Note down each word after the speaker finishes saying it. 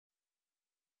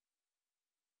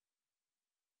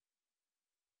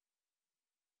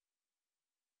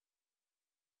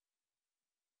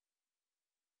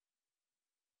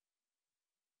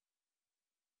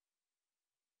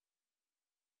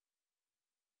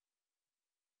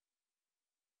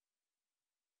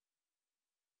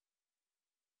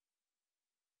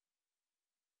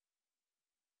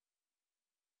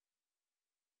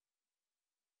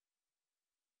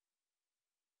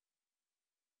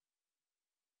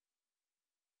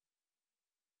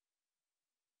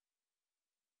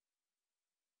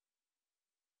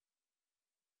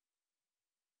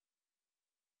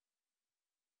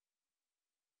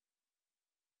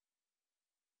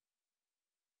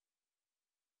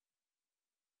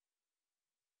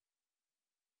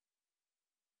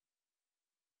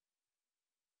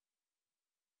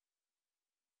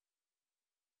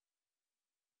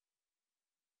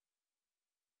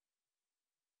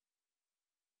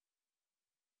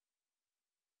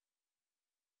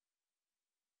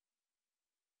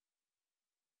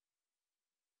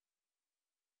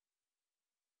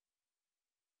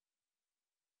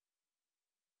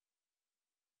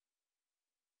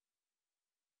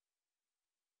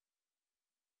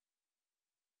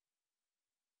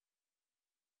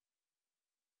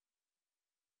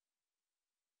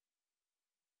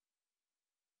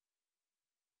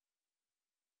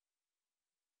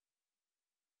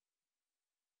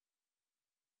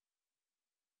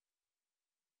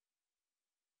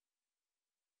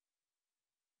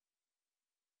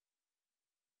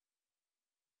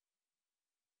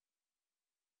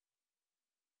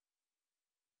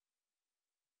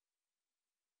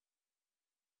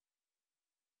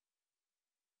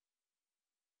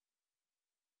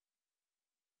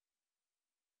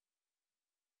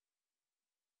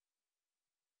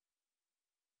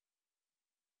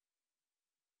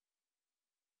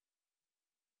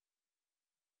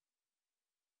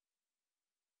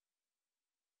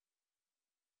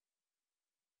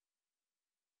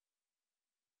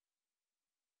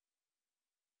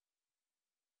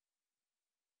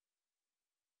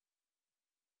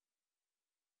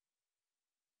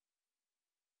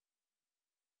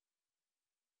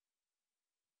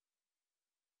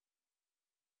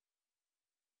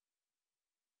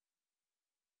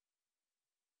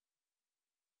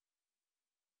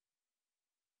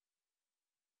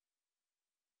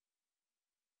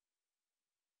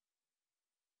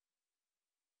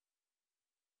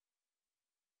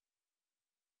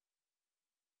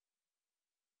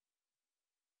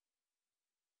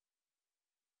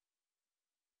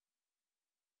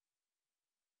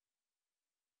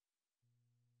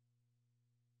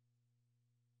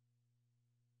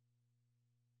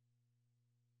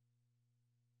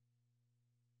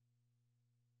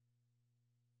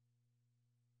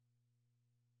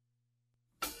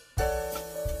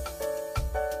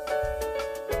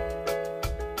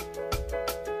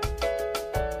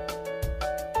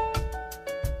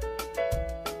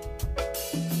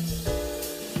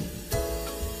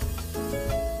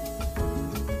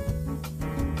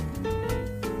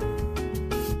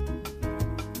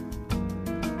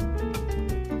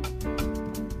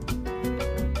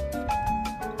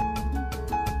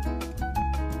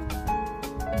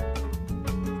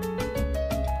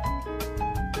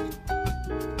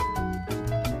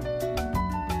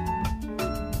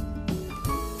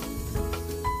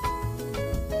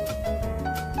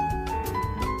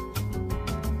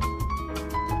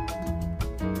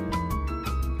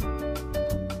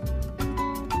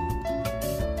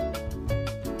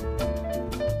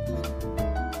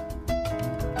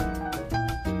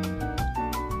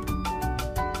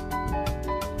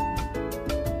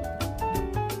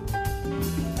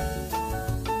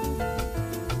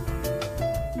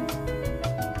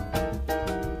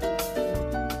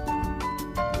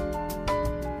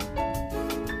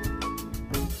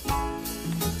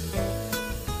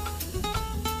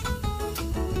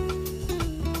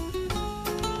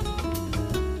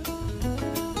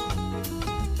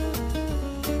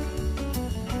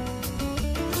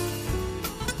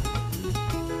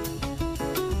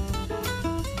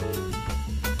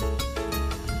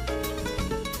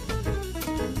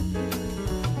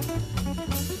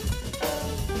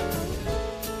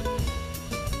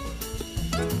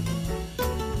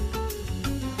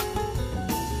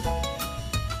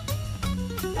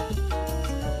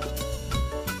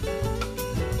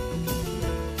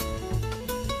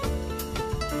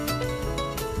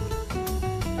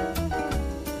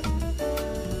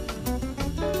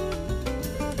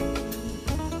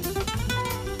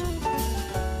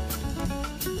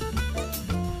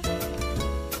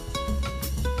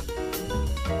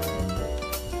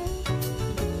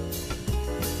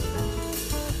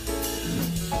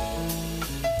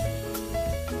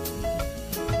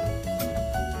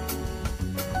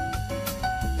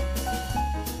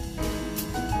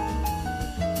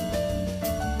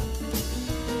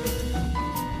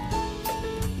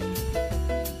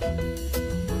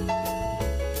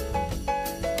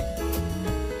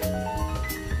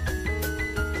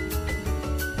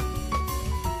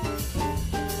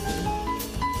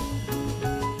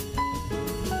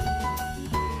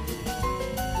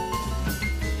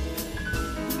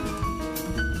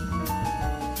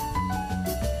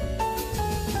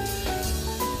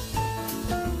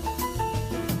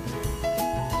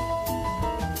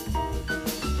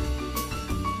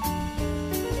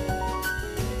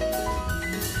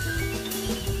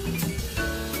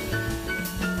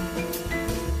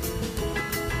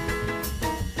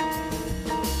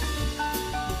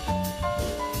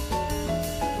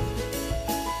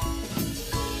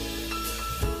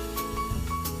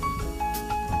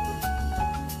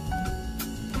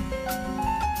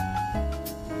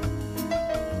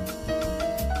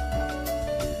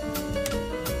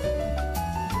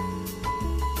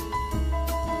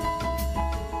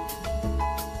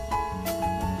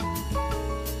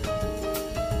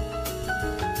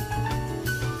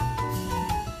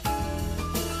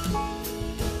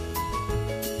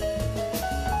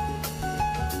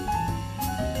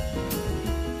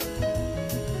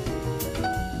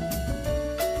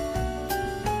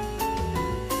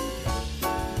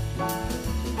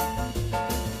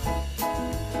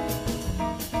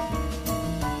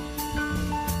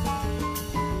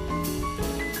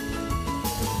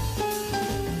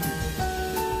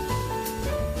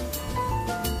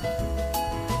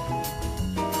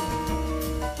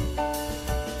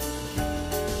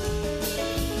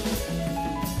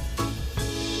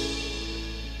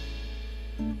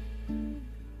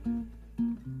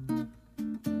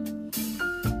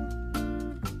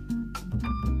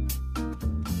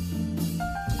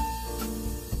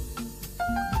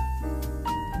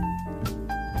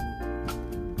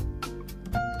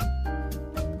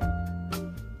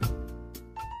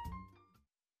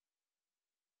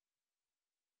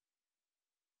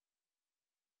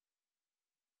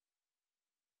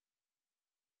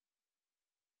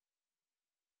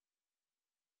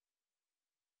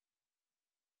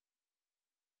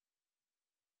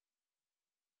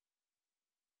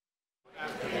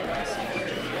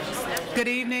Good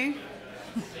evening.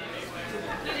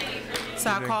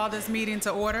 So I call this meeting to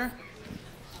order.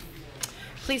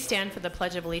 Please stand for the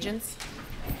Pledge of Allegiance.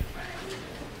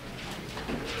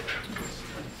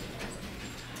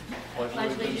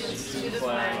 Pledge allegiance to the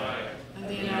flag of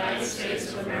the United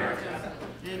States of America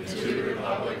and to the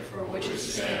republic for which it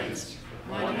stands,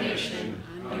 one nation,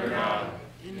 under God,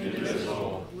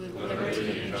 indivisible, with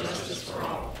liberty and justice for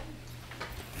all.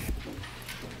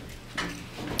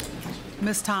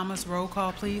 Ms. Thomas, roll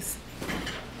call, please.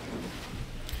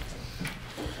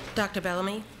 Dr.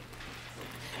 Bellamy.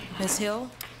 Ms.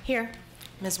 Hill. Here.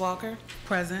 Ms. Walker.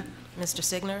 Present. Mr.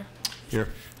 Signer. Here.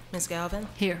 Ms. Galvin.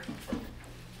 Here.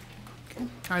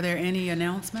 Are there any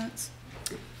announcements?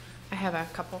 I have a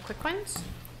couple quick ones.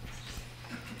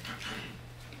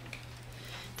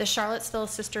 The Charlottesville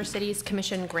Sister Cities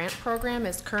Commission Grant Program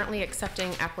is currently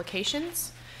accepting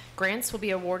applications. Grants will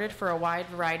be awarded for a wide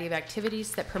variety of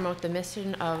activities that promote the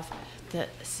mission of the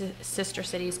Sister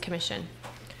Cities Commission.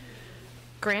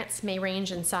 Grants may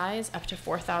range in size up to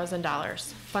 $4,000.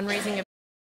 Fundraising is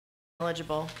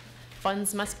eligible.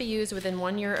 Funds must be used within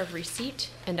 1 year of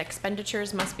receipt, and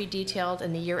expenditures must be detailed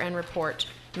in the year-end report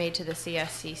made to the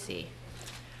CSCC.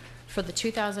 For the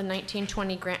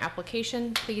 2019-20 grant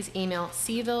application, please email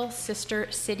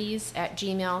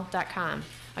cvillesistercities@gmail.com.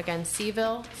 Again,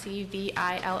 Cville,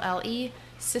 C-V-I-L-L-E,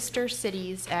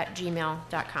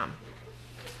 sistercities@gmail.com.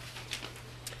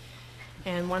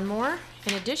 And one more.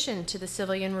 In addition to the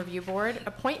Civilian Review Board,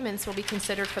 appointments will be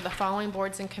considered for the following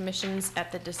boards and commissions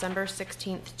at the December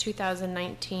 16th,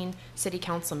 2019 City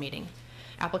Council meeting.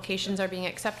 Applications are being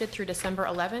accepted through December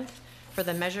 11th for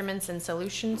the Measurements and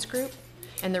Solutions Group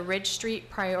and the Ridge Street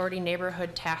Priority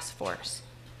Neighborhood Task Force.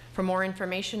 For more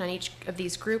information on each of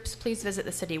these groups, please visit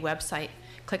the city website.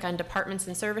 Click on Departments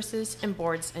and Services and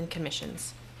Boards and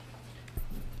Commissions.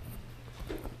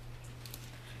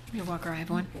 Mayor Walker, I have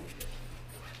one.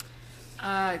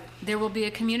 There will be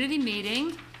a community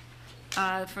meeting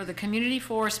for the Community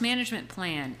Forest Management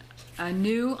Plan, a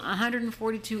new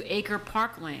 142-acre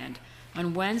parkland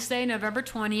on Wednesday, November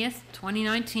 20th,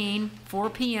 2019, 4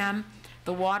 p.m.,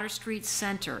 the Water Street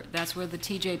Center. That's where the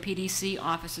TJPDC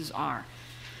offices are.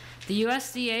 The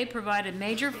USDA provided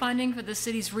major funding for the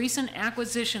city's recent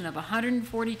acquisition of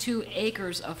 142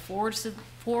 acres of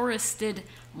forested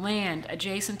land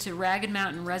adjacent to Ragged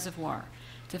Mountain Reservoir.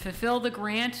 To fulfill the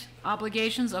grant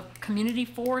obligations of Community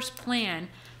Forest Plan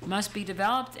must be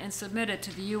developed and submitted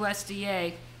to the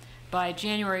USDA by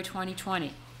January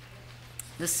 2020.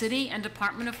 The City and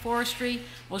Department of Forestry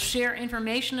will share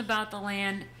information about the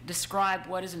land, describe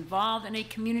what is involved in a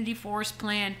Community Forest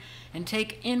Plan, and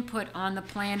take input on the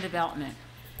plan development.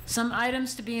 Some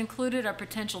items to be included are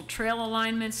potential trail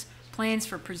alignments, plans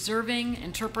for preserving,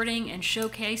 interpreting, and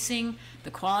showcasing the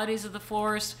qualities of the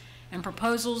forest, and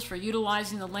proposals for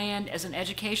utilizing the land as an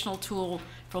educational tool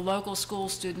for local school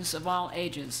students of all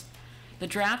ages. The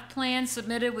draft plan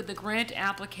submitted with the grant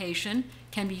application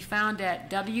can be found at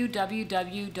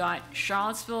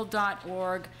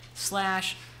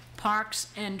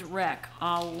www.charlottesville.org/parks-and-rec,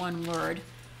 all one word,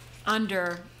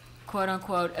 under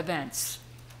quote-unquote events.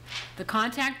 The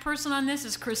contact person on this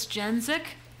is Chris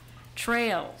Jenzik,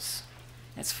 Trails.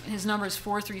 His number is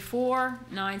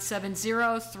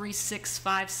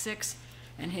 434-970-3656,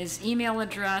 and his email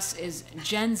address is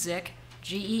gensic,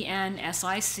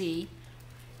 Gensic,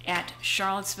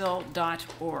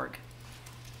 @charlottesville.org.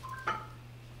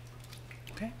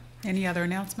 Okay. Any other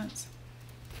announcements?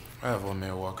 I have one,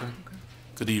 Mayor Walker. Okay.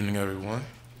 Good evening, everyone.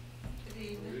 Good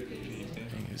evening. Good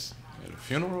evening. Is it a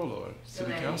funeral or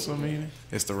city council meeting?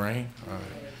 It's the rain? All right.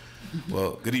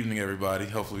 Well, good evening, everybody.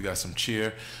 Hopefully we got some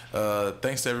cheer.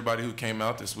 Thanks to everybody who came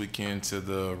out this weekend to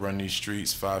the Run These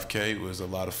Streets 5K. It was a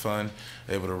lot of fun.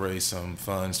 Able to raise some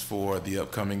funds for the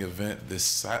upcoming event this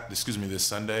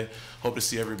Sunday. Hope to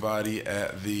see everybody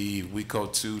at the WECO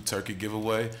 2 Turkey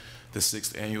Giveaway, the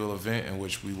 6th annual event in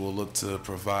which we will look to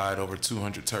provide over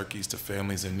 200 turkeys to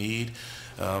families in need.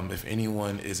 If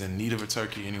anyone is in need of a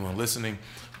turkey, anyone listening,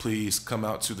 please come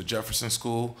out to the Jefferson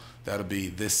School. That'll be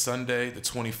this Sunday, the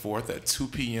 24th at 2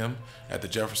 p.m. at the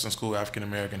Jefferson School African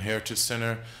American Heritage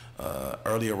Center.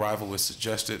 Early arrival is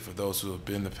suggested for those who have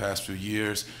been the past few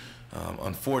years.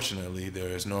 Unfortunately, there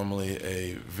is normally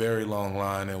a very long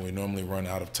line and we normally run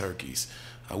out of turkeys.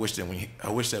 I wish that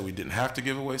we didn't have to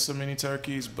give away so many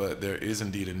turkeys, but there is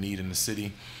indeed a need in the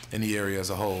city, in the area as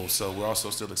a whole. So we're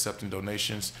also still accepting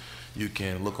donations. You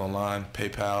can look online,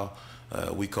 PayPal,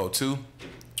 WECO 2,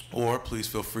 or please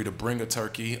feel free to bring a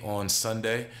turkey on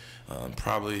Sunday.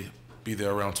 Probably be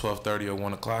there around 12:30 or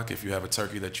 1 o'clock. If you have a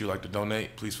turkey that you like to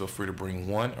donate, please feel free to bring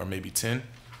one or maybe 10.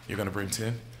 You're going to bring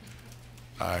 10?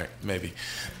 All right, maybe.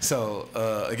 So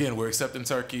again, we're accepting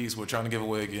turkeys. We're trying to give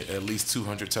away at least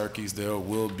 200 turkeys. There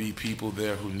will be people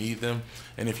there who need them.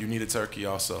 And if you need a turkey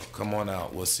also, come on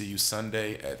out. We'll see you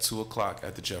Sunday at 2 o'clock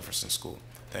at the Jefferson School.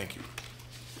 Thank you.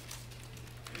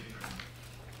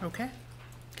 Okay.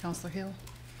 Counselor Hill.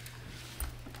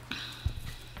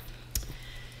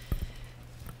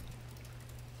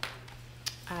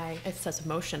 It says a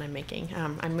motion I'm making.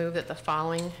 I move that the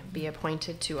following be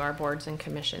appointed to our boards and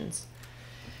commissions.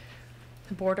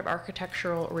 The Board of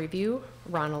Architectural Review,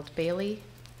 Ronald Bailey,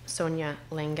 Sonia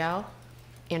Langell,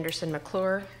 Anderson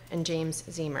McClure, and James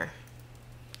Zemer.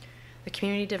 The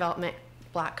Community Development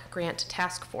Block Grant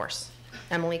Task Force,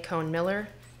 Emily Cohn Miller,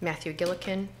 Matthew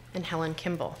Gillikin, and Helen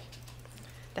Kimball.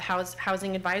 The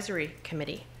Housing Advisory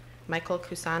Committee, Michael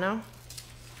Cusano.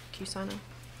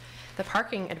 The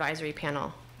Parking Advisory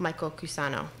Panel, Michael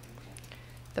Cusano.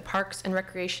 The Parks and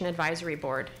Recreation Advisory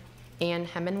Board, Ann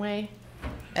Hemingway,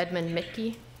 Edmund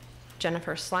Mitke,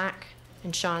 Jennifer Slack,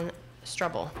 and Sean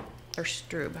Strube.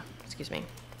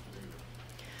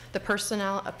 The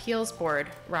Personnel Appeals Board,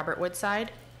 Robert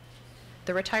Woodside.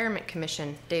 The Retirement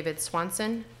Commission, David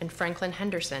Swanson and Franklin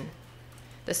Henderson.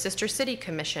 The Sister City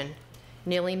Commission,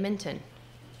 Neely Minton.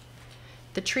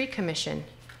 The Tree Commission,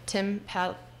 Tim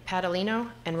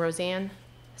Padalino and Roseanne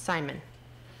Simon.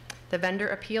 The Vendor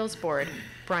Appeals Board,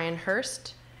 Brian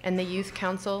Hurst, and the Youth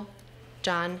Council,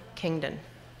 John Kingdon.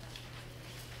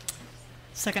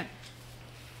 Second.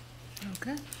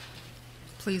 Okay.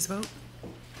 Please vote.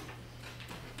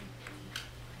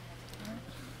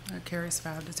 That carries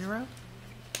 5-0.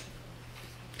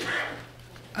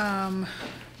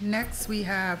 Next, we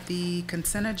have the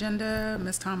consent agenda.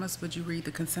 Ms. Thomas, would you read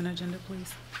the consent agenda,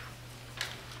 please?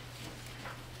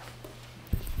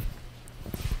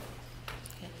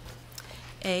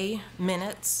 A,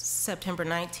 minutes, September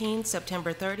 19th,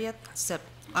 September 30th,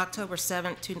 October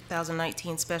 7th,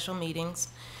 2019 special meetings.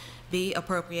 B,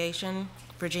 appropriation,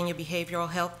 Virginia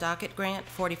Behavioral Health Docket Grant,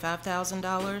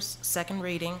 $45,000, second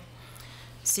reading.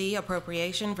 C,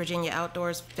 appropriation, Virginia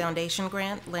Outdoors Foundation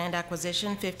Grant, land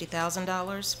acquisition,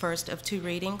 $50,000, first of two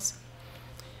readings.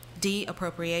 D,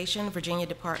 appropriation, Virginia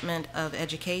Department of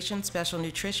Education Special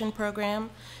Nutrition Program,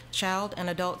 Child and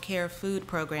Adult Care Food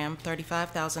Program,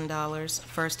 $35,000,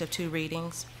 first of two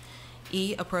readings.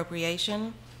 E,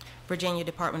 appropriation, Virginia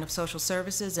Department of Social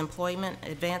Services Employment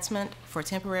Advancement for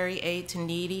Temporary Aid to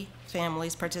Needy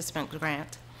Families Participant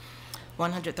Grant,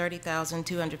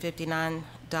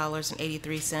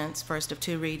 $130,259.83, first of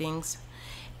two readings.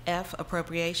 F,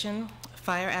 appropriation,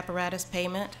 fire apparatus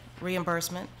payment,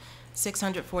 reimbursement,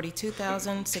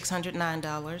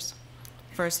 $642,609,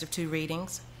 first of two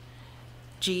readings.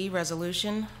 G,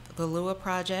 resolution, the Lua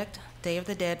Project, Day of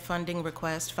the Dead funding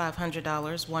request,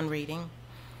 $500, one reading.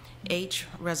 H,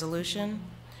 resolution,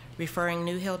 referring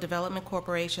New Hill Development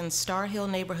Corporation's Star Hill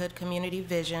Neighborhood Community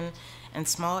Vision and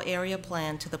Small Area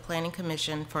Plan to the Planning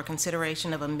Commission for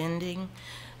consideration of amending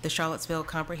the Charlottesville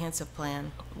Comprehensive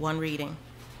Plan, one reading.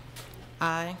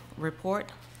 I,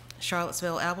 report,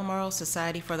 Charlottesville Albemarle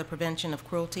Society for the Prevention of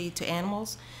Cruelty to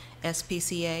Animals,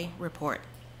 SPCA report.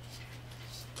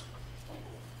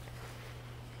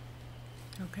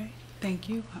 Okay, thank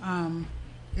you.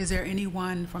 Is there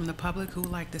anyone from the public who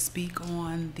would like to speak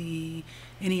on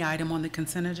any item on the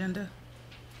consent agenda?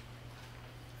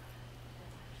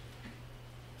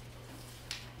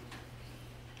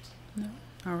 No?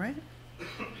 All right.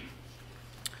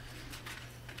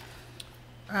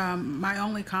 My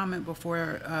only comment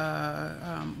before,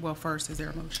 well, first, is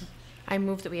there a motion? I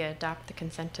move that we adopt the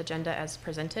consent agenda as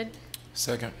presented.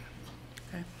 Second.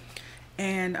 Okay.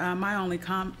 And my only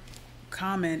comment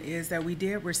is that we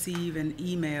did receive an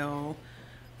email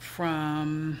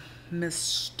from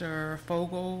Mr.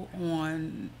 Fogel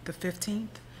on the 15th,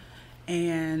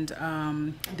 and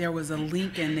there was a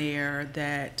link in there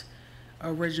that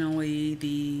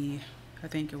originally I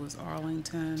think it was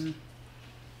Arlington,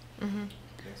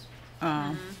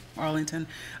 Arlington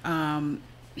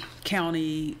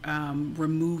County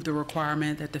removed the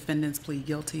requirement that defendants plead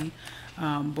guilty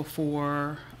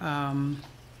before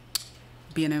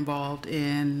being involved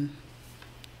in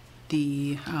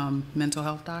the mental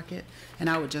health docket. And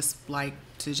I would just like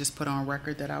to just put on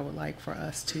record that I would like for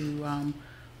us to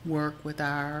work with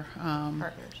our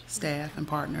staff and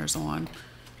partners on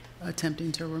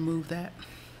attempting to remove that.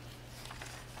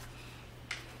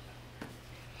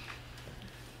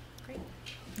 Great.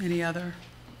 Any other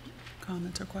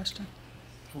comments or questions?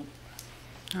 All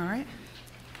right,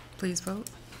 please vote.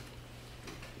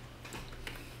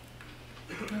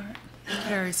 All right,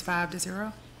 carries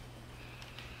 5-0.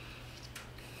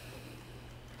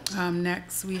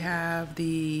 Next, we have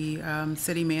the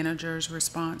city manager's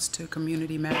response to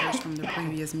community matters from the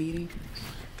previous meeting.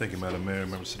 Thank you, Madam Mayor,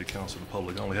 members of the council and the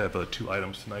public. I only have 2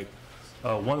 items tonight.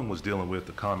 One was dealing with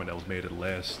the comment that was made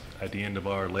at the end of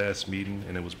our last meeting,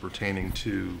 and it was pertaining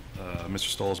to Mr.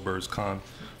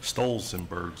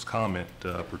 Stolzenberg's comment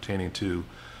pertaining to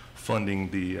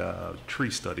funding the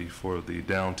tree study for the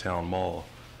downtown mall.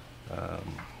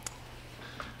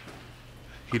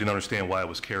 He didn't understand why it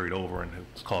was carried over and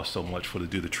it cost so much to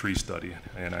do the tree study.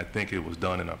 And I think it was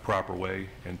done in a proper way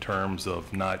in terms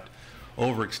of not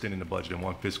overextending the budget in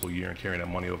one fiscal year and carrying that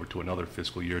money over to another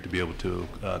fiscal year to be able to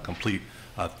complete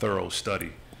a thorough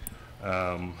study.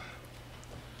 And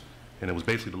it was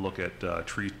basically to look at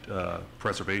tree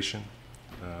preservation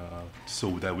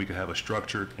so that we could have a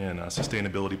structured and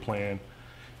sustainability plan. And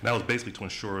that was basically to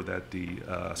ensure that the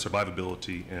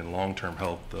survivability and long-term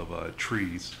health of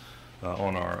trees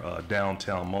on our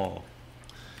downtown mall.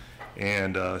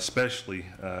 And especially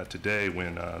today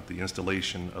when the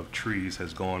installation of trees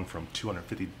has gone from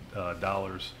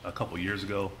 $250 a couple years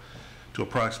ago to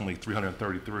approximately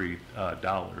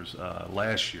 $333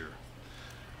 last year.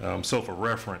 So for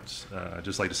reference, I'd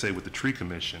just like to say with the Tree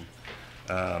Commission,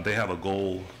 they have a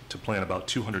goal to plant about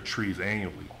 200 trees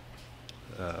annually.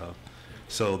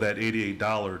 So that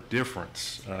 $88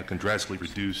 difference can drastically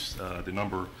reduce the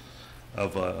number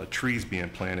of trees being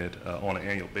planted on an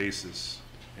annual basis.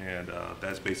 And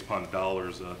that's based upon the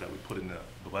dollars that we put in the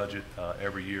budget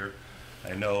every year.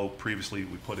 I know previously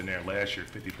we put in there last year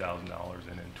 $50,000,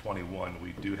 and in 21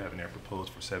 we do have in there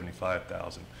proposed for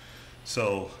 $75,000.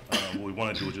 So what we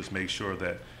want to do is just make sure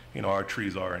that our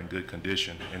trees are in good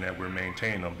condition and that we're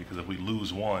maintaining them, because if we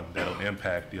lose one, that'll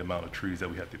impact the amount of trees that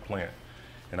we have to plant.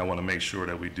 And I want to make sure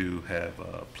that we do have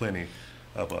plenty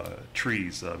of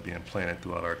trees being planted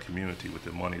throughout our community with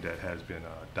the money that has been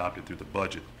adopted through the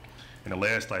budget. And the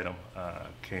last item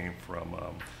came from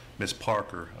Ms.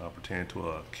 Parker pertaining to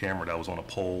a camera that was on a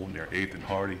pole near 8th and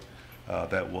Hardy.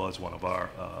 That was one of our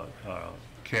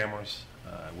cameras.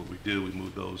 What we do, we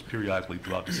move those periodically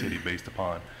throughout the city based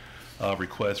upon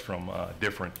requests from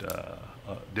different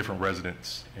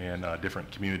residents and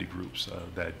different community groups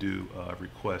that do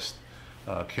request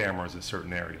cameras in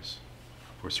certain areas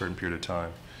for a certain period of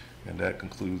time. And that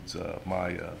concludes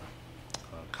my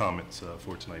comments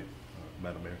for tonight,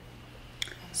 Madam Mayor.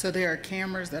 So there are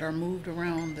cameras that are moved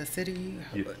around the city?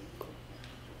 Yeah.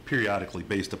 Periodically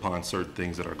based upon certain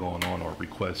things that are going on or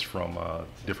requests from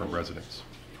different residents.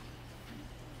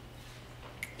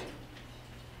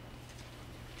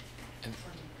 And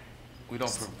we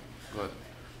don't, go ahead.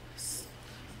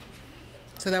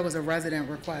 So that was a resident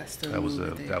request? That was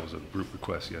a group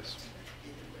request, yes.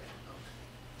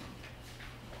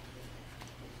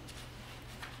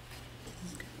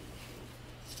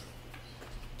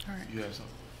 All right. You have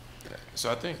something? So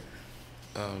I think,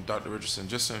 Dr. Richardson,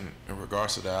 just in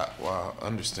regards to that, while I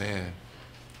understand,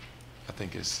 I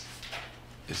think it's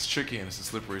tricky and it's a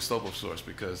slippery slope of sorts,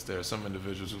 because there are some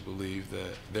individuals who believe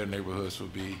that their neighborhoods will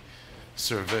be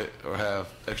surveyed or have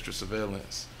extra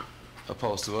surveillance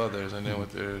opposed to others, and then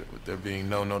with there being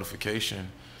no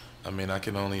notification, I mean, I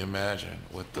can only imagine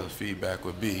what the feedback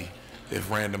would be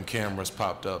if random cameras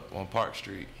popped up on Park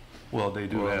Street. Well, they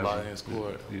do have,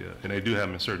 yeah, and they do have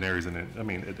them in certain areas, and I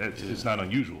mean, it's not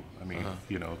unusual. I mean,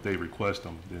 if they request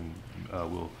them, then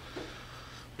we'll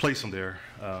place them there.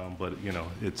 But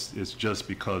it's just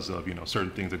because of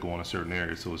certain things that go on in certain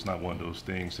areas. So it's not one of those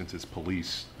things. Since it's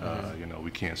police,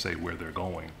 we can't say where they're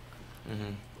going.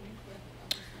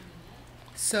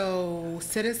 So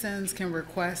citizens can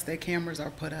request that cameras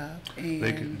are put up,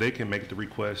 and They can make the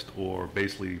request, or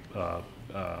basically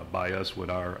by us with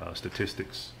our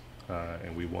statistics.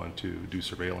 And we want to do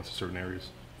surveillance in certain areas.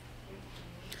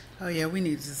 Oh yeah, we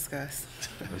need to discuss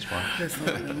That's fine. this a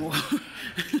little bit more.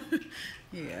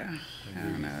 Yeah, I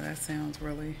don't know, that sounds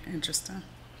really interesting.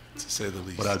 To say the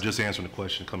least. But I was just answering the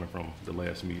question coming from the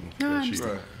last meeting. No, I that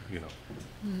understand. Right.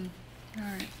 All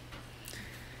right.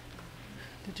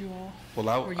 Did you all? Well,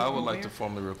 I would like to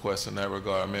formally request in that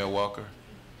regard, Mayor Walker,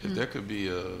 if there could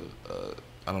be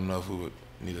I don't know if we would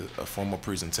need a formal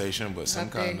presentation, but some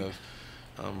kind of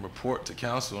report to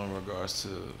council in regards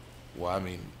to, well, I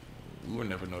mean, we were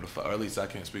never notified, or at least I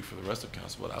can't speak for the rest of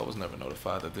council, but I was never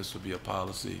notified that this would be a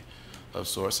policy of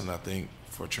sorts. And I think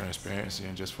for transparency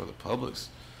and just for the public's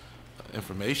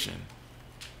information,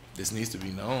 this needs to be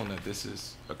known that this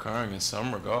is occurring in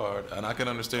some regard. And I can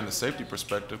understand the safety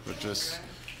perspective, but just,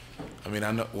 I mean,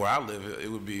 I know where I live,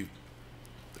 it would be,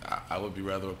 I would be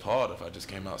rather appalled if I just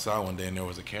came outside one day and there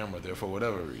was a camera there for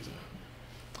whatever reason.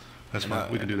 That's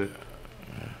fine. We can do that.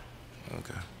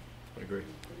 Okay. I agree.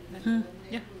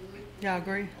 Yeah. Y'all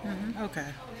agree? Okay.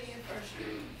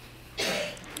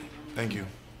 Thank you.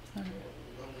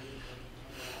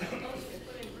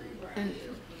 And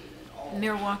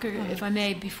Mayor Walker, if I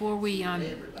may, before we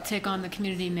take on the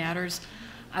community matters,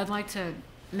 I'd like to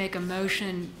make a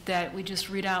motion that we just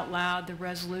read out loud the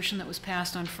resolution that was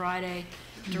passed on Friday,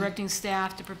 directing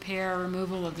staff to prepare a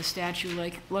removal of the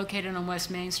statue located on West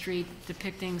Main Street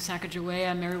depicting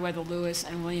Sacagawea, Meriwether Lewis,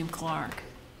 and William Clark.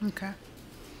 Okay.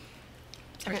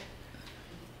 Second.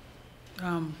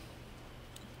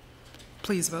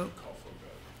 Please vote.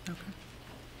 Okay.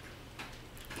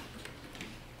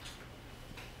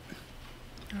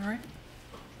 All right.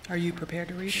 Are you prepared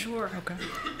to read it? Sure. Okay.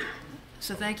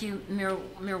 So thank you,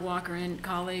 Mayor Walker and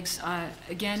colleagues.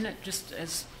 Again, just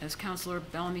as Councilor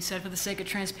Bellamy said, for the sake of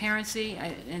transparency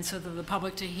and so that the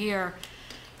public to hear,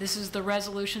 this is the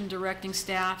resolution directing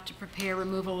staff to prepare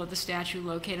removal of the statue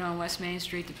located on West Main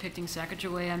Street depicting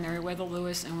Sacagawea, Meriwether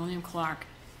Lewis, and William Clark.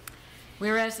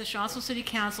 Whereas the Charlottesville City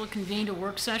Council convened a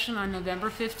work session on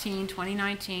November 15,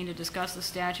 2019 to discuss the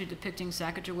statue depicting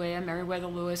Sacagawea, Meriwether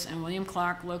Lewis, and William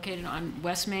Clark located on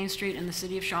West Main Street in the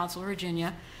city of Charlottesville,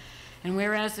 Virginia. And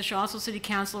whereas the Charlottesville City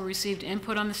Council received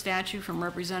input on the statue from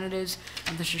representatives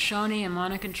of the Shoshone and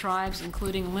Monacan tribes,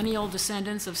 including lineal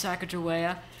descendants of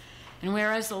Sacagawea, and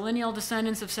whereas the lineal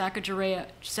descendants of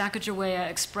Sacagawea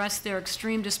expressed their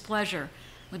extreme displeasure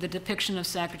with the depiction of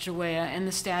Sacagawea in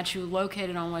the statue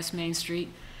located on West Main Street,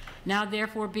 now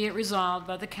therefore be it resolved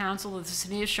by the Council of the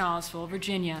City of Charlottesville,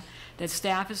 Virginia, that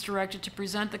staff is directed to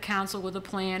present the Council with a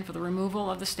plan for the removal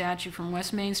of the statue from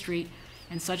West Main Street,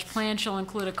 and such plan shall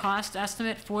include a cost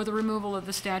estimate for the removal of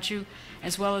the statue,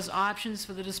 as well as options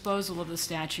for the disposal of the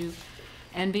statue.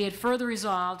 And be it further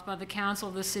resolved by the Council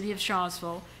of the City of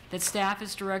Charlottesville that staff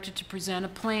is directed to present a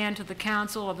plan to the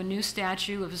Council of a new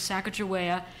statue of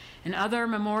Sacagawea and other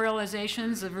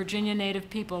memorializations of Virginia Native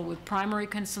people with primary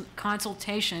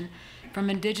consultation from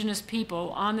indigenous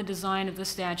people on the design of the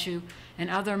statue and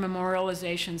other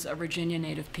memorializations of Virginia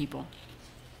Native people.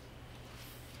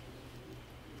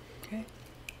 Okay.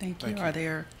 Thank you. Thank you. Are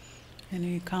there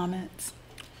any comments?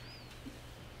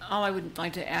 All I would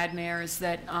like to add, Mayor, is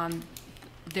that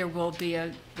there will be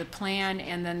the plan,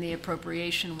 and then the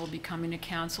appropriation will be coming to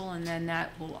council, and then that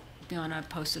will be on a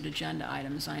posted agenda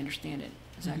item, as I understand it.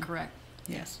 Is that correct?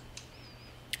 Yes.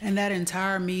 And that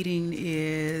entire meeting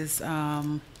is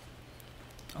on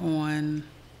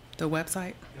the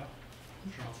website?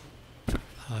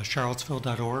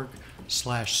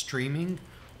 charlottesville.org/streaming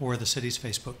or the city's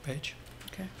Facebook page.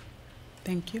 Okay.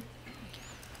 Thank you.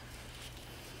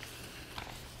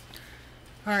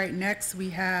 All right, next we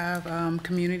have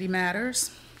community matters.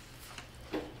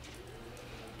 Oh,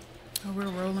 we're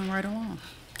rolling right along.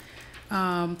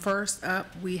 First up,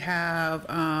 we have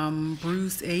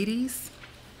Bruce 80s.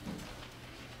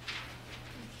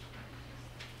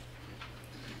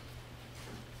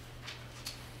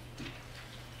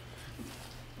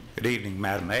 Good evening,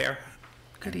 Madam Mayor.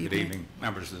 Good and evening. Good evening,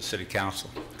 members of the City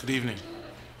Council. Good evening.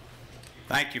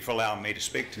 Thank you for allowing me to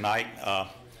speak tonight.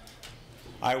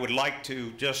 I would like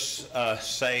to just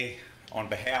say on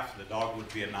behalf of the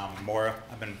Dogwood Vietnam Memorial,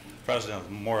 I've been president of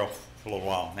the memorial for a little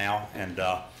while now, and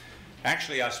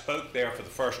actually I spoke there for the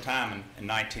first time in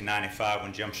 1995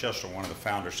 when Jim Schisler, one of the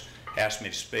founders, asked me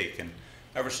to speak. And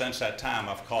ever since that time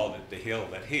I've called it the hill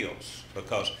that heals,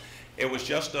 because it was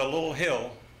just a little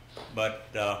hill, but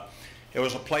it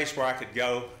was a place where I could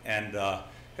go, and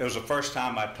it was the first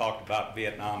time I talked about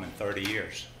Vietnam in 30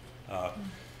 years.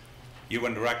 You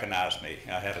wouldn't recognize me.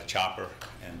 I had a chopper,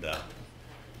 and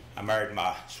I married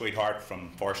my sweetheart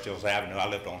from Forest Hills Avenue. I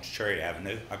lived on Cherry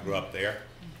Avenue. I grew up there,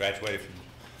 graduated from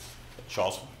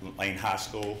Charles Lane High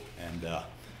School, and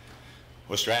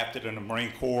was drafted in the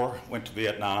Marine Corps, went to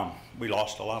Vietnam. We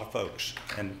lost a lot of folks,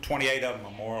 and 28 of them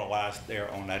memorialized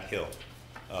there on that hill.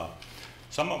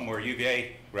 Some of them were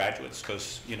UVA graduates,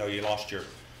 because you lost your,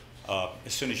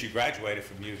 as soon as you graduated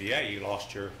from UVA, you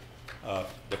lost your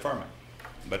deferment.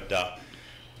 But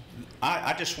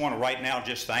I just want to right now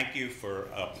just thank you for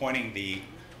appointing the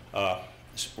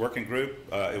working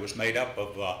group. It was made up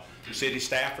of city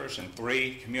staffers and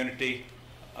 3 community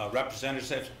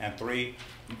representatives and 3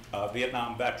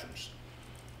 Vietnam veterans.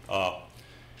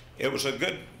 It was a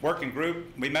good working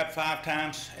group. We met 5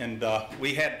 times, and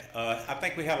we had, I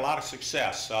think we had a lot of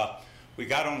success. We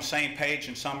got on the same page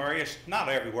in some areas, not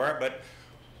everywhere, but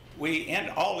we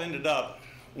all ended up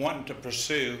wanting to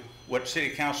pursue what City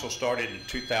Council started in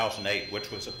 2008, which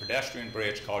was a pedestrian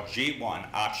bridge called G1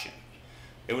 option.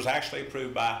 It was actually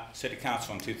approved by City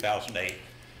Council in 2008.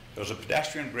 It was a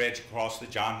pedestrian bridge across the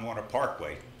John Warner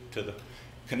Parkway to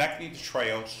connecting the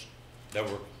trails that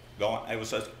were going. It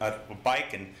was a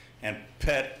bike and and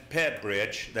Ped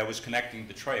Bridge that was connecting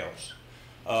the trails.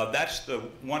 That's the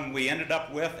one we ended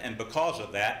up with, and because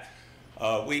of that,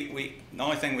 the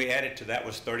only thing we added to that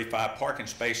was 35 parking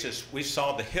spaces. We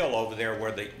saw the hill over there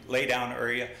where the laydown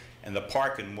area and the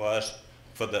parking was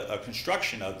for the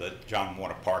construction of the John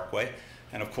Warner Parkway.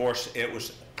 And of course, it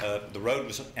was the road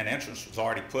was an entrance was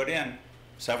already put in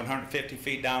 750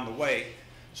 feet down the way,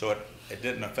 so it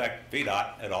didn't affect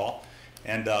VDOT at all.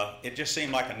 And it just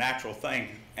seemed like a natural thing.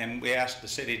 And we asked the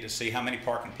city to see how many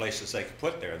parking places they could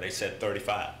put there. They said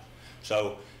 35.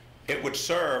 So it would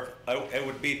serve, it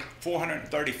would be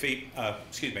 340 feet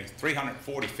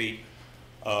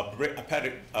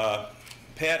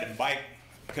ped and bike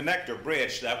connector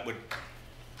bridge that would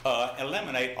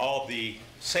eliminate all the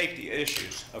safety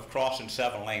issues of crossing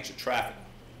 7 lanes of traffic,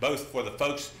 both for the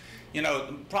folks, you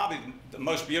know, probably the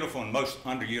most beautiful and most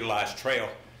underutilized trail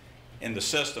in the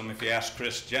system, if you ask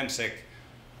Chris Jensick,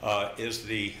 is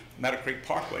the Meadow Creek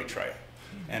Parkway Trail.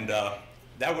 And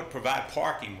that would provide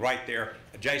parking right there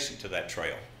adjacent to that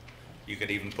trail. You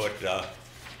could even put,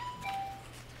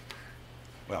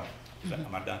 well,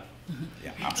 am I done?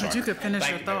 Yeah, I'm sorry. But you could finish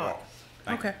Thank your you very thought. much.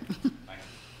 Thank Okay. you. Thank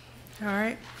you. All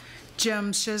right.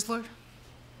 Jim Schisler.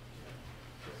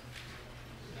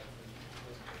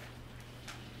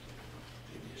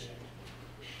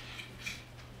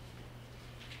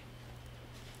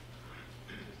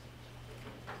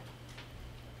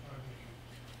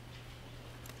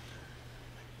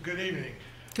 Good evening.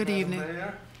 Good Madam evening.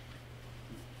 Mayor,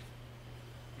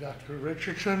 Dr.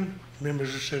 Richardson,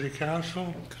 members of City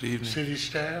Council, Good evening. city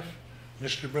staff,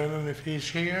 Mr. Brennan if he's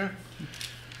here.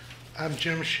 I'm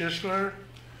Jim Schisler.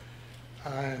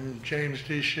 I'm James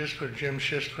D. Schisler, Jim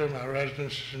Schisler. My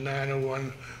residence is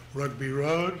 901 Rugby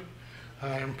Road.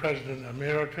 I am President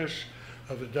Emeritus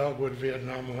of the Dogwood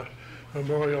Vietnam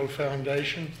Memorial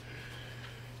Foundation,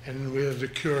 and we are the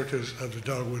curators of the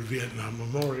Dogwood Vietnam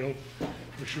Memorial,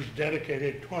 which was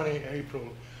dedicated 20 April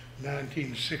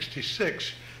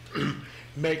 1966,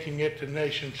 making it the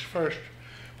nation's first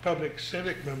public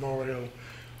civic memorial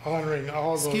honoring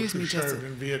all those Excuse who me, just served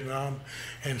in Vietnam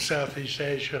and Southeast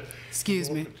Asia. Excuse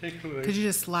more me. particularly- Could you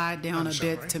just slide down I'm a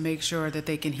sorry. bit to make sure that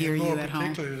they can hear and you more at home?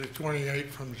 particularly the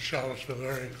 28 from the Charlottesville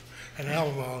area and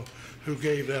Alamo who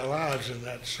gave their lives in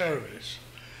that service.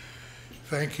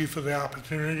 Thank you for the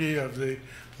opportunity of the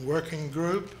working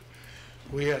group.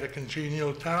 We had a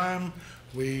congenial time.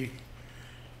 We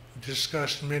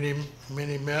discussed many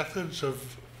methods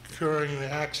of curing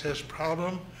the access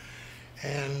problem,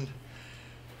 and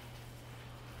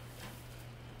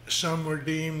some were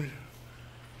deemed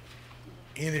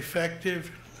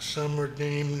ineffective, some were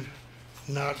deemed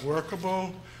not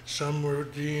workable, some were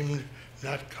deemed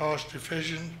not cost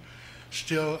efficient,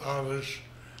 still others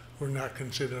were not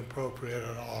considered appropriate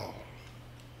at all.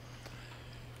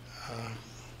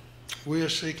 We are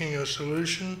seeking a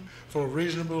solution for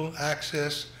reasonable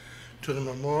access to the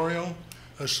memorial,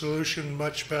 a solution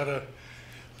much better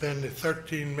than the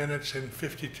 13 minutes and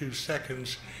 52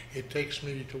 seconds it takes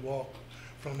me to walk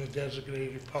from the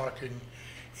designated parking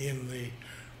in the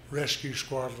rescue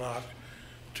squad lot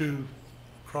to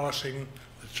crossing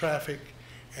the traffic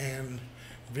and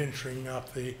venturing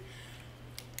up the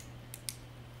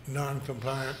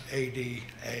non-compliant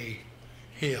ADA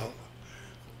hill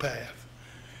path.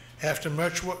 After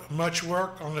much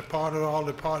work on the part of all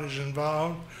the parties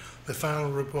involved, the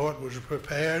final report was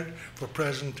prepared for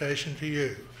presentation to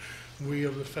you. We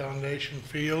of the foundation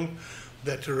feel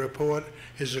that the report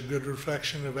is a good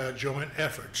reflection of our joint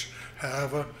efforts.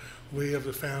 However, we of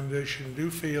the foundation do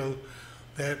feel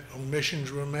that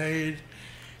omissions were made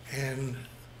and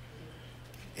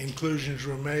inclusions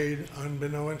were made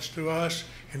unbeknownst to us,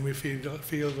 and we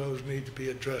feel those need to be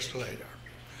addressed later.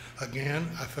 Again,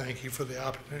 I thank you for the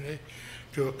opportunity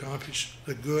to accomplish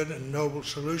the good and noble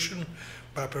solution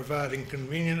by providing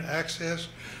convenient access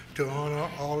to honor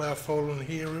all our fallen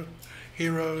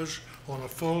heroes on a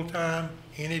full-time,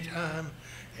 anytime,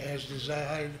 as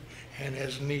desired and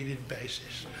as needed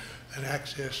basis, and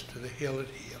access to the hill it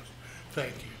heals.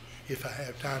 Thank you. If I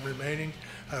have time remaining,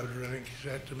 I would relinquish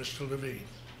that to Mr. Levine.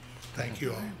 Thank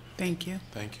you all. Thank you.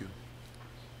 Thank you.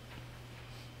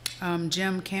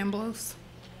 Jim Camblos.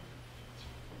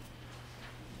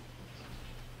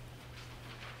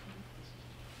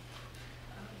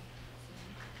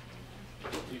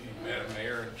 Madam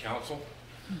Mayor and Council.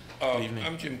 Good evening.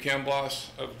 I'm Jim Camblos.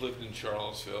 I've lived in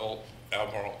Charlottesville,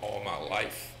 Albemarle all my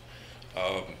life.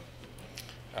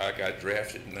 I got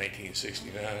drafted in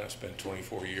 1969. I spent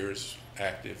 24 years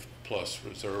active plus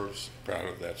reserves. Proud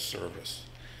of that service.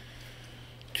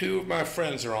 2 of my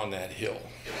friends are on that hill.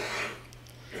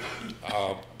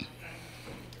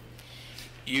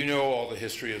 you know all the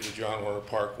history of the John Warner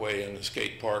Parkway and the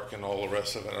skate park and all the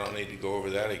rest of it. I don't need to go over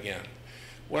that again.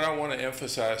 What I want to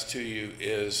emphasize to you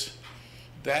is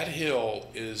that hill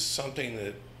is something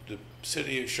that the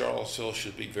city of Charlottesville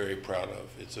should be very proud of.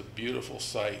 It's a beautiful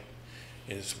site.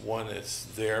 It's one that's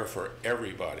there for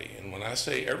everybody. And when I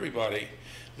say everybody,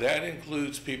 that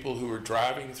includes people who are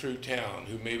driving through town,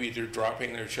 who maybe they're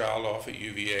dropping their child off at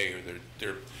UVA,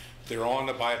 or they're on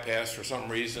the bypass for some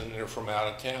reason and they're from out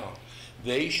of town.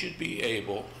 They should be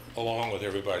able, along with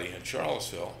everybody in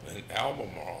Charlottesville and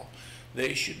Albemarle,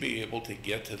 they should be able to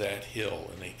get to that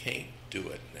hill, and they can't do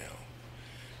it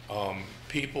now.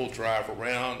 People drive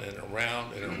around and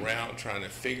around and around trying to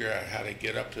figure out how to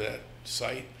get up to that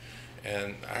site.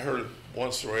 And I heard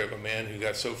one story of a man who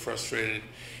got so frustrated,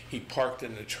 he parked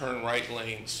in the turn right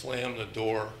lane, slammed the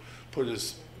door, put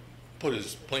his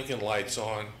blinking lights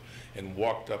on, and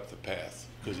walked up the path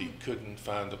because he couldn't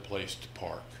find a place to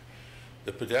park.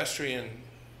 The pedestrian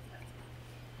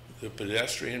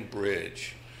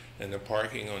bridge and the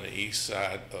parking on the east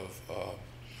side of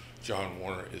John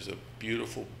Warner is a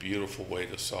beautiful, beautiful way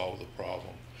to solve the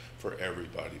problem for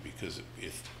everybody, because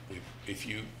if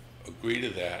you agree to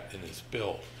that and it's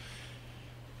built,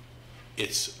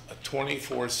 it's a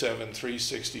 24/7,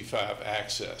 365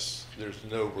 access. There's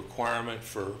no requirement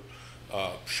for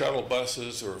shuttle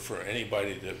buses or for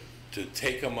anybody to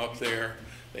take them up there.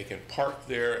 They can park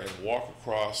there and walk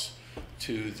across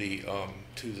to the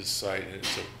site, and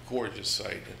it's a gorgeous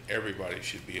site, and everybody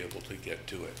should be able to get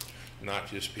to it, not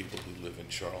just people who live in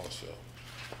Charlottesville.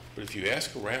 But if you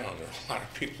ask around, there are a lot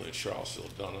of people in Charlottesville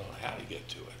who don't know how to get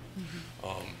to it.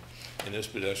 Mm-hmm. And this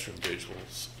pedestrian bridge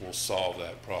will solve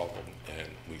that problem, and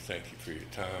we thank you for your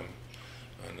time.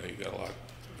 I know you've got a lot of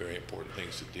very important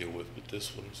things to deal with, but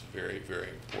this one's very, very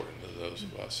important to those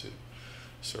of us who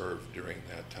served during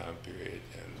that time period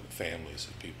and the families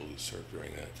of people who served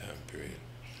during that time period.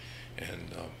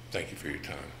 And thank you for your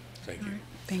time. Thank you. All right.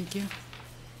 Thank you.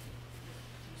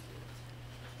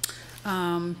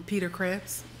 Peter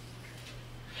Krebs.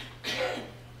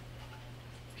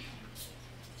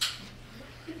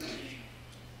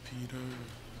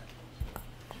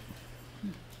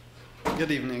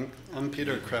 Good evening. I'm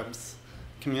Peter Krebs,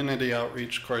 Community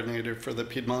Outreach Coordinator for the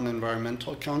Piedmont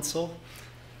Environmental Council.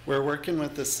 We're working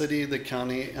with the city, the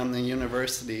county, and the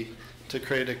university to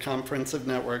create a comprehensive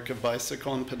network of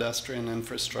bicycle and pedestrian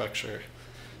infrastructure.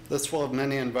 This will have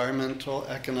many environmental,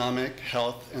 economic,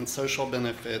 health, and social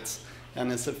benefits,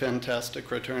 and is a fantastic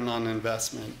return on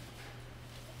investment.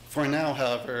 For now,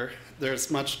 however, there's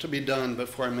much to be done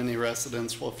before many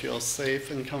residents will feel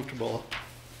safe and comfortable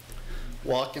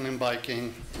walking and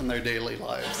biking in their daily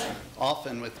lives,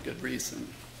 often with good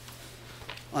reason.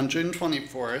 On June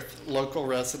 24th, local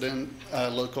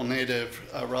native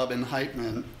Robin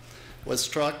Heitman was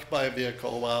struck by a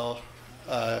vehicle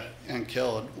and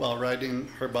killed while riding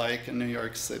her bike in New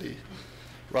York City.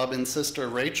 Robin's sister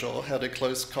Rachel had a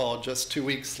close call just 2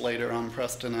 weeks later on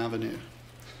Preston Avenue.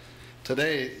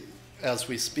 Today, as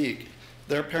we speak,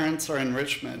 their parents are in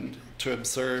Richmond to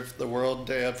observe the World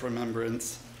Day of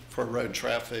Remembrance for road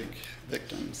traffic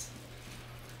victims.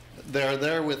 They are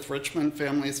there with Richmond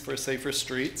Families for Safer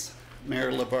Streets,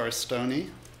 Mayor LeVar Stoney,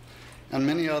 and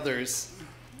many others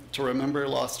to remember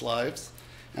lost lives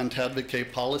and to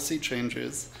advocate policy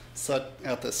changes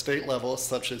at the state level,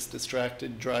 such as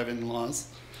distracted driving laws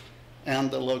and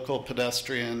the local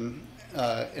pedestrian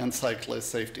and cyclist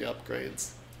safety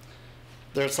upgrades.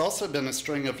 There's also been a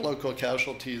string of local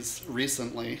casualties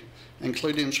recently,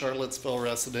 including Charlottesville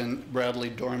resident Bradley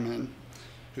Dorman,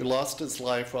 who lost his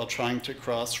life while trying to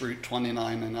cross Route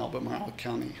 29 in Albemarle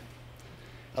County.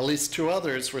 At least 2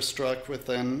 others were struck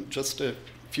within just a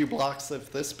few blocks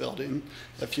of this building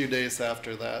a few days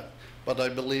after that, but I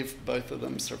believe both of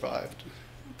them survived.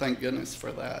 Thank goodness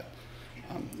for that.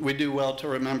 We do well to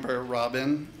remember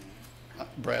Robin,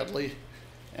 Bradley,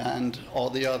 and all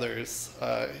the others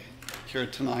here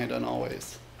tonight and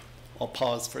always. I'll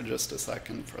pause for just a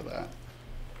second for that.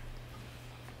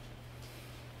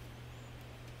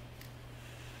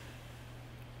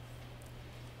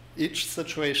 Each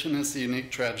situation is a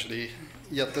unique tragedy,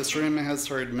 yet this room has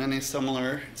heard many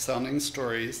similar sounding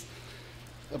stories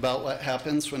about what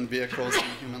happens when vehicles and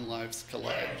human lives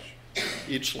collide.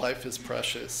 Each life is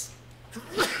precious.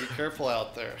 Be careful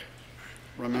out there.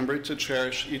 Remember to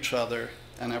cherish each other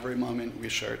and every moment we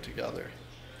share together.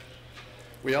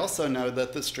 We also know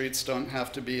that the streets don't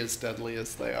have to be as deadly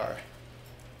as they are.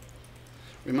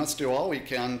 We must do all we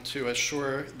can to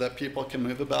assure that people can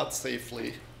move about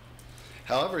safely,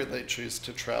 however they choose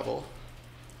to travel.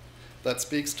 That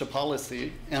speaks to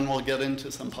policy, and we'll get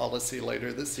into some policy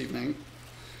later this evening.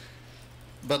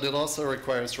 but it also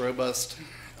requires robust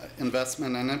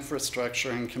investment in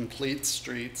infrastructure and complete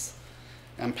streets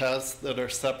and paths that are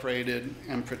separated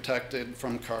and protected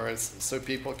from cars so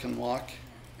people can walk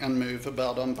and move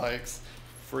about on bikes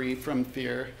free from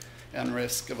fear and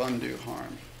risk of undue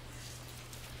harm.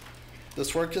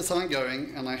 This work is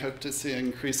ongoing, and I hope to see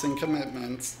increasing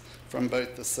commitments from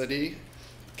both the city,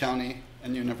 county,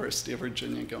 and University of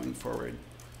Virginia going forward.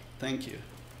 Thank you.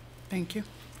 Thank you.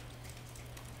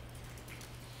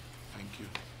 Thank you.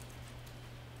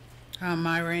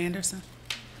 Myra Anderson.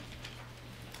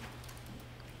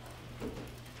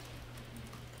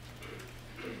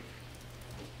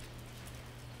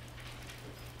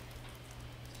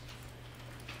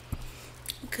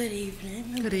 Good evening.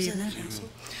 Good members of the evening. council.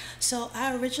 So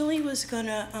I originally was going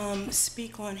to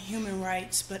speak on human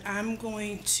rights, but I'm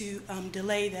going to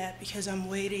delay that because I'm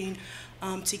waiting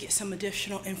to get some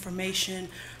additional information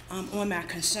on my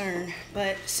concern.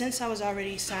 But since I was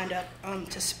already signed up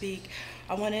to speak,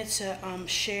 I wanted to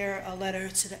share a letter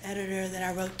to the editor that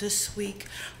I wrote this week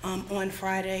on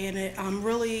Friday, and it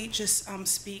really just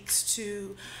speaks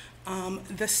to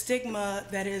the stigma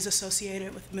that is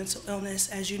associated with mental illness.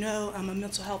 As you know, I'm a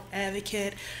mental health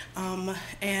advocate,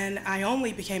 and I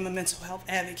only became a mental health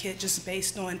advocate just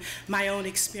based on my own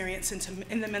experience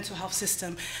in the mental health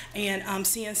system, and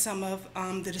seeing some of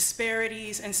the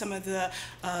disparities and some of the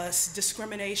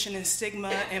discrimination and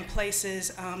stigma in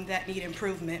places that need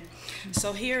improvement.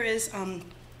 So here is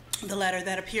the letter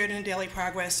that appeared in Daily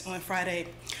Progress on Friday.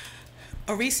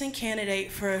 A recent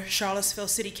candidate for Charlottesville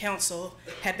City Council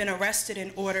had been arrested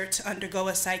in order to undergo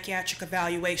a psychiatric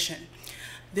evaluation.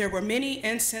 There were many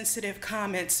insensitive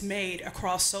comments made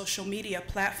across social media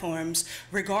platforms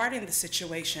regarding the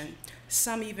situation.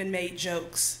 Some even made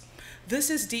jokes. This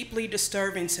is deeply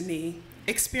disturbing to me.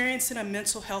 Experiencing a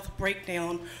mental health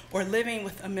breakdown or living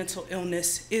with a mental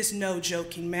illness is no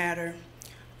joking matter.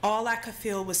 All I could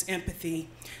feel was empathy.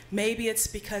 Maybe it's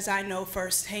because I know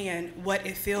firsthand what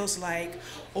it feels like,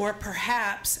 or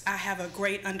perhaps I have a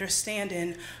great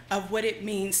understanding of what it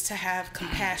means to have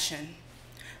compassion.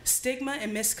 Stigma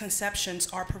and misconceptions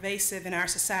are pervasive in our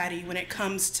society when it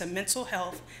comes to mental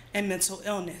health and mental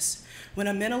illness. When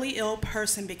a mentally ill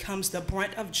person becomes the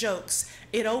brunt of jokes,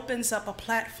 it opens up a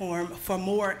platform for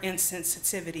more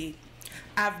insensitivity.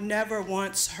 I've never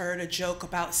once heard a joke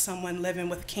about someone living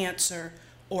with cancer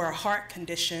or a heart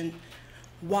condition.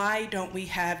 Why don't we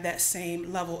have that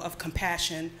same level of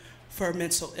compassion for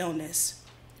mental illness?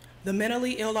 The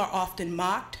mentally ill are often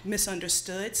mocked,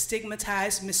 misunderstood,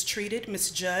 stigmatized, mistreated,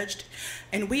 misjudged,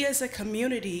 and we as a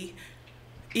community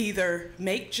either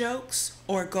make jokes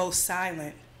or go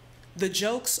silent. The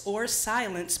jokes or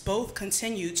silence both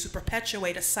continue to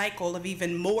perpetuate a cycle of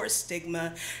even more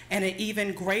stigma and an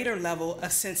even greater level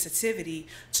of sensitivity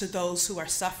to those who are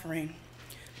suffering.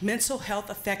 Mental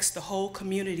health affects the whole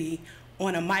community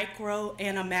on a micro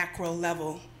and a macro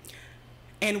level.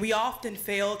 And we often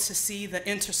fail to see the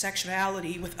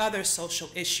intersectionality with other social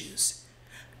issues.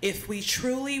 If we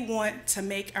truly want to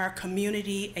make our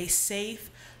community a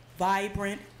safe,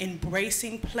 vibrant,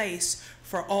 embracing place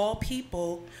for all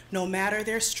people, no matter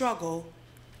their struggle,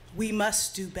 we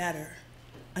must do better.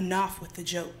 Enough with the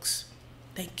jokes.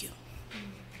 Thank you.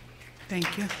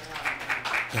 Thank you.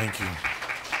 Thank you.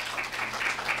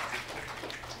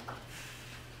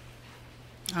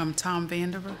 Tom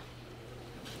Vandiver.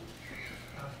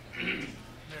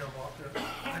 Mayor Walker,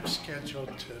 I'm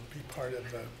scheduled to be part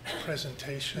of the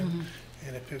presentation,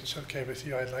 and if it's okay with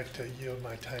you, I'd like to yield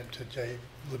my time to Jay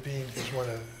Levine, who's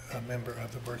a member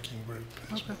of the working group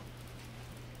as well.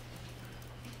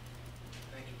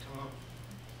 Thank you,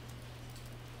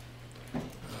 Tom.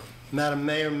 Madam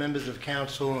Mayor, members of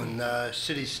council, and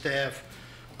city staff,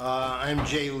 I'm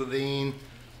Jay Levine,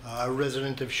 a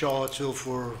resident of Charlottesville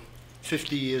for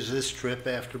 50 years this trip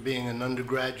after being an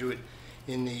undergraduate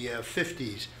in the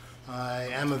 50s. I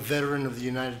am a veteran of the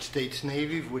United States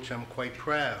Navy, of which I'm quite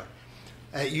proud.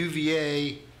 At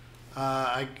UVA,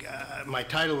 my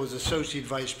title was Associate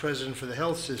Vice President for the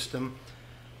Health System,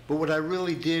 but what I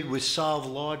really did was solve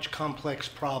large, complex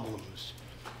problems.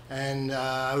 And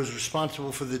I was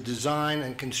responsible for the design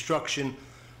and construction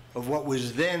of what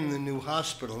was then the new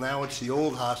hospital. Now it's the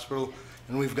old hospital,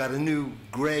 and we've got a new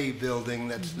gray building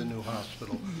that's the new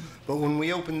hospital. But when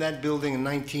we opened that building in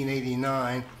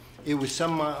 1989, it was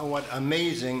somewhat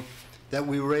amazing that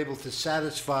we were able to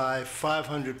satisfy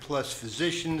 500 plus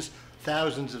physicians,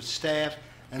 thousands of staff,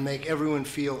 and make everyone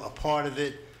feel a part of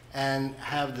it and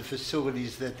have the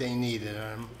facilities that they needed. And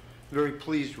I'm very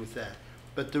pleased with that.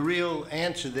 But the real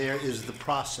answer there is the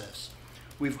process.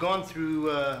 We've gone through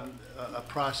a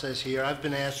process here. I've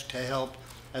been asked to help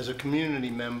as a community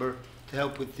member to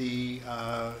help with the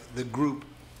group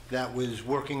that was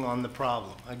working on the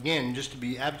problem. Again, just to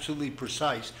be absolutely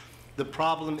precise, the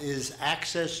problem is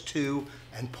access to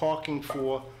and parking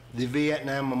for the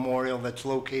Vietnam Memorial that's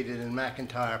located in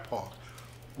McIntyre Park.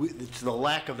 It's the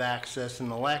lack of access and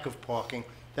the lack of parking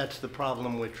that's the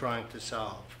problem we're trying to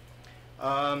solve.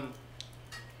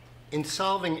 In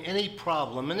solving any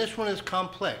problem, and this one is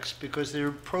complex because there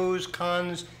are pros,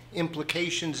 cons,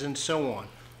 implications, and so on,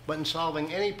 but in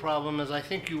solving any problem, as I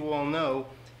think you all know,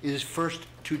 is first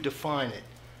to define it.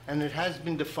 And it has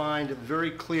been defined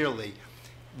very clearly.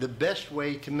 The best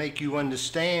way to make you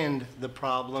understand the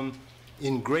problem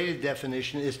in greater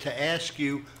definition is to ask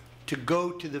you to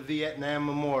go to the Vietnam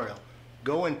Memorial.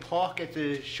 Go and park at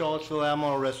the Charlottesville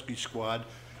Alamo Rescue Squad,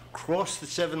 cross the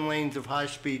 7 lanes of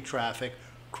high-speed traffic,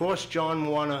 cross John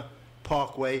Warner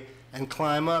Parkway, and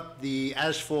climb up the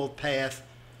asphalt path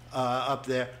up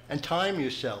there, and time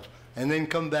yourself, and then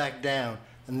come back down.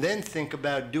 And then think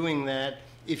about doing that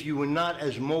if you were not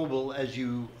as mobile as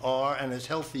you are and as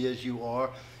healthy as you are,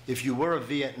 if you were a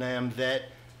Vietnam vet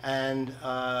and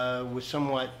was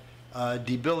somewhat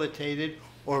debilitated,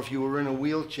 or if you were in a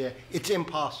wheelchair. It's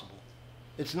impossible.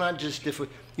 It's not just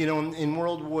difficult. You know, in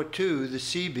World War II, the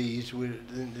Seabees,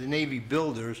 the Navy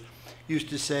builders, used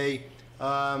to say,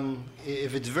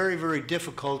 if it's very, very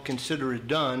difficult, consider it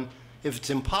done. If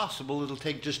it's impossible, it'll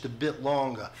take just a bit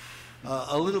longer.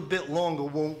 A little bit longer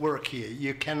won't work here.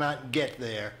 You cannot get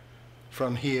there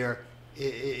from here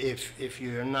if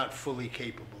you're not fully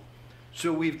capable.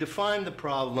 So we've defined the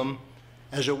problem.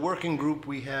 As a working group,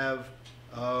 we have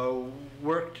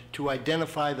worked to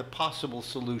identify the possible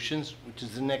solutions, which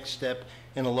is the next step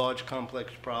in a large,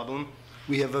 complex problem.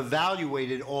 We have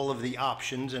evaluated all of the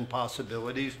options and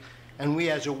possibilities, and we,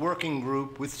 as a working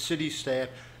group with city staff,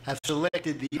 have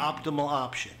selected the optimal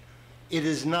option. It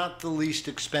is not the least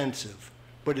expensive,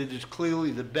 but it is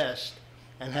clearly the best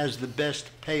and has the best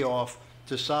payoff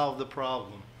to solve the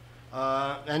problem.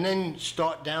 And then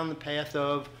start down the path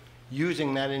of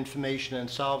using that information and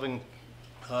solving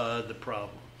the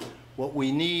problem. What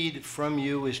we need from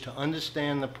you is to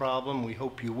understand the problem, we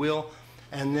hope you will,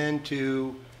 and then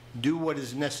to do what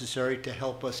is necessary to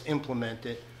help us implement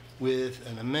it with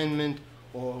an amendment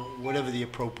or whatever the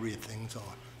appropriate things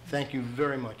are. Thank you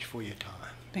very much for your time.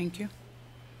 Thank you.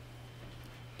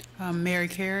 Mary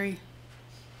Carey.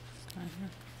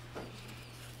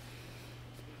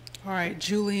 All right,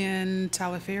 Julian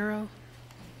Talaferro.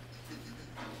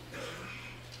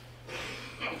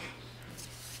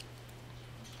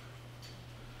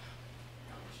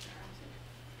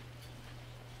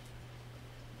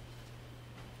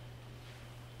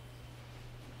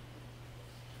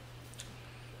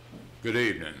 Good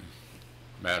evening,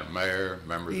 Madam Mayor,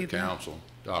 members of council,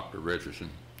 Dr.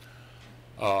 Richardson.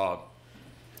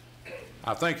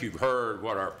 I think you've heard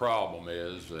what our problem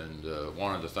is, and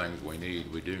one of the things we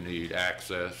do need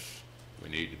access. We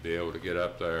need to be able to get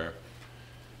up there.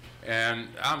 And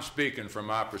I'm speaking from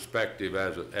my perspective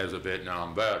as a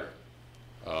Vietnam veteran.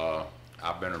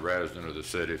 I've been a resident of the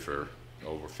city for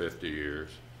over 50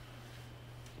 years,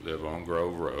 live on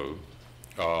Grove Road.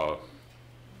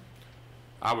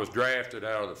 I was drafted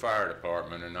out of the fire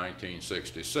department in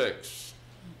 1966.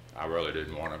 I really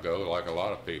didn't want to go, like a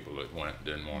lot of people that went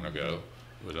didn't want to go.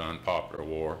 It was an unpopular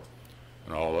war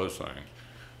and all those things.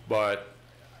 But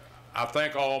I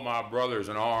think all my brothers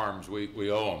in arms, we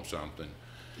owe them something.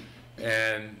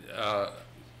 And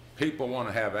people want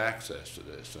to have access to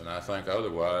this, and I think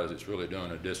otherwise it's really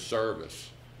doing a disservice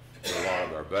to a lot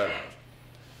of our veterans.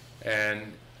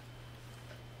 And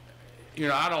you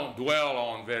know, I don't dwell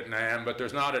on Vietnam, but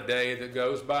there's not a day that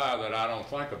goes by that I don't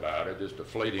think about it, just a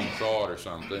fleeting thought or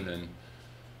something. And,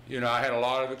 you know, I had a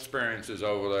lot of experiences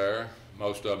over there.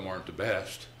 Most of them weren't the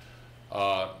best.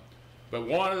 But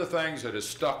one of the things that has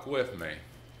stuck with me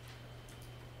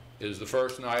is the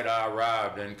first night I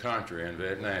arrived in country in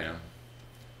Vietnam.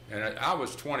 And I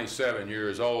was 27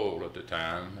 years old at the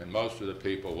time, and most of the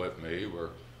people with me were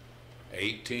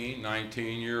 18,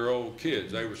 19-year-old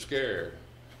kids. They were scared.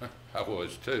 I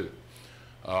was too.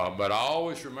 But I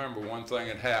always remember one thing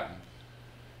that happened.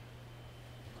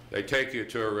 They take you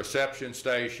to a reception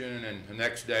station, and the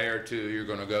next day or two you're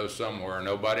going to go somewhere.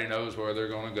 Nobody knows where they're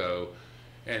going to go.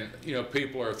 And, you know,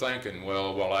 people are thinking,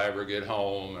 well, will I ever get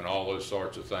home, and all those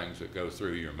sorts of things that go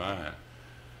through your mind.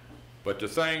 But the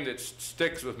thing that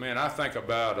sticks with me, and I think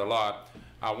about a lot,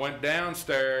 I went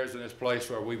downstairs in this place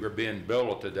where we were being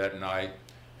billeted that night,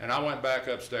 and I went back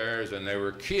upstairs, and there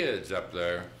were kids up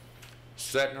there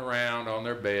sitting around on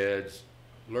their beds,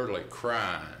 literally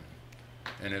crying.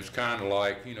 And it's kind of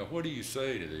like, you know, what do you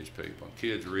say to these people? And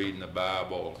kids reading the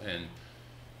Bible, and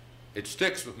it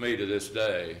sticks with me to this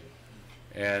day.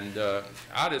 And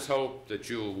I just hope that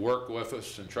you'll work with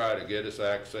us and try to get us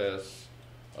access.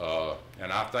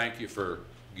 And I thank you for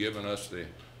giving us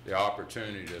the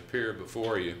opportunity to appear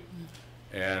before you.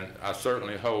 And I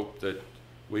certainly hope that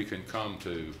we can come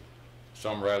to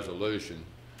some resolution,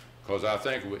 because I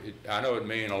think I know it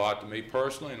means a lot to me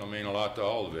personally, and it'll mean a lot to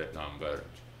all the Vietnam veterans.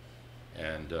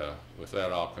 And with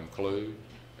that, I'll conclude.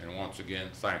 And once again,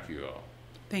 thank you all.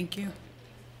 Thank you.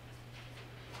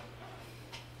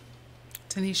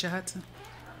 Tanisha Hudson.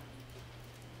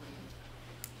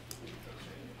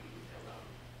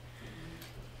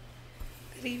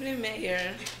 Good evening,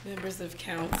 Mayor, members of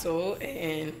council,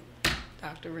 and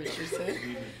Dr.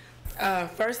 Richardson.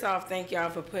 First off, thank y'all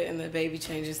for putting the baby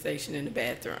changing station in the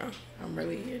bathroom. I'm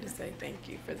really here to say thank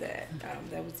you for that.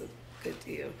 That was a good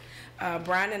deal.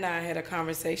 Brian and I had a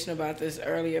conversation about this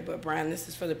earlier, but Brian, this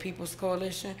is for the People's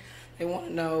Coalition. They want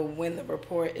to know when the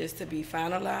report is to be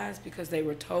finalized, because they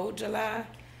were told July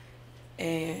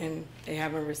and they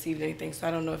haven't received anything. So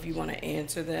I don't know if you want to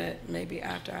answer that maybe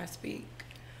after I speak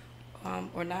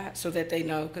or not, so that they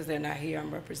know, because they're not here.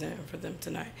 I'm representing for them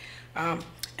tonight.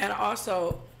 And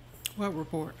also, what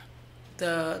report?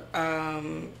 The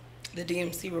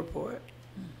DMC report.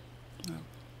 Oh.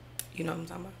 You know what I'm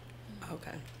talking about?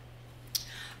 Okay.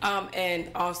 And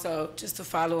also, just to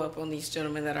follow up on these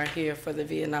gentlemen that are here for the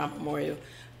Vietnam Memorial,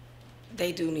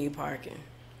 they do need parking.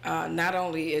 Not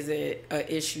only is it an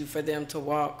issue for them to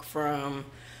walk from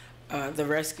the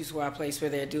rescue squad place where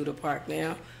they're due to park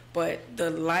now, but the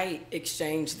light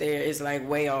exchange there is like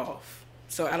way off.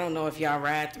 So I don't know if y'all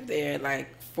ride through there at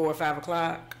like 4 or 5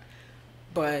 o'clock,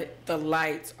 but the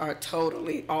lights are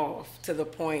totally off to the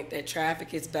point that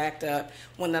traffic is backed up.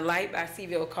 When the light by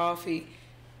Seaville Coffee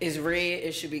is red,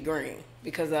 it should be green,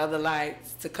 because the other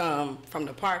lights to come from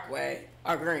the parkway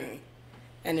are green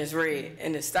and it's red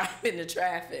and it's stopping the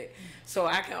traffic. So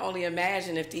I can only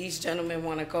imagine if these gentlemen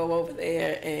want to go over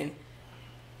there and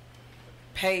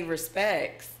pay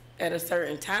respects at a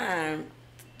certain time,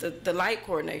 the light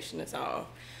coordination is off.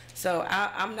 So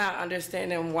I'm not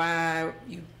understanding why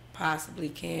you possibly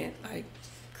can't like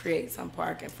create some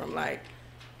parking from like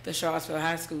the Charlottesville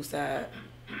High School side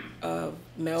of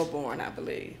Melbourne, I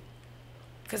believe,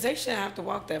 because they shouldn't have to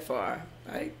walk that far,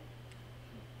 like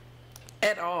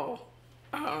at all.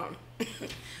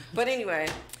 But anyway,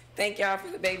 thank y'all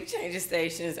for the baby changing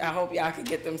stations. I hope y'all can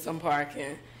get them some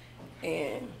parking.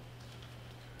 And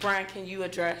Brian, can you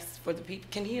address for the people?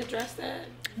 Can he address that?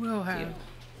 We'll have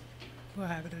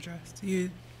it addressed. You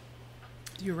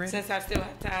ready? Since I still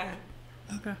have time.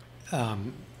 Okay.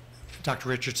 Dr.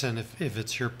 Richardson, if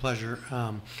it's your pleasure,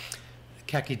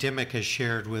 Kaki Dimmick has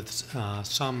shared with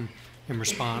some in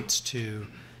response to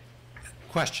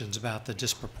questions about the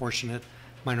disproportionate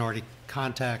minority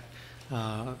contact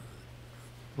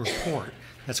report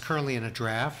that's currently in a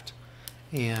draft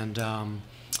and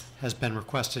has been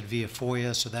requested via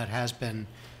FOIA, so that has been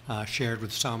shared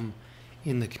with some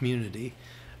in the community.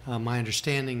 My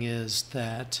understanding is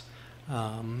that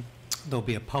there'll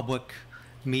be a public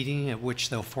meeting at which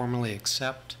they'll formally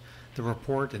accept the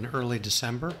report in early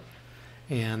December,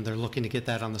 and they're looking to get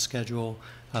that on the schedule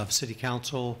of City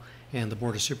Council and the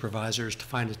Board of Supervisors to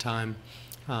find a time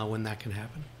when that can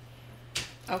happen.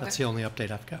 Okay. That's the only update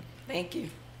I've got. Thank you.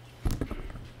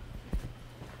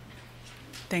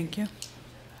 Thank you.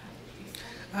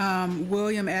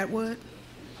 William Atwood.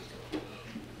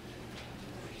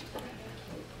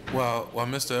 While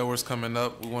Mr. Edwards coming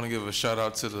up, we want to give a shout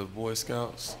out to the Boy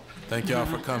Scouts. Thank y'all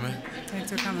for coming.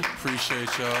 Thanks for coming. Appreciate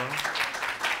y'all.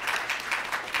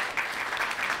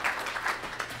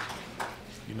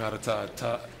 You know how to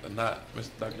tie a knot, Mr.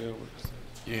 Dr. Edwards?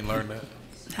 You ain't learned that?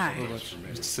 Hi. Mr.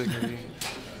 Signary.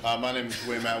 My name is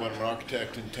William Atwood. I'm an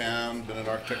architect in town. Been an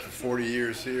architect for 40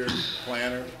 years here,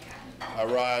 planner. I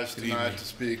rise tonight to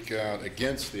speak out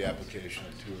against the application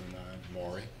of 209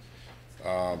 Maury.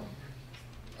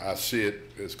 I see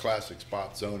it as classic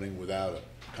spot zoning without a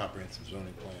comprehensive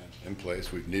zoning plan in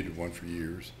place. We've needed one for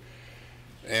years.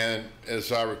 And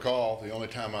as I recall, the only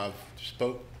time I've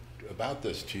spoke about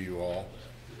this to you all,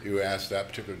 you asked that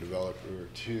particular developer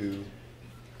to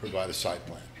provide a site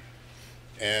plan.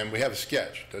 And we have a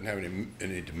sketch. Doesn't have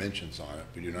any dimensions on it.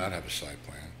 We do not have a site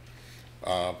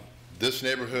plan. This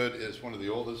neighborhood is one of the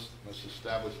oldest, most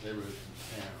established neighborhoods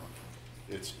in town.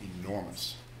 It's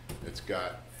enormous. It's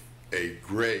got a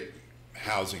great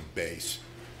housing base,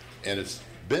 and it's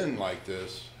been like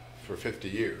this for 50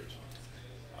 years.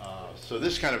 So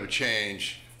this kind of a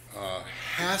change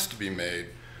has to be made,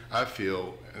 I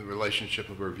feel, in relationship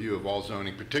of a review of all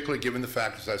zoning, particularly given the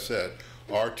fact, as I said,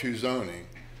 R2 zoning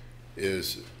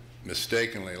is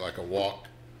mistakenly like a walk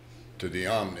to the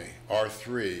Omni,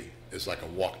 R3 is like a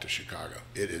walk to Chicago.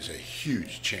 It is a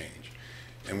huge change.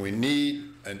 And we need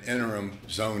an interim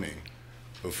zoning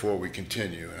before we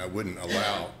continue. And I wouldn't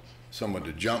allow someone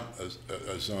to jump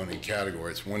a zoning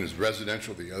category. One is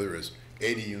residential, the other is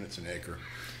 80 units an acre.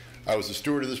 I was the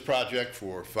steward of this project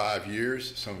for 5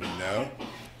 years. Some of you know.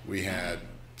 We had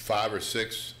 5 or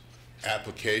 6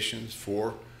 applications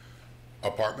for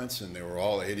apartments, and they were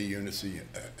all 80 units an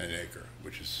acre,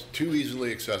 which is too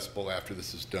easily accessible after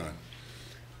this is done.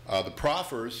 The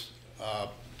proffers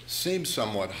seem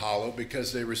somewhat hollow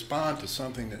because they respond to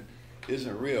something that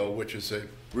isn't real, which is a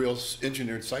real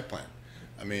engineered site plan.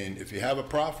 I mean, if you have a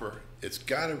proffer, it's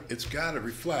got to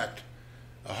reflect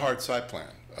a hard site plan.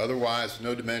 Otherwise,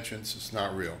 no dimensions, it's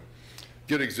not real.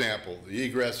 Good example, the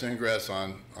egress ingress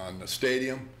on the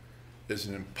stadium is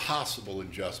an impossible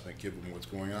adjustment given what's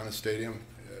going on in the stadium.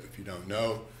 If you don't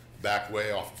know, back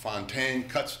way off of Fontaine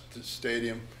cuts to the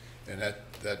stadium, and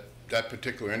that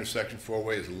particular intersection,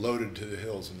 4-way, is loaded to the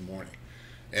hills in the morning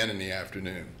and in the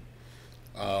afternoon.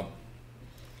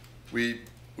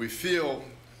 We feel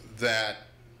that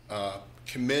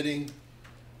committing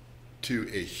to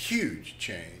a huge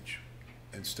change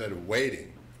instead of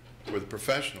waiting for the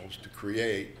professionals to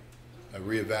create a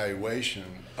reevaluation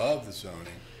of the zoning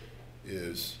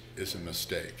is a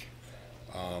mistake.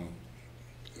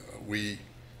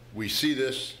 We see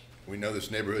this. We know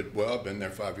this neighborhood well. I've been there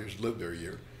 5 years, lived there a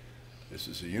year. This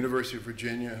is a University of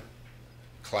Virginia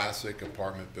classic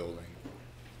apartment building.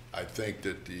 I think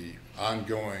that the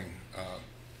ongoing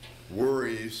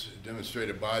worries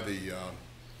demonstrated by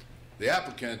the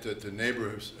applicant that the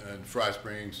neighbors in Fry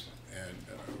Springs and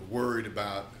worried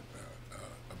about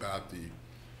the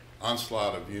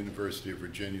onslaught of University of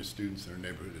Virginia students in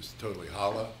their neighborhood is totally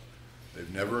hollow.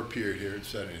 They've never appeared here and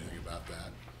said anything about that.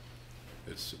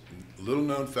 It's a little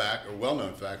known fact, or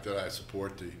well-known fact, that I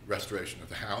support the restoration of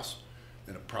the house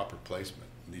and a proper placement.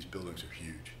 And these buildings are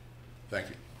huge. Thank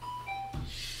you.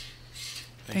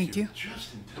 Thank you.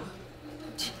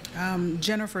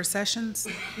 Jennifer Sessions.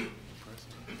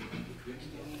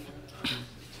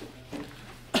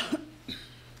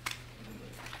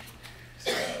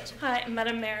 Hi,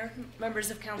 Madam Mayor,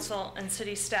 members of council, and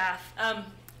city staff.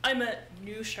 I'm a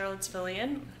new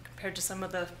Charlottesvillian compared to some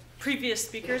of the previous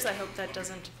speakers. I hope that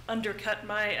doesn't undercut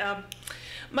my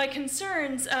my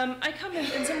concerns. I come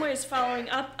in some ways following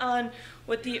up on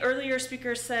what the earlier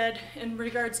speaker said in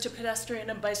regards to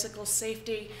pedestrian and bicycle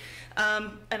safety.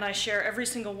 And I share every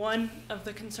single one of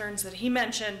the concerns that he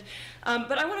mentioned.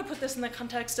 But I want to put this in the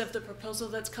context of the proposal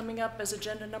that's coming up as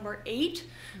agenda number 8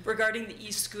 regarding the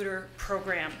e-scooter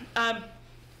program.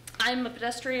 I'm a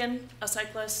pedestrian, a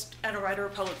cyclist, and a rider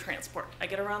of public transport. I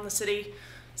get around the city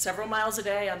several miles a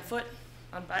day on foot,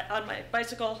 on my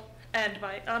bicycle, and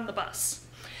on the bus.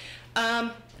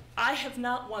 I have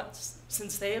not once,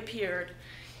 since they appeared,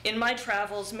 in my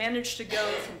travels managed to go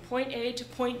from point A to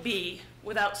point B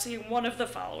without seeing one of the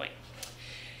following: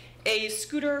 a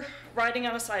scooter riding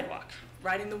on a sidewalk,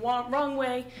 riding the wrong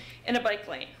way in a bike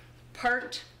lane,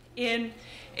 parked in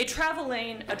a travel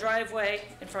lane, a driveway,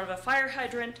 in front of a fire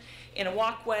hydrant, in a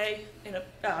walkway, in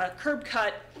a curb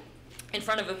cut, in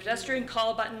front of a pedestrian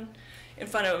call button, in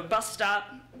front of a bus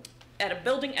stop, at a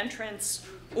building entrance,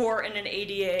 or in an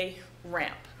ADA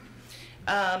ramp.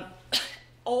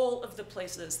 All of the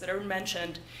places that are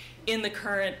mentioned in the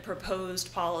current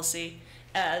proposed policy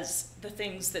as the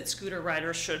things that scooter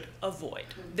riders should avoid.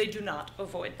 They do not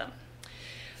avoid them.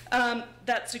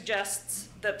 That suggests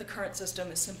that the current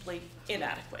system is simply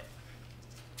inadequate.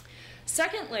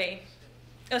 Secondly,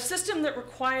 a system that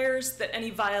requires that any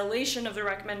violation of the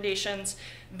recommendations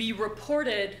be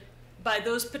reported by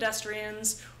those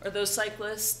pedestrians or those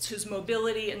cyclists whose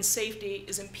mobility and safety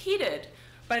is impeded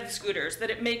by the scooters, that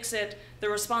it makes it the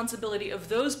responsibility of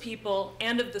those people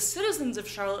and of the citizens of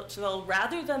Charlottesville,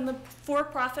 rather than the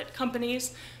for-profit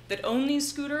companies that own these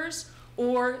scooters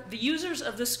or the users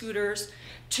of the scooters,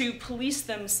 to police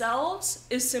themselves,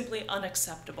 is simply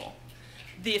unacceptable.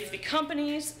 If the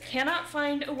companies cannot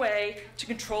find a way to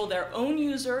control their own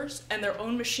users and their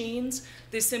own machines,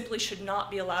 they simply should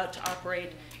not be allowed to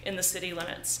operate in the city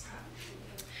limits.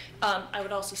 I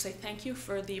would also say thank you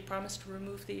for the promise to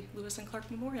remove the Lewis and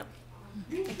Clark Memorial.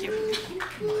 Thank you.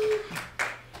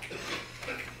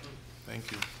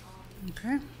 Thank you.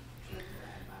 Okay.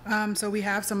 So we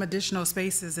have some additional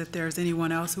spaces if there's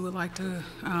anyone else who would like to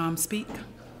speak.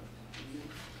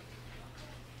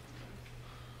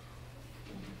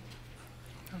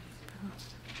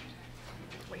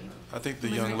 I think the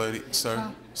young lady,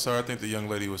 sir, I think the young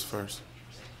lady was first.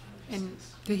 And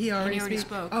did he already speak?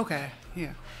 spoke. Okay,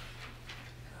 yeah.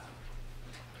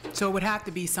 So it would have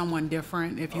to be someone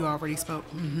different if you already spoke.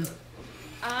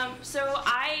 So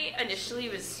I initially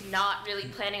was not really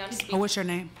planning on speaking. Oh, what's your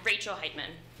name? Rachel Heitman.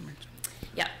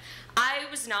 Yeah. I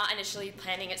was not initially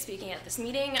planning at speaking at this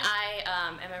meeting. I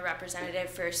am a representative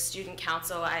for student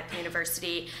council at the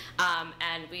university,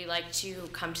 and we like to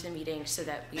come to the meeting so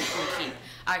that we can keep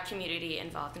our community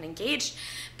involved and engaged.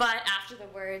 But after the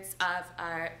words of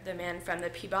the man from the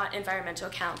Piedmont Environmental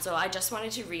Council, I just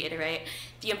wanted to reiterate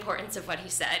the importance of what he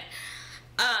said.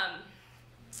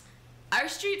 Our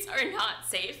streets are not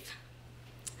safe,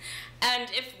 and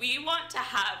if we want to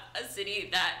have a city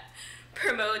that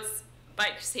promotes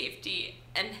bike safety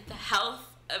and the health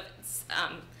of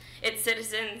its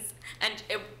citizens and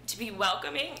to be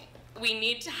welcoming, we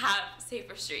need to have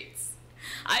safer streets.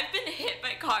 I've been hit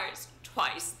by cars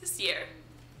twice this year,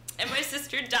 and my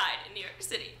sister died in New York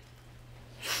City.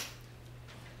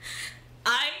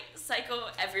 I cycle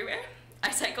everywhere.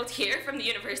 I cycled here from the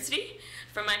university,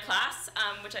 from my class,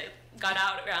 which I got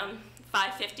out around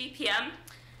 5:50 p.m.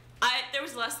 There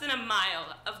was less than a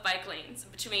mile of bike lanes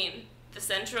between the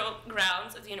central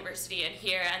grounds of the university and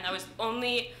here, and that was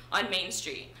only on Main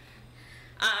Street.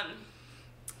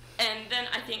 And then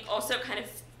I think also kind of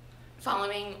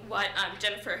following what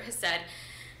Jennifer has said,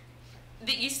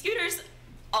 the e-scooters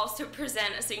also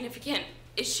present a significant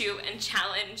issue and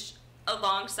challenge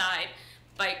alongside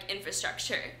bike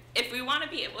infrastructure. If we want to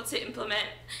be able to implement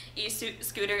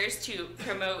e-scooters to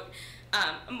promote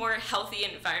a more healthy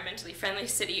and environmentally friendly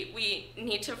city, we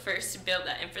need to first build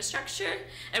that infrastructure,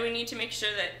 and we need to make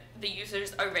sure that the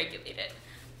users are regulated.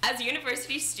 As a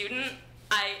university student,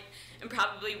 I am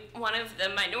probably one of the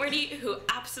minority who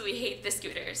absolutely hate the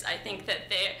scooters. I think that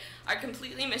they are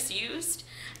completely misused,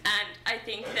 and I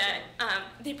think that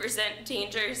they present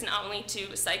dangers not only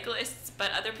to cyclists,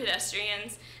 but other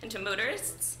pedestrians and to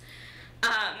motorists.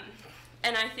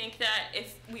 And I think that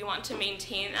if we want to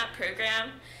maintain that program,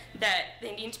 that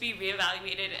they need to be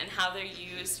reevaluated and how they're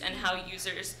used and how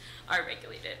users are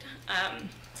regulated. I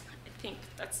think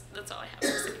that's all I have to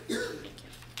say. Thank you.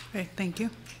 Okay, thank you.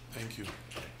 Thank you.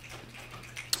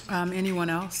 Anyone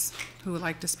else who would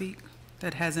like to speak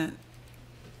that hasn't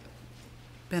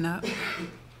been up?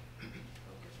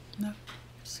 No?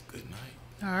 It's a good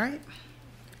night. All right.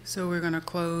 So we're going to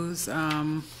close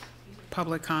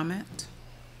public comment.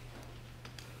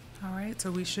 All right, so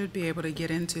we should be able to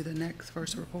get into the next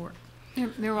first report.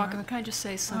 Mayor Walker, can I just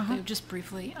say something just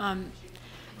briefly?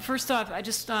 First off, I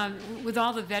just, with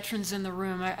all the veterans in the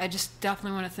room, I just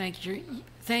definitely want to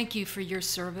thank you for your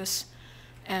service.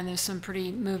 And there's some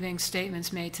pretty moving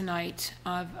statements made tonight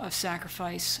of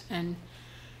sacrifice. And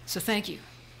so thank you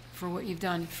for what you've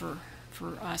done for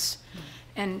us.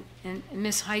 And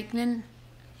Ms. Heitman,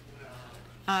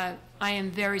 I am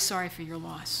very sorry for your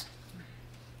loss.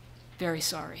 Very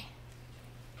sorry.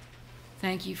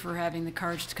 Thank you for having the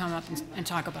courage to come up and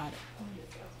talk about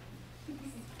it.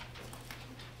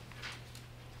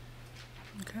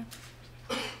 Okay.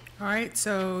 All right,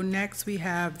 so next we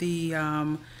have the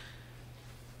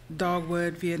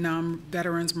Dogwood Vietnam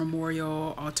Veterans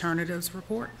Memorial Alternatives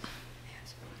Report.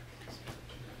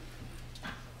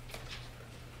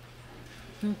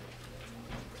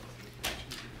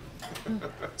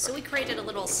 So we created a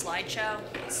little slideshow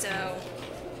so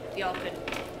y'all could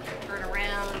turn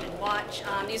around and watch.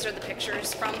 These are the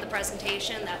pictures from the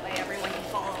presentation. That way everyone can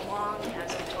follow along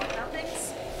as we talk about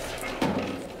things.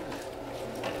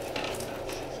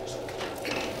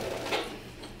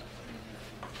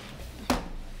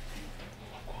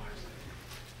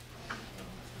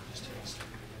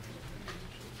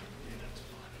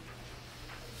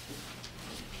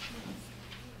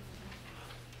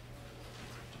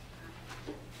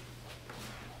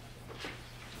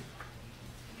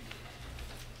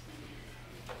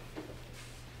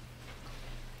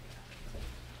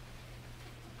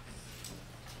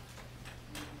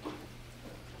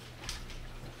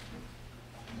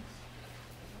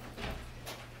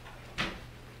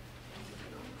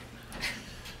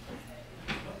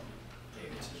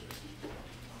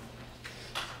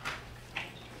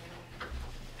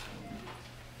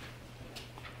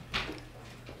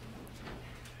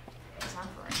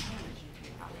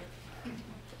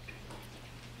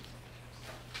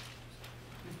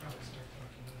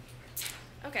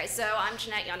 Okay, so I'm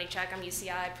Jeanette Yanichek. I'm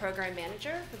UCI Program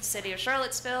Manager for the City of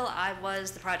Charlottesville. I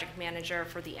was the project manager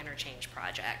for the Interchange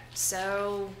Project.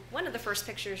 So one of the first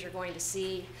pictures you're going to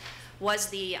see was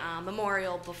the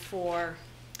memorial before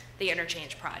the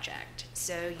Interchange Project.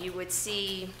 So you would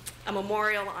see a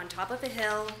memorial on top of a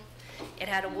hill. It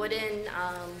had a wooden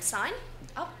sign.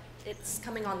 Oh, it's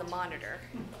coming on the monitor.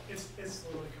 It's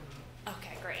slowly coming up.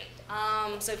 Okay, great.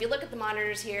 So if you look at the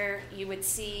monitors here, you would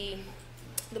see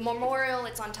the memorial.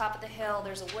 It's on top of the hill.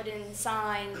 There's a wooden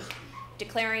sign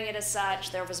declaring it as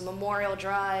such. There was a Memorial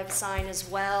Drive sign as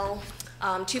well.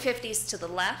 250's to the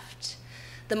left.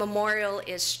 The memorial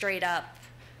is straight up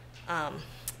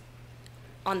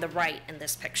on the right in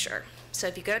this picture. So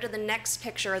if you go to the next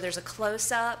picture, there's a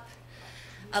close-up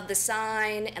of the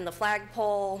sign and the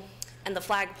flagpole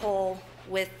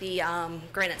with the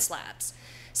granite slabs.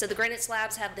 So the granite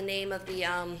slabs have the name of the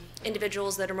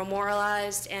individuals that are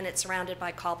memorialized, and it's surrounded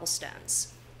by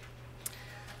cobblestones.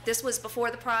 This was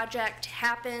before the project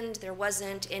happened. There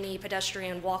wasn't any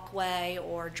pedestrian walkway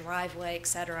or driveway, et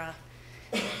cetera,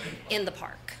 in the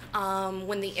park.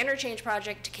 When the interchange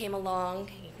project came along,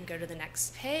 you can go to the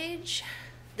next page.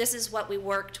 This is what we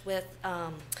worked with,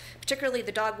 particularly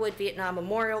the Dogwood Vietnam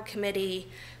Memorial Committee.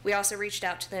 We also reached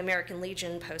out to the American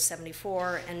Legion Post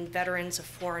 74 and Veterans of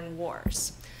Foreign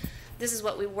Wars. This is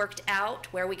what we worked out,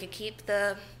 where we could keep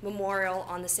the memorial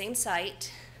on the same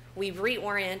site. We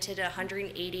reoriented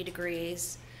 180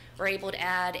 degrees. We're able to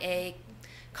add a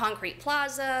concrete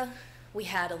plaza. We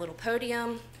had a little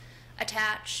podium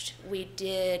attached. We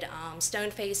did stone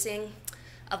facing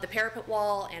of the parapet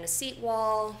wall and a seat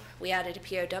wall. We added a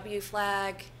POW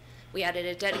flag. We added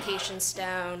a dedication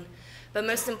stone. But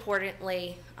most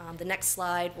importantly, the next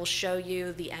slide will show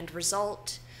you the end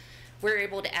result. We were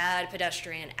able to add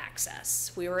pedestrian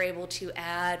access. We were able to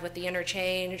add, with the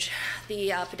interchange,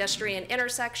 the pedestrian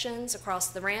intersections across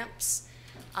the ramps,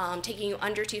 taking you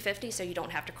under 250 so you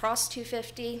don't have to cross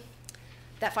 250.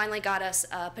 That finally got us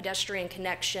a pedestrian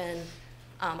connection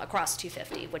across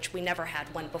 250, which we never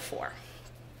had one before.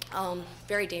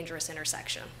 Very dangerous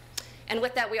intersection. And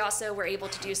with that, we also were able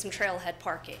to do some trailhead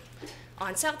parking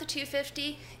on south of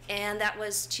 250, and that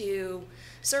was to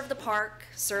serve the park,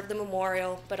 serve the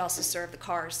memorial, but also serve the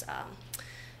CARS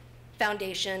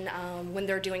Foundation when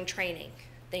they're doing training.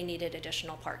 They needed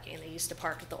additional parking. They used to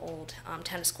park at the old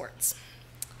tennis courts.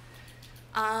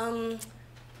 When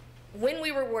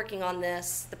we were working on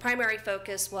this, the primary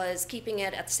focus was keeping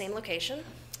it at the same location.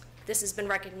 This has been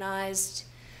recognized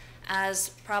as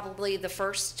probably the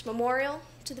first memorial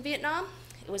to the Vietnam.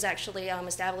 It was actually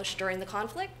established during the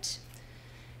conflict.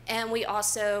 And we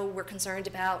also were concerned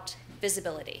about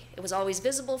visibility. It was always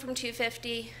visible from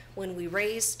 250. When we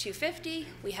raised 250,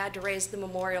 we had to raise the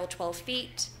memorial 12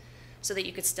 feet so that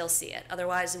you could still see it.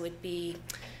 Otherwise, it would be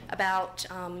about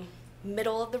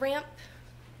middle of the ramp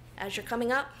as you're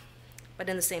coming up, but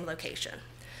in the same location.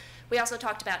 We also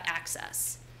talked about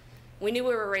access. We knew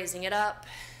we were raising it up.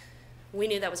 We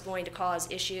knew that was going to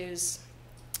cause issues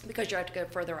because you have to go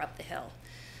further up the hill.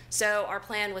 So our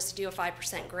plan was to do a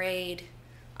 5% grade,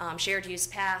 shared use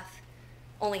path,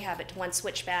 only have it to one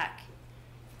switchback.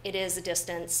 It is a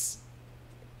distance.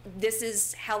 This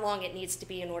is how long it needs to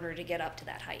be in order to get up to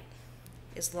that height,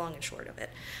 is long and short of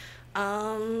it.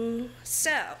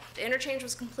 So the interchange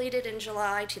was completed in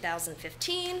July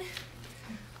 2015.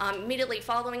 Immediately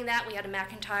following that, we had a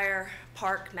McIntyre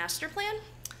Park master plan.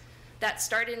 That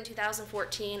started in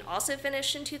 2014, also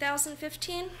finished in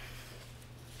 2015.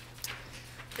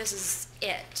 This is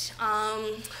it.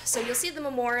 So you'll see the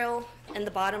memorial in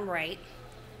the bottom right,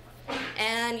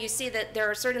 and you see that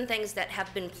there are certain things that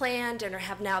have been planned and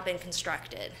have now been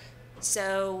constructed.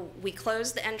 So we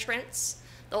closed the entrance,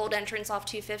 the old entrance off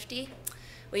 250.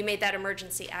 We made that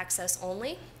emergency access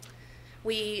only.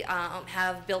 We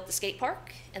have built the skate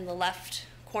park in the left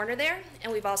corner there,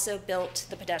 and we've also built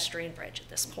the pedestrian bridge at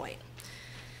this point.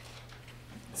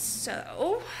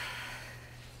 So,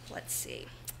 let's see.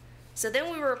 So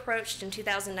then we were approached in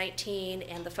 2019,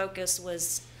 and the focus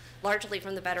was largely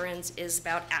from the veterans is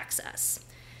about access.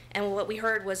 And what we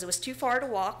heard was it was too far to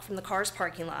walk from the CARS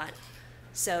parking lot,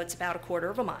 so it's about a quarter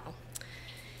of a mile.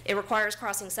 It requires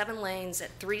crossing 7 lanes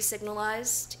at 3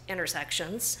 signalized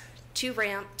intersections, 2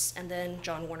 ramps, and then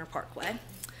John Warner Parkway.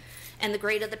 And the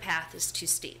grade of the path is too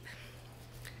steep.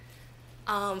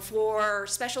 For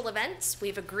special events,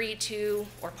 we've agreed to,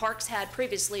 or parks had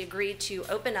previously agreed to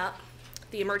open up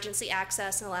the emergency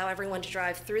access and allow everyone to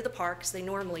drive through the park, as they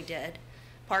normally did,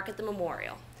 park at the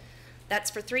memorial.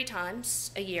 That's for 3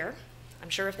 times a year. I'm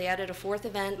sure if they added a 4th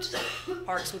event,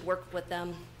 parks would work with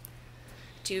them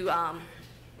to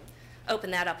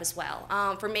open that up as well,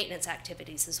 for maintenance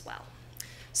activities as well.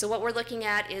 So what we're looking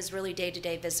at is really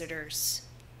day-to-day visitors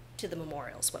to the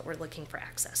memorials, what we're looking for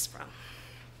access from.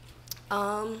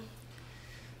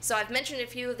 So I've mentioned a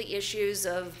few of the issues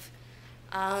of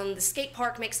the skate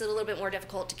park makes it a little bit more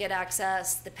difficult to get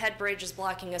access. The Ped Bridge is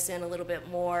blocking us in a little bit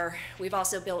more. We've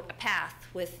also built a path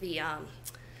with the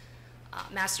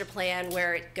master plan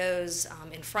where it goes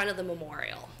in front of the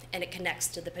memorial and it connects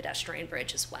to the pedestrian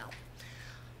bridge as well.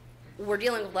 We're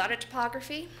dealing with a lot of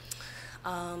topography.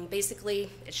 Basically,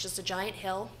 it's just a giant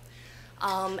hill.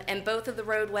 And both of the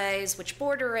roadways which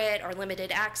border it are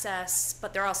limited access,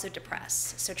 but they're also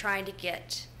depressed. So trying to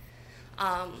get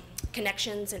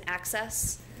connections and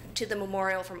access to the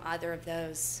memorial from either of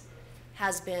those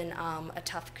has been a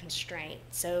tough constraint.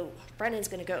 So Brendan's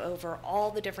going to go over all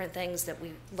the different things that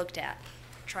we looked at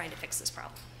trying to fix this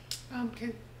problem.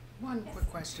 One quick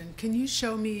question. Can you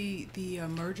show me the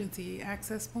emergency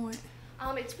access point?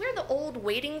 It's where the old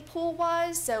wading pool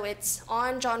was. So it's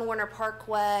on John Warner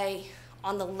Parkway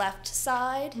on the left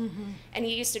side. And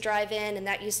you used to drive in, and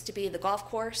that used to be the golf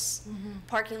course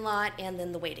parking lot and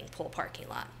then the wading pool parking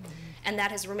lot. And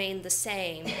that has remained the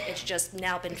same. It's just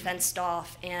now been fenced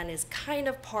off and is kind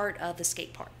of part of the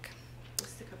skate park.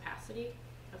 What's the capacity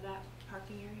of that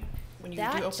parking area when you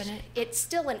That, do open it? It's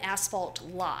still an asphalt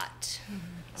lot.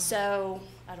 So,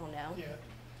 I don't know,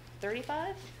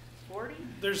 35, 40?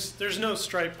 There's no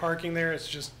striped parking there, it's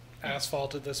just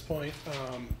asphalt at this point.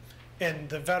 And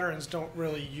the veterans don't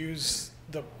really use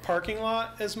the parking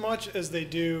lot as much as they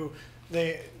do,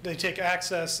 they take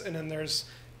access, and then there's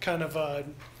kind of a,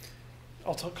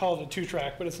 I'll call it a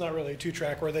two-track, but it's not really a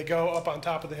two-track, where they go up on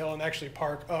top of the hill and actually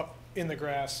park up in the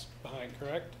grass behind,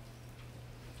 correct?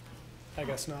 I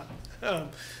guess not.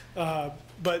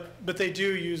 But they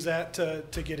do use that to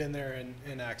get in there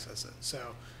and access it.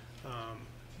 So.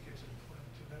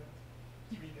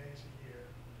 3 days a year,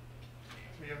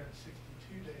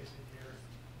 362 days a year,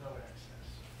 no access.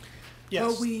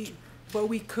 Yes. But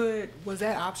we could, was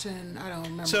that option, I don't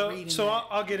remember reading So that.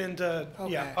 I'll get into,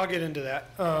 Okay. I'll get into that.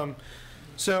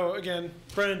 So again,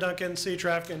 Brendan Duncan, City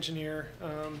Traffic Engineer,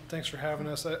 thanks for having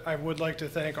us. I would like to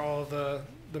thank all of the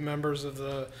members of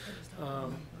the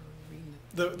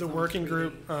working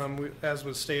group. As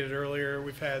was stated earlier,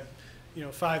 we've had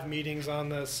 5 meetings on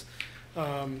this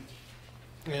and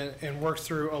worked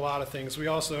through a lot of things. We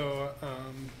also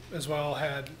as well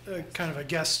had kind of a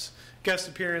guest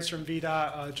appearance from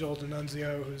VDOT. Joel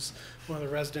D'Annunzio, who's one of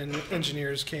the resident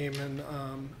engineers, came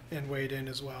and weighed in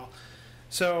as well.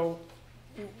 So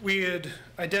we had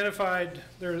identified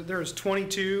there was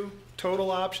 22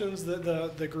 total options that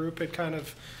the group had kind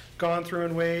of gone through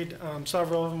and weighed.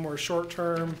 Several of them were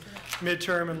short-term,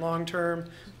 mid-term, and long-term.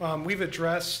 We've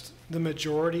addressed the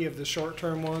majority of the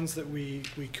short-term ones that we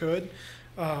could.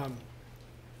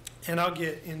 And I'll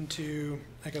get into,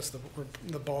 I guess,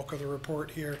 the bulk of the report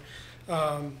here.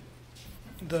 The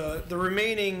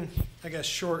remaining, I guess,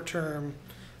 short-term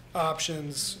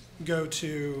options go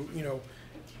to,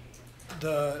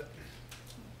 the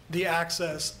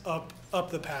access up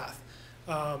the path.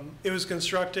 It was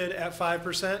constructed at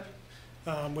 5%,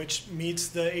 which meets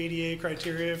the ADA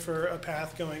criteria for a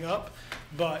path going up.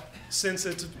 But since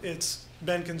it's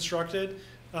been constructed,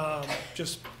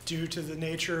 just due to the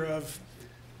nature of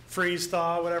freeze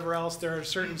thaw, whatever else, there are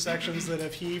certain sections that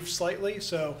have heaved slightly.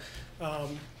 So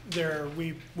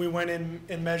we went in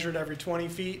and measured every 20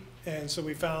 feet. And so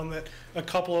we found that a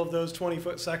couple of those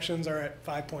 20-foot sections are at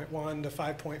 5.1 to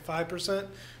 5.5%,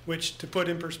 which, to put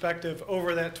in perspective,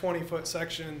 over that 20-foot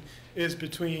section is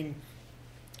between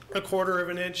 1/4 of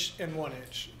an inch and 1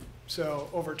 inch. So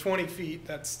over 20 feet,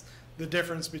 that's the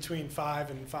difference between 5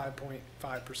 and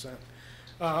 5.5%.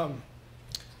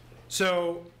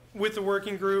 So with the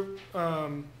working group,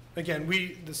 again,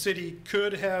 the city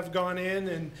could have gone in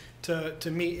and to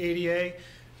meet ADA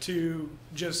to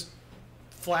just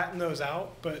flatten those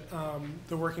out, but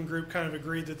the working group kind of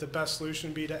agreed that the best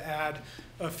solution would be to add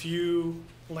a few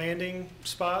landing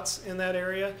spots in that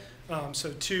area.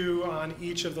 So 2 on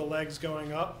each of the legs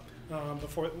going up,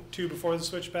 2 before the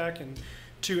switchback and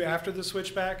 2 after the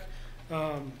switchback.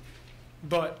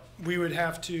 But we would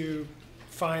have to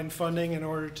find funding in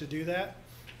order to do that.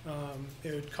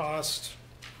 It would cost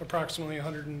approximately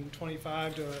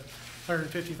 $125,000 to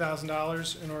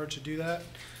 $150,000 in order to do that.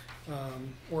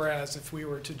 Whereas if we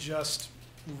were to just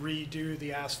redo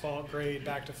the asphalt grade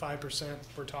back to 5%,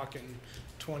 we're talking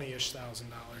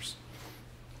 $20,000-ish.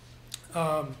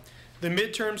 The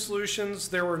midterm solutions,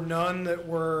 there were none that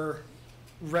were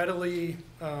readily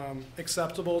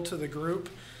acceptable to the group.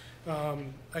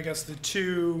 I guess the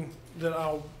 2 that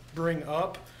I'll bring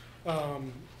up,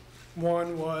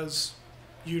 one was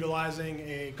utilizing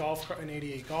an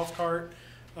ADA golf cart,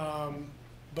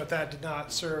 but that did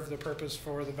not serve the purpose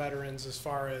for the veterans as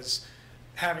far as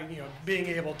having, being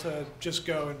able to just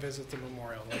go and visit the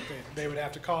memorial. Like they would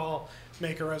have to call,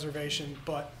 make a reservation,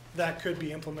 but that could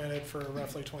be implemented for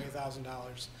roughly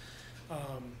 $20,000.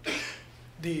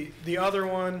 The other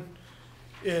one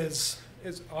is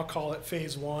I'll call it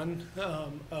phase one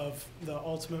of the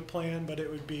ultimate plan, but it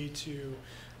would be to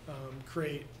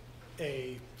create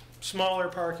a smaller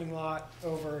parking lot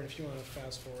over, and if you want to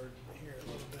fast forward here a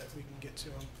little bit, we can get to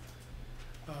them.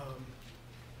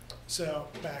 So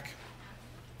back,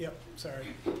 yep, sorry.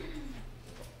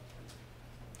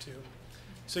 Two.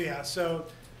 So yeah, so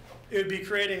it would be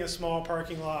creating a small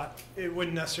parking lot. It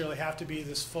wouldn't necessarily have to be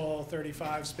this full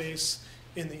 35 space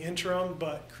in the interim,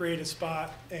 but create a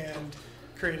spot and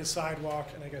create a sidewalk,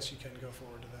 and I guess you can go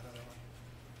forward to that other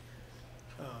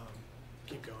one.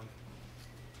 Keep going.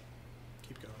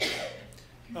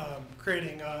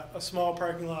 Creating a small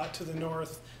parking lot to the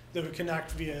north that would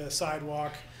connect via a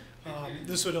sidewalk.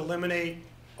 This would eliminate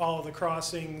all of the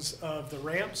crossings of the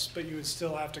ramps, but you would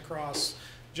still have to cross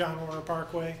John Warner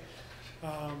Parkway.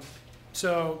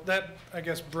 So that, I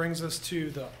guess, brings us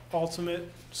to the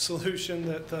ultimate solution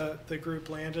that the group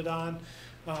landed on,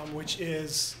 which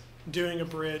is doing a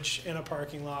bridge and a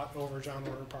parking lot over John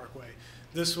Warner Parkway.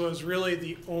 This was really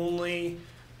the only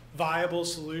viable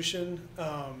solution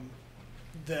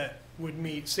that would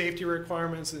meet safety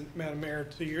requirements. And Madam Mayor,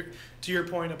 to your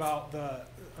point about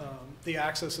the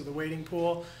access of the wading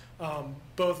pool,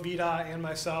 both VDOT and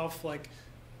myself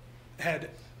had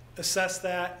assessed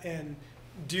that, and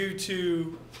due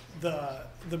to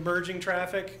the merging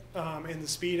traffic and the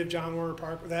speed of John Warner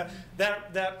Park,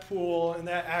 that pool and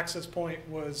that access point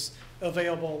was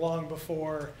available long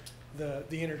before the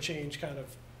interchange kind of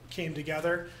came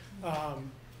together.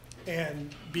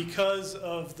 And because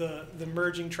of the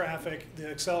merging traffic, the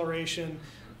acceleration,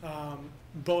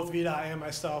 both VDOT and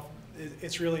myself,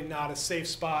 it's really not a safe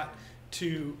spot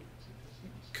to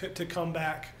come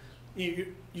back.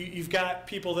 You've got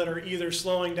people that are either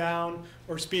slowing down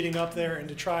or speeding up there, and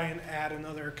to try and add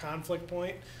another conflict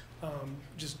point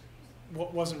just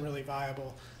wasn't really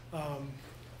viable.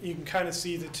 You can kind of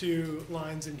see the two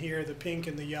lines in here, the pink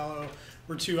and the yellow,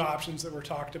 were two options that were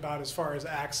talked about as far as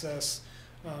access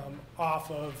off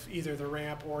of either the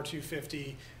ramp or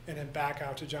 250 and then back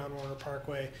out to John Warner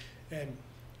Parkway. And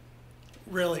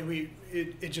really,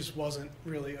 it just wasn't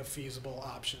really a feasible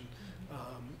option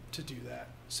to do that.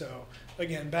 So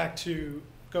again, back to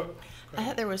go. I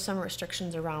thought there was some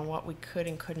restrictions around what we could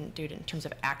and couldn't do in terms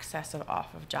of access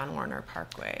off of John Warner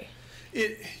Parkway.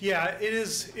 It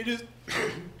is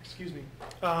excuse me.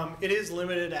 It is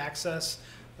limited access.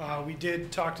 We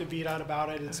did talk to VDOT about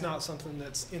it. It's not something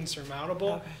that's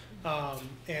insurmountable.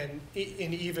 And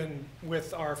even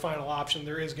with our final option,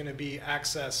 there is going to be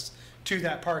access to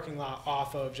that parking lot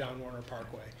off of John Warner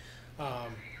Parkway.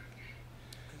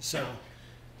 So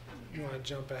you want to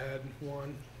jump ahead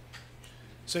one?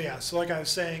 So yeah, so like I was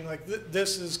saying,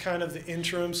 this is kind of the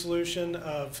interim solution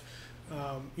of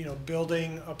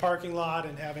building a parking lot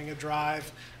and having a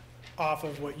drive off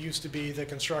of what used to be the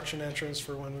construction entrance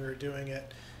for when we were doing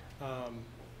it.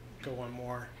 Go one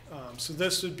more. So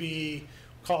this would be,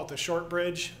 call it the short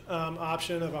bridge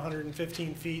option of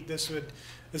 115 feet. This would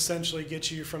essentially get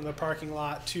you from the parking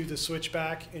lot to the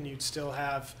switchback, and you'd still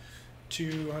have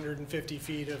 250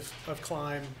 feet of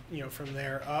climb, from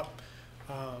there up.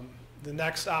 The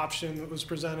next option that was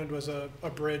presented was a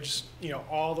bridge,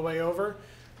 all the way over.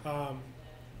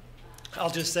 I'll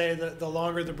just say that the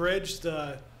longer the bridge,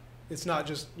 it's not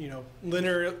just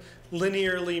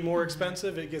linearly more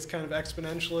expensive. It gets kind of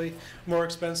exponentially more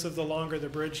expensive the longer the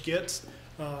bridge gets.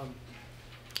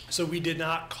 So we did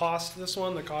not cost this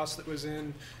one. The cost that was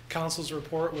in council's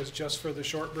report was just for the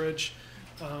short bridge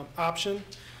option.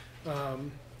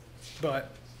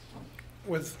 But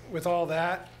with all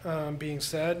that being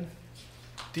said,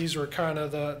 these were kind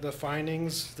of the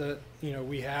findings that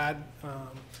we had.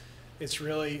 It's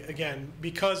really, again,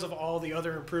 because of all the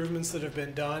other improvements that have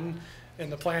been done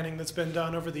and the planning that's been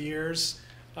done over the years,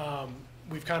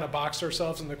 we've kind of boxed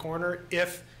ourselves in the corner.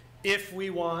 If we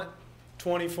want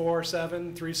 24/7,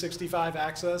 365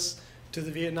 access to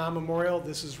the Vietnam Memorial,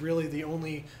 this is really the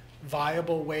only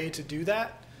viable way to do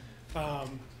that.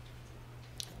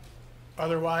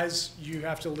 Otherwise, you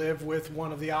have to live with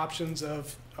one of the options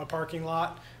of a parking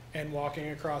lot and walking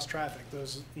across traffic.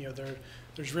 Those,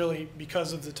 there's really,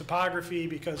 because of the topography,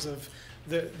 because of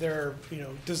their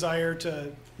desire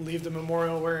to leave the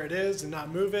memorial where it is and not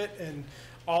move it, and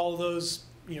all those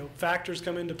factors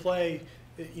come into play.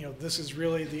 This is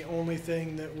really the only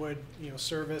thing that would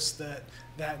service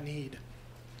that need.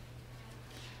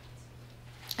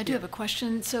 I do have a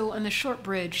question. So on the short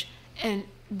bridge, and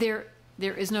there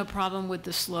is no problem with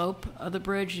the slope of the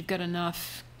bridge. You've got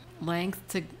enough length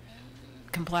to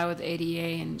comply with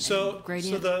ADA and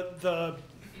gradient. So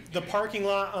the parking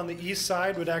lot on the east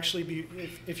side would actually be,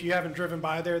 if you haven't driven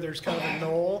by there, there's kind of a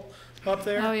knoll up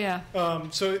there. Oh, yeah.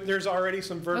 So there's already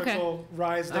some vertical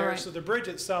rise All there. right. So the bridge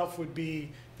itself would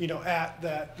be, at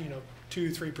that,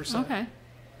 2-3%. Okay.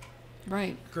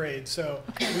 Right. Grade. So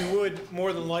we would,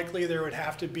 more than likely, there would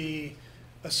have to be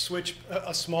a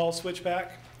small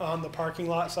switchback on the parking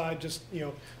lot side, just,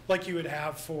 like you would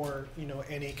have for,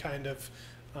 any kind of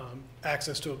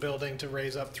access to a building to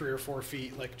raise up 3 or 4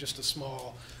 feet, like just a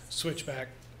small switchback.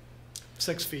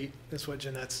 6 feet is what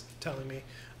Jeanette's telling me.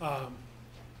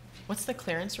 What's the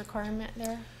clearance requirement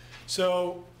there?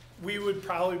 So we would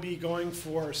probably be going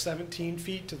for 17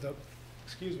 feet to the,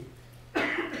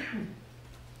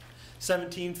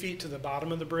 17 feet to the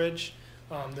bottom of the bridge.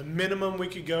 The minimum we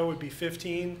could go would be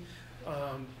 15.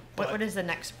 What is the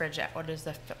next bridge at? What is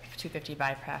the 250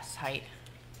 bypass height?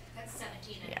 That's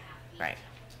 17 and a half feet. Right.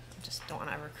 Just don't want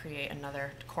to ever create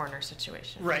another corner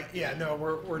situation. Right, yeah, no,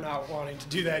 we're not wanting to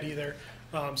do that either.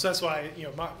 So that's why,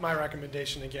 my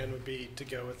recommendation again would be to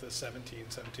go with the 17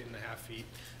 and a half feet.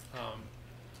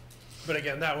 But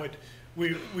again, that would,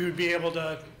 we would be able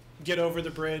to get over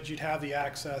the bridge, you'd have the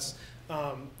access.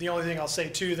 The only thing I'll say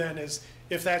too then is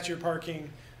if that's your parking,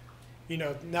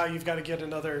 now you've got to get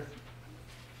another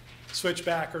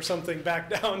switchback or something back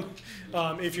down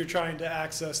if you're trying to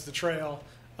access the trail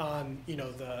on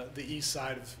the east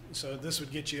side of, so this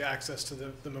would get you access to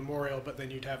the memorial, but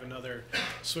then you'd have another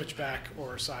switchback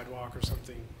or sidewalk or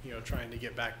something, trying to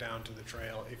get back down to the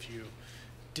trail if you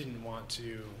didn't want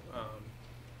to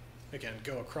again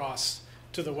go across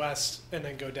to the west and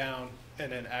then go down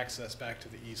and then access back to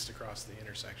the east across the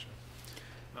intersection.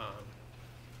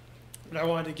 And I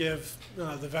wanted to give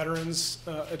the veterans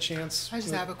a chance. I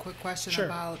just have a quick question Sure.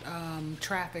 about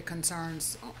traffic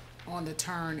concerns on the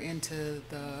turn into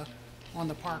on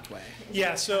the parkway.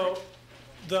 Yeah, so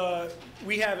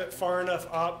we have it far enough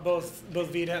up, both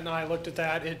Vita and I looked at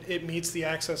that. It meets the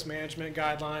access management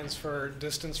guidelines for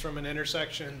distance from an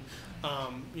intersection.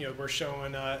 We're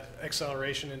showing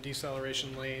acceleration and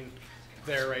deceleration lane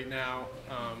there right now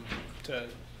to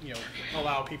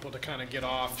allow people to kind of get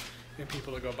off and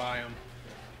people to go by them,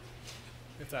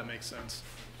 if that makes sense.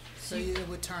 So you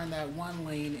would turn that one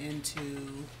lane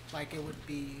into, like it would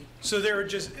be... So there would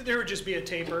just be a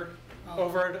taper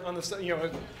over it on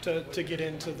the, to get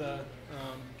into the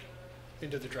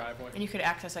driveway. And you could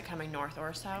access it coming north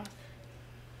or south?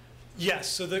 Yes,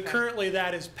 so currently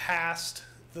that is past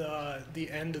the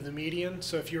end of the median.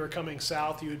 So if you were coming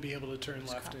south, you would be able to turn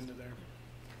left into there.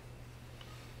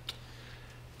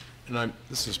 And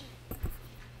this is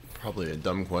probably a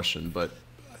dumb question, but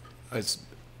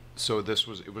so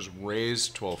it was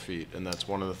raised 12 feet, and that's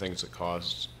one of the things that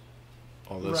caused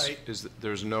all this. Right. Is that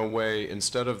there's no way,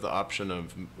 instead of the option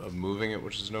of moving it,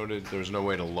 which is noted, there's no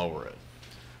way to lower it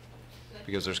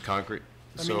because there's concrete.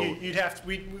 I mean,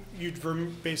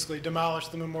 you'd basically demolish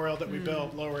the memorial that we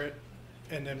built, lower it,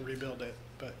 and then rebuild it.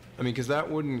 But I mean, because that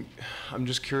wouldn't. I'm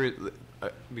just curious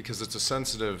because it's a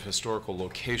sensitive historical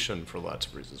location for lots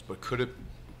of reasons. But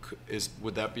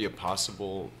would that be a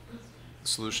possible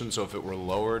solution? So if it were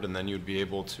lowered, and then you'd be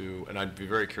able to, and I'd be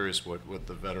very curious what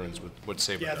the veterans would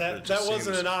say about that. Yeah, that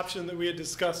wasn't an option that we had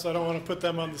discussed, so I don't want to put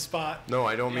them on the spot. No,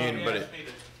 I don't mean, but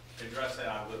To address that,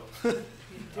 I will.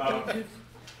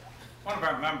 One of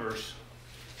our members,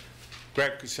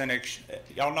 Greg Kucinich,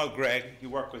 y'all know Greg, you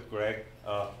work with Greg.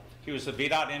 He was the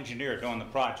VDOT engineer doing the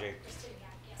project.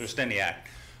 Christiniak.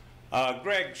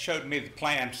 Greg showed me the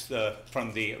plans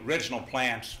from the original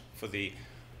plans for the,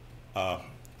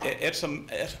 it's a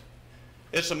myth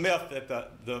that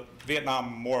the Vietnam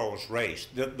Memorial was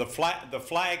raised. The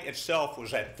flag itself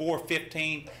was at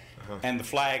 415, and the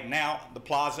flag now, the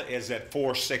plaza is at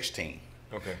 416.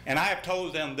 Okay. And I have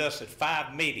told them this at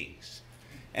 5 meetings,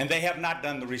 and they have not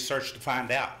done the research to find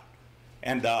out.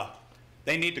 And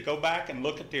they need to go back and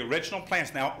look at the original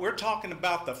plans. Now, we're talking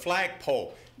about the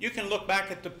flagpole. You can look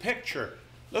back at the picture.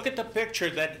 Look at the picture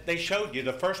that they showed you,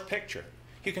 the first picture.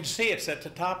 You can see it's at the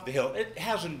top of the hill. It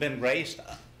hasn't been raised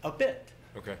a bit.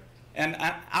 Okay. And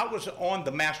I was on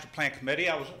the master plan committee.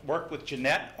 I worked with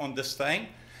Jeanette on this thing.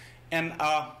 And,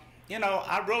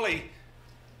 I really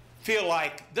feel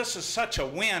like this is such a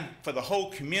win for the whole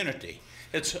community.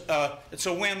 It's a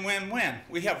win-win-win.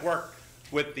 We have worked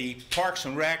with the Parks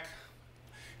and Rec,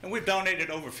 and we've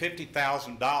donated over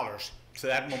 $50,000 to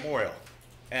that memorial.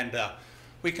 And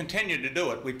we continue to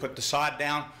do it. We put the sod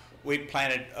down. We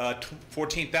planted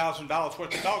 $14,000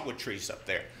 worth of dogwood trees up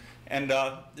there. And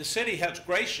the city has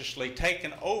graciously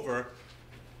taken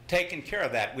care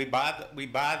of that. We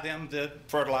buy them the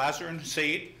fertilizer and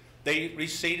seed. They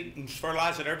reseed it and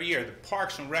fertilize it every year. The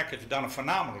Parks and Rec have done a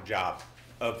phenomenal job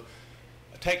of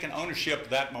taken ownership of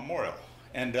that memorial.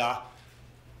 And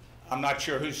I'm not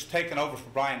sure who's taken over for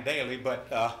Brian Daly,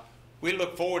 but we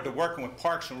look forward to working with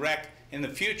Parks and Rec in the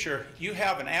future. You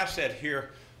have an asset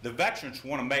here. The veterans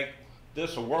want to make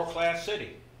this a world-class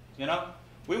city. You know,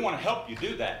 we want to help you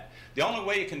do that. The only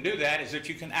way you can do that is if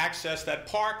you can access that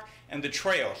park and the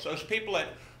trails. Those people that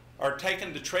are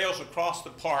taking the trails across the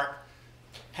park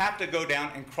have to go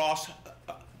down and cross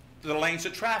the lanes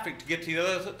of traffic to get to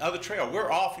the other trail.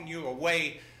 We're offering you a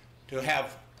way to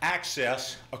have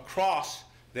access across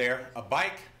there, a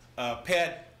bike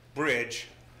ped bridge.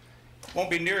 Won't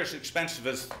be near as expensive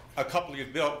as a couple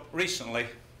you've built recently.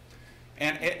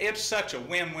 And it's such a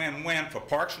win-win-win for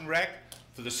Parks and Rec,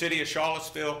 for the city of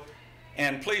Charlottesville,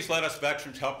 and please let us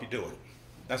veterans help you do it.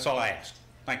 That's all I ask.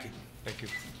 Thank you. Thank you.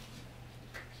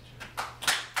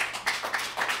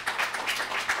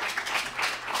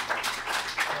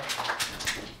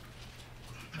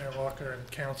 Mayor Walker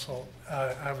and council,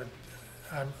 I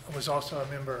was also a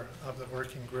member of the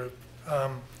working group.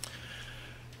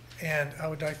 And I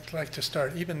would like to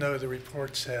start, even though the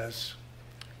report says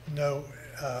no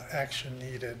action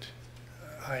needed,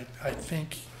 I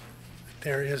think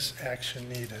there is action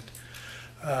needed.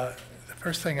 The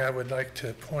first thing I would like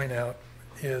to point out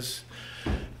is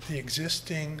the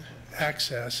existing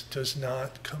access does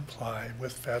not comply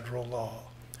with federal law.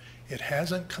 It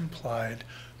hasn't complied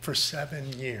for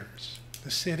 7 years.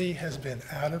 The city has been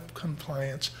out of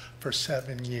compliance for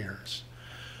 7 years.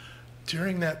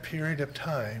 During that period of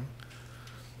time,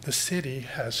 the city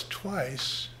has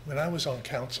twice, when I was on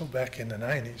council back in the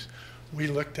 90s, we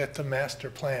looked at the master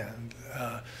plan.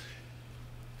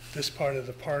 This part of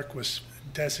the park was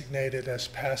designated as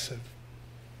passive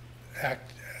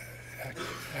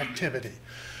activity.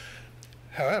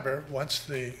 However, once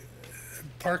the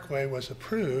parkway was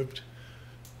approved,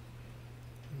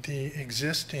 the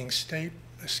existing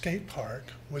skate park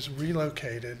was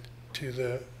relocated to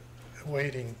the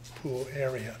wading pool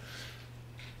area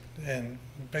and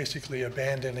basically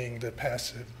abandoning the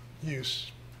passive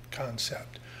use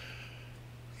concept.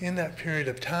 In that period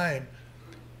of time,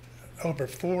 over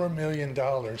 $4 million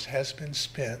has been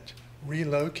spent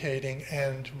relocating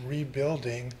and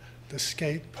rebuilding the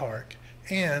skate park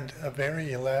and a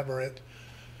very elaborate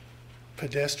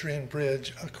pedestrian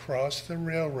bridge across the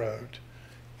railroad.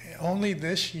 Only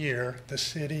this year, the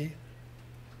city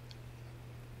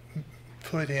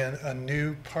put in a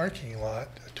new parking lot,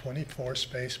 a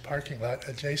 24-space parking lot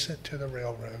adjacent to the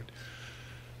railroad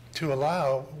to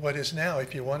allow what is now,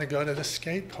 if you want to go to the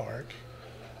skate park,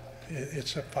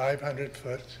 it's a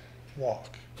 500-foot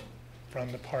walk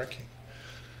from the parking.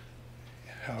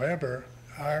 However,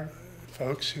 our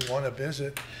folks who want to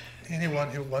visit, anyone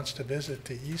who wants to visit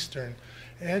the eastern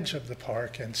edge of the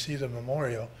park and see the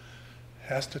memorial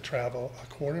has to travel a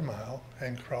quarter mile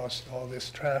and cross all this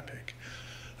traffic.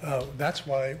 That's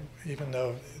why, even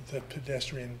though the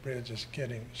pedestrian bridge is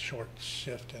getting short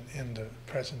shift in the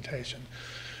presentation,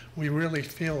 we really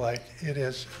feel like it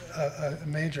is a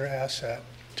major asset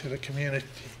to the community.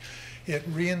 It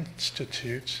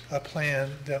reinstitutes a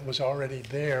plan that was already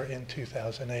there in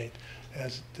 2008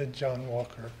 as the John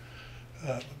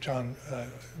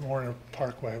Warner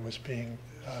Parkway was being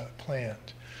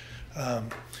planned.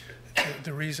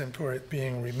 The reason for it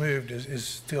being removed is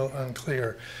still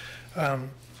unclear.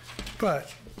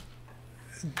 But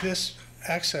this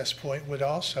access point would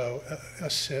also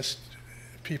assist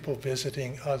people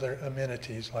visiting other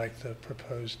amenities like the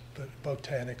proposed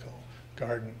botanical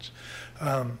gardens.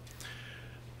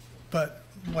 But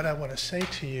what I want to say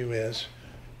to you is,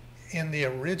 in the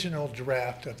original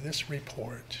draft of this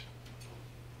report,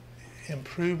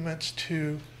 improvements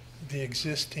to the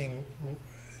existing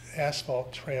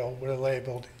asphalt trail were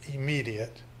labeled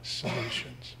immediate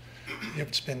solutions.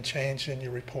 It's been changed in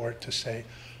your report to say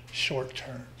short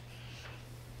term.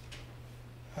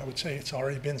 I would say it's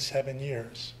already been 7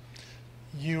 years.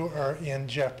 You are in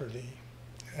jeopardy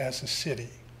as a city.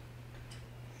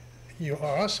 You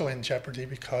are also in jeopardy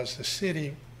because the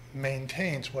city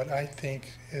maintains what I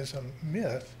think is a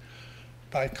myth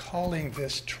by calling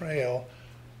this trail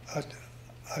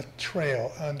a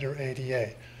trail under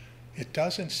ADA. It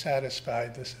doesn't satisfy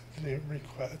the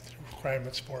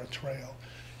requirements for a trail.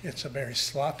 It's a very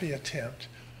sloppy attempt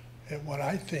at what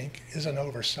I think is an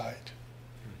oversight.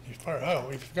 Oh,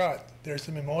 we forgot, there's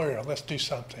the memorial, let's do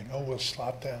something. Oh, we'll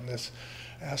slop down this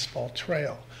asphalt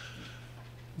trail.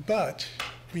 But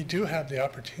we do have the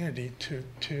opportunity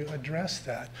to address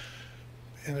that.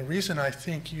 And the reason I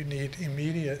think you need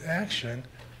immediate action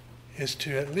is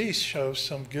to at least show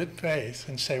some good faith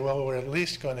and say, well, we're at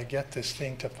least going to get this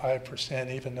thing to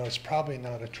 5%, even though it's probably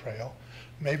not a trail.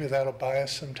 Maybe that'll buy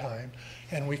us some time.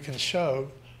 And we can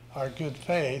show our good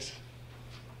faith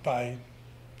by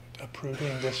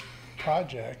approving this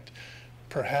project,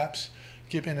 perhaps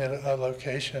giving it a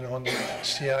location on the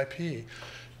CIP.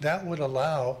 That would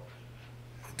allow,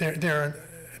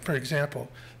 for example,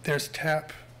 there's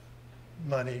TAP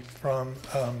money from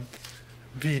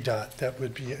VDOT that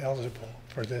would be eligible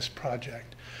for this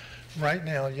project. Right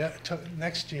now,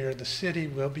 next year, the city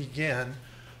will begin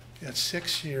a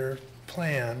 6-year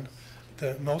plan,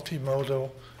 the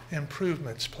multimodal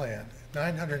improvements plan,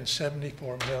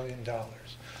 $974 million.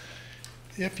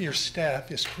 If your staff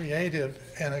is creative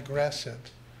and aggressive,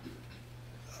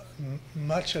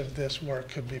 much of this work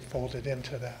could be folded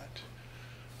into that.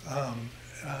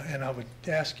 And I would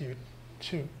ask you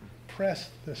to press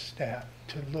the staff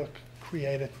to look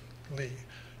creatively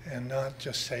and not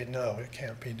just say, no, it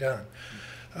can't be done.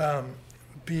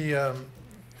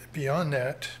 Beyond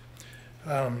that,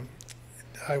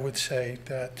 I would say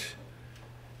that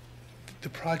the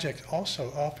project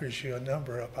also offers you a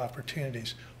number of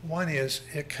opportunities. One is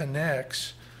it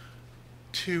connects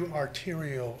 2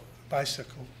 arterial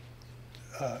bicycle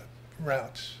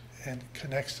routes and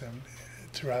connects them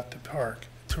throughout the park,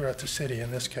 throughout the city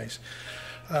in this case.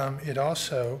 It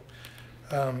also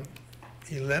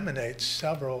eliminates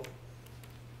several,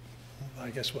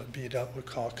 I guess what VDOT would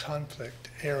call conflict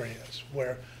areas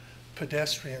where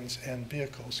pedestrians and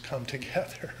vehicles come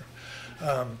together.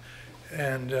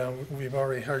 We've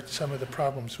already heard some of the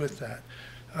problems with that.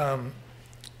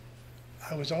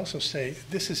 I would also say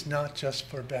this is not just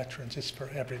for veterans, it's for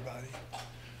everybody.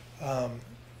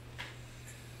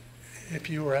 If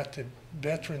you were at the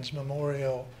Veterans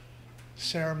Memorial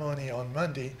ceremony on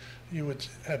Monday, you would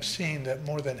have seen that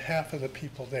more than half of the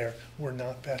people there were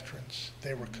not veterans.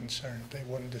 They were concerned. They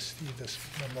wanted to see this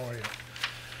memorial.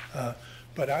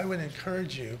 But I would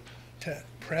encourage you to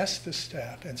press the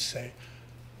staff and say,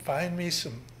 find me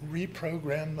some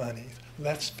reprogrammed money.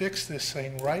 Let's fix this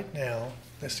thing right now.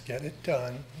 Let's get it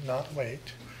done, not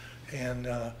wait. And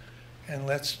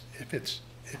let's, if it's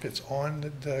on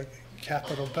the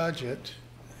capital budget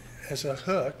as a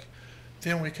hook,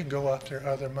 then we can go after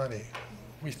other money.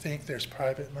 We think there's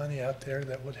private money out there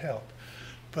that would help.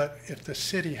 But if the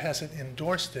city hasn't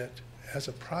endorsed it as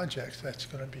a project, that's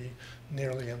going to be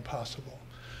nearly impossible.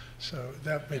 So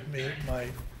that would be my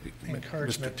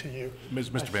encouragement to you.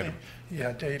 Mr. Vander.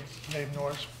 Yeah, Dave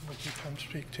Norris, would you come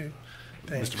speak too?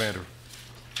 Thanks. Mr. Vander.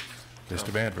 Mr.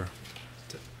 Vander.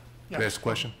 Can I ask a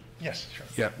question? Yes, sure.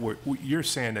 Yeah, you're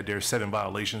saying that there are 7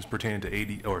 violations pertaining to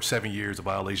 80, or 7 years of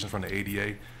violations from the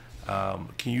ADA.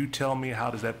 Can you tell me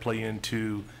how does that play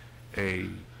into a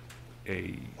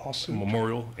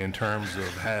memorial in terms of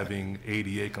having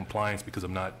ADA compliance? Because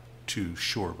I'm not too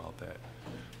sure about that.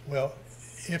 Well,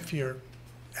 if your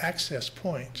access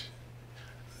point,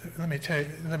 let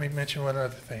me mention one other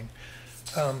thing.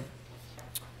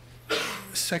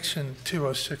 Section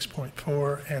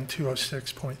 206.4 and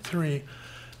 206.3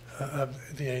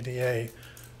 of the ADA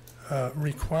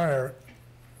require,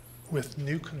 with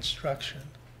new construction,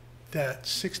 that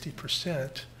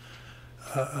 60%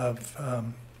 of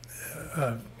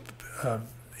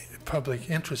public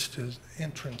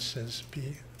entrances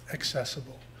be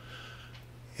accessible.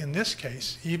 In this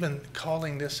case, even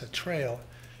calling this a trail,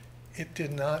 it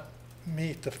did not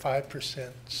meet the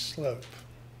 5% slope.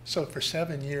 So for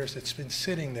 7 years, it's been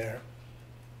sitting there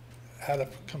out of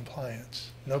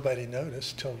compliance. Nobody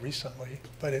noticed till recently,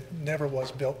 but it never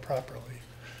was built properly.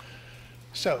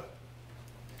 So,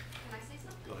 Can I say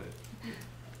something? Go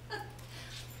ahead.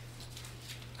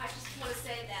 I just want to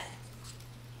say that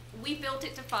we built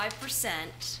it to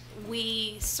 5%.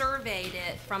 We surveyed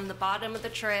it from the bottom of the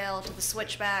trail to the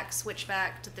switchback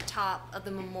to the top of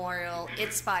the memorial.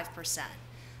 It's 5%.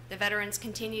 The veterans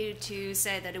continued to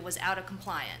say that it was out of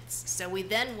compliance. So we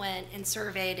then went and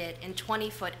surveyed it in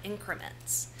 20-foot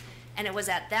increments. And it was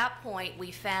at that point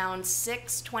we found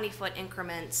 6 20-foot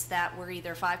increments that were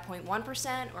either 5.1%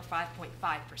 or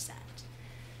 5.5%.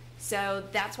 So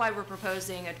that's why we're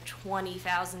proposing a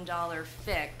 $20,000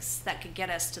 fix that could get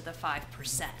us to the 5%.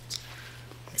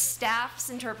 Staff's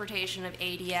interpretation of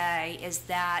ADA is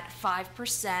that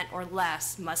 5% or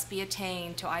less must be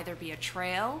attained to either be a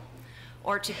trail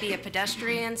or to be a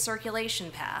pedestrian circulation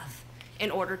path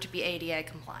in order to be ADA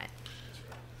compliant.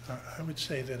 I would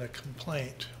say that a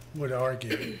complaint would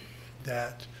argue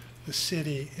that the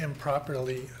city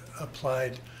improperly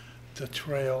applied the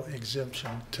trail exemption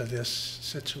to this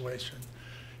situation,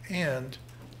 and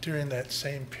during that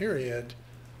same period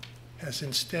has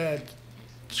instead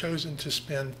chosen to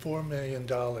spend $4 million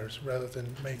rather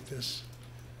than make this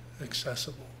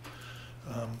accessible.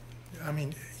 I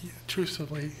mean,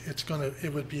 truthfully,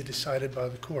 it would be decided by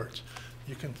the courts.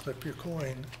 You can flip your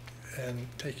coin and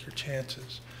take your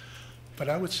chances. But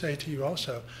I would say to you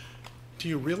also, do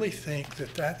you really think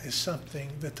that that is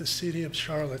something that the city of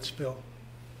Charlottesville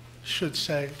should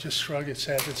say, just shrug its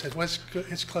head and say, well,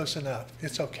 it's close enough,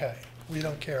 it's okay, we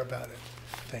don't care about it,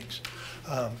 thanks.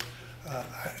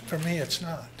 For me, it's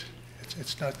not.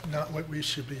 It's not what we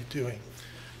should be doing.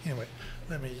 Anyway,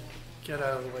 let me get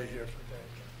out of the way here for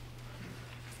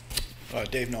Dave.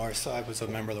 Dave Norris. I was a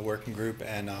member of the working group,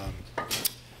 and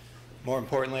more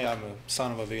importantly, I'm a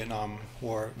son of a Vietnam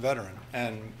War veteran.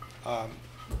 And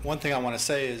one thing I want to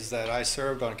say is that I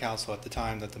served on council at the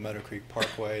time that the Meadow Creek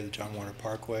Parkway, the John Warner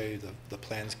Parkway, the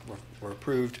plans were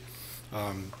approved.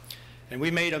 And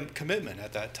we made a commitment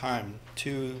at that time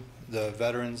to the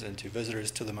veterans and to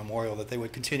visitors to the memorial that they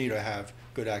would continue to have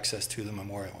good access to the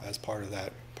memorial as part of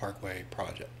that Parkway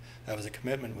project. That was a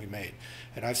commitment we made.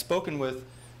 And I've spoken with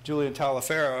Julian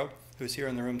Talaferro, who's here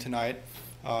in the room tonight,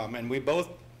 and we both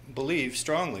believe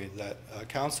strongly that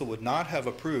council would not have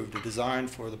approved a design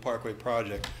for the Parkway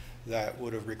project that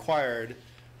would have required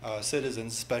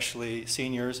citizens, especially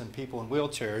seniors and people in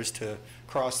wheelchairs, to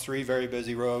cross 3 very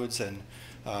busy roads and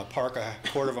park a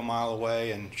quarter of a mile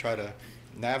away and try to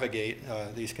navigate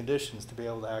these conditions to be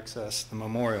able to access the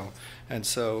memorial. And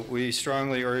so we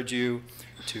strongly urge you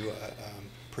to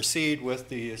proceed with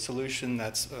the solution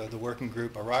that's the working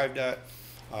group arrived at.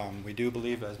 We do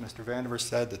believe, as Mr. Vandiver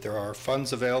said, that there are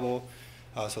funds available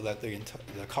so that the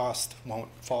cost won't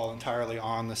fall entirely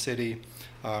on the city.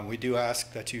 We do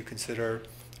ask that you consider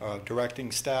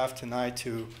directing staff tonight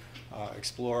to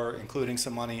explore including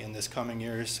some money in this coming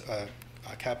year's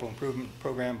capital improvement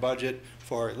program budget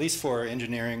for at least for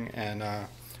engineering and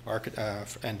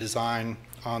design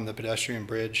on the pedestrian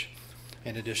bridge,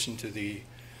 in addition to the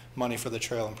money for the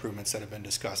trail improvements that have been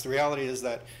discussed. The reality is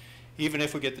that even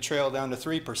if we get the trail down to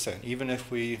 3%, even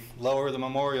if we lower the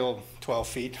memorial 12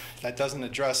 feet, that doesn't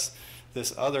address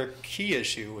this other key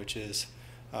issue, which is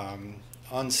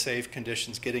unsafe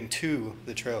conditions getting to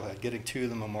the trailhead, getting to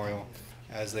the memorial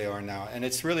as they are now. And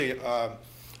it's really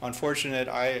unfortunate.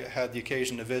 I had the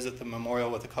occasion to visit the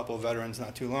memorial with a couple of veterans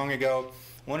not too long ago.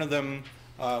 One of them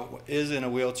is in a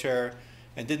wheelchair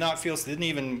and didn't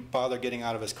even bother getting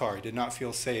out of his car. He did not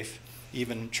feel safe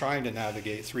even trying to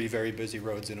navigate 3 very busy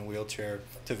roads in a wheelchair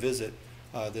to visit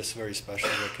this very special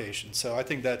location. So I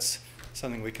think that's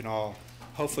something we can all,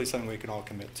 hopefully something we can all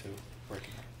commit to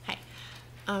working on.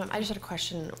 I just had a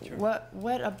question. Sure.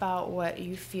 What about what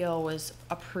you feel was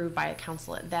approved by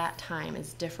council at that time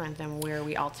is different than where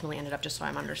we ultimately ended up, just so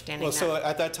I'm understanding Well, that? so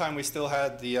at that time we still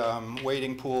had the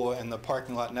wading pool and the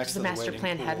parking lot next to the wading pool. The master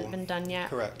plan hadn't been done yet?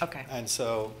 Correct. Okay. And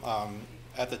so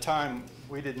at the time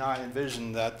we did not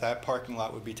envision that that parking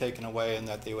lot would be taken away and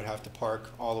that they would have to park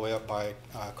all the way up by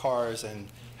cars and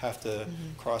have to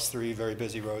cross 3 very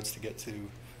busy roads to get to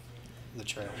the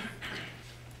trail.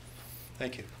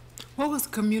 Thank you. What was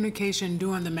communication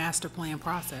during the master plan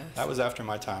process? That was after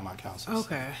my time on council.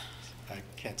 Okay. So I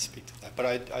can't speak to that, but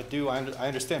I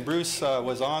understand. Bruce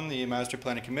was on the master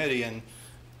planning committee, and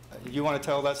you want to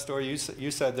tell that story?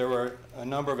 You said there were a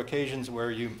number of occasions where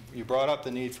you brought up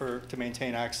the need to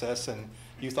maintain access, and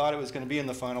you thought it was going to be in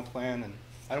the final plan. And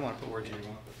I don't want to put words in your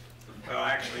mouth. Well,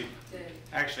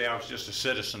 actually, I was just a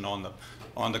citizen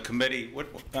on the committee.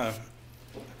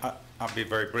 I'll be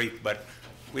very brief, but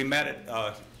we met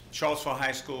at Charlottesville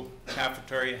High School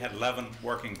cafeteria, had 11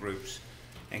 working groups,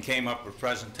 and came up with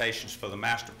presentations for the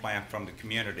master plan from the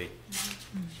community.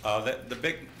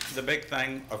 The big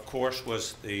thing, of course,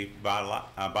 was the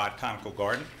botanical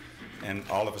garden, and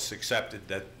all of us accepted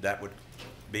that would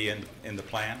be in the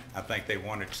plan. I think they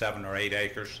wanted 7 or 8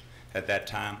 acres at that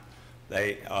time.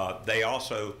 They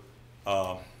also,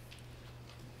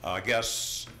 I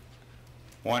guess,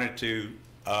 wanted to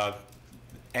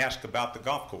ask about the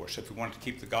golf course. If we wanted to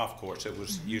keep the golf course, it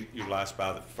was utilized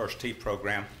by the First Tee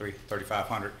program,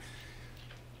 3,500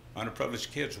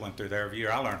 underprivileged kids went through there every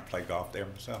year. I learned to play golf there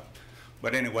myself.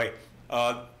 But anyway,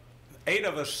 8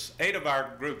 of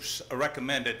our groups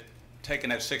recommended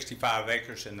taking that 65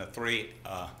 acres and the three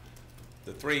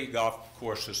golf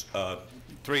courses,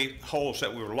 3 holes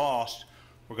that we were lost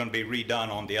were going to be redone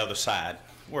on the other side,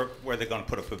 where they're going to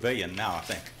put a pavilion now, I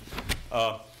think.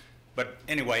 But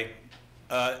anyway,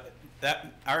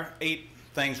 that our 8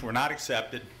 things were not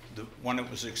accepted. The one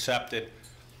that was accepted,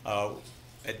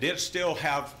 it did still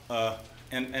have,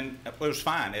 and it was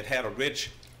fine. It had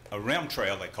a rim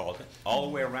trail, they called it, all the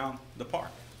way around the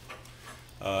park.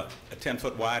 A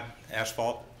 10-foot wide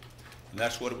asphalt And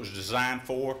that's what it was designed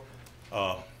for.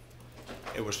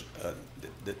 It was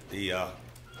the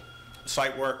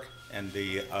site work and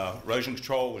the erosion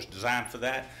control was designed for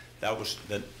that. That was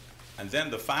and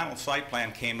then the final site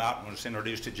plan came out and was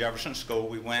introduced to Jefferson School.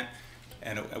 We went,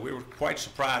 and we were quite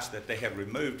surprised that they had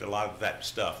removed a lot of that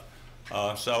stuff.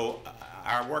 So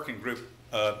our working group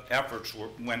efforts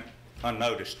went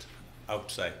unnoticed, I would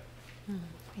say.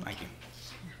 Thank you.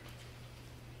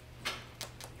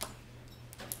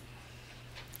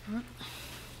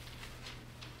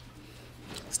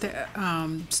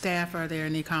 Staff, are there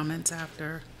any comments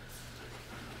after?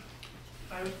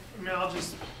 I mean, I'll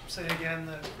just say again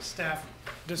that staff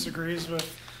disagrees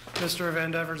with Mr. Van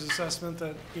Dever's assessment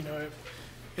that, you know,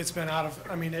 it's been out of,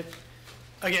 I mean,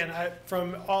 again,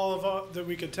 from all of that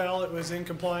we could tell, it was in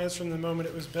compliance from the moment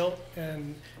it was built,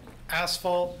 and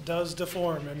asphalt does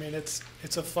deform. I mean, it's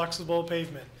a flexible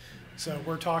pavement. So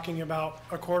we're talking about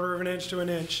 1/4 of an inch to an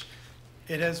inch.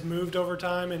 It has moved over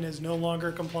time and is no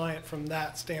longer compliant from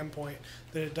that standpoint,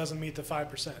 that it doesn't meet the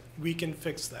 5%. We can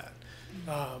fix that.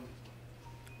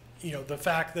 You know, the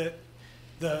fact that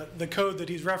the code that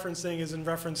he's referencing is in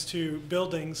reference to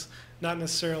buildings, not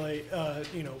necessarily,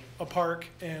 you know, a park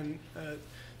and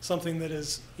something that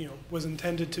is, you know, was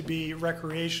intended to be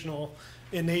recreational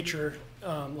in nature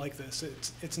like this.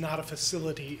 It's not a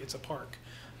facility, it's a park.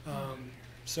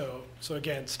 So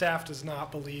again, staff does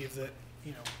not believe that,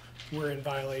 you know, we're in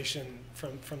violation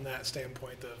from that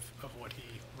standpoint of what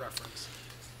he referenced.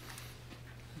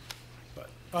 But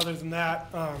other than that,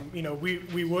 you know,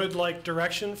 we would like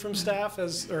direction from staff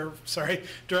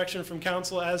direction from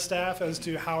council as staff as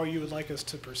to how you would like us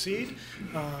to proceed.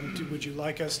 Would you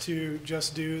like us to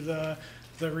just do the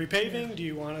repaving? Do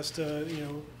you want us to, you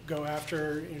know, go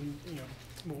after, you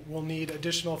know, we'll need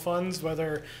additional funds,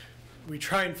 whether we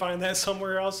try and find that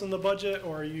somewhere else in the budget,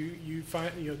 or you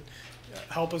find, you know,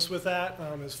 help us with that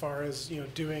as far as, you know,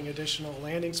 doing additional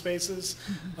landing spaces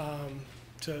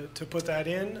to put that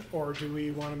in, or do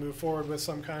we want to move forward with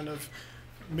some kind of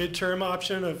midterm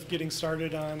option of getting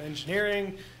started on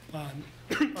engineering, on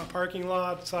a parking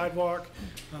lot, sidewalk?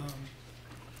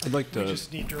 I'd like to we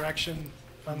just need direction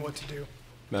on what to do.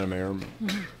 Madam Mayor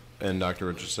and Dr.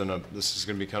 Richardson, this is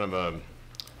going to be kind of a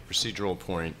procedural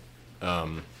point,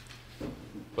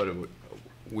 but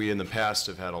we in the past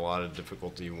have had a lot of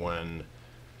difficulty when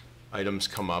items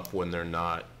come up when they're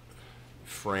not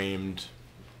framed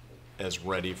as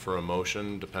ready for a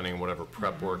motion, depending on whatever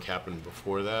prep work happened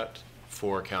before that,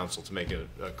 for council to make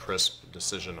a crisp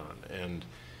decision on. And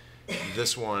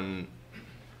this one,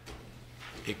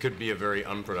 it could be a very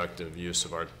unproductive use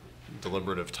of our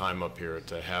deliberative time up here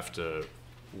to have to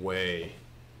weigh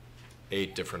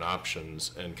 8 different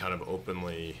options and kind of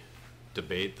openly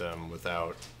debate them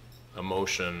without a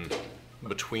motion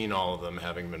between all of them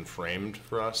having been framed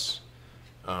for us.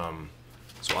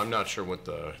 So I'm not sure what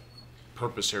the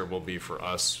purpose here will be for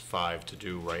us 5 to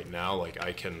do right now. Like,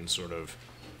 I can sort of,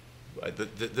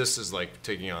 this is like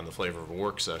taking on the flavor of a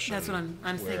work session. That's what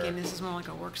I'm thinking. This is more like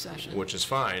a work session. Which is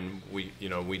fine.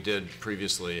 We did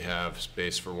previously have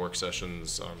space for work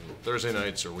sessions on Thursday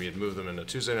nights, or we had moved them into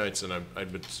Tuesday nights, and I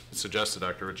would suggest to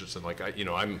Dr. Richardson, like,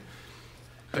 I'm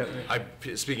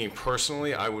speaking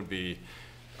personally,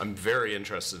 I'm very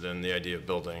interested in the idea of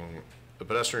building a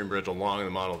pedestrian bridge along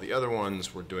the model of the other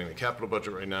ones. We're doing the capital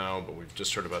budget right now, but we've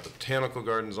just heard about the botanical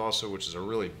gardens also, which is a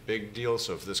really big deal.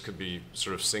 So if this could be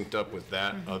sort of synced up with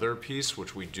that other piece,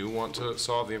 which we do want to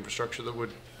solve the infrastructure that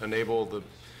would enable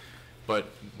but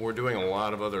we're doing a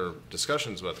lot of other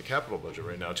discussions about the capital budget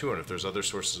right now too, and if there's other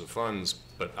sources of funds,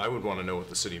 but I would want to know with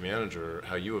the city manager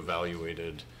how you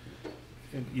evaluated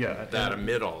that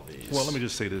amid all these. Well, let me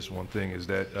just say this one thing, is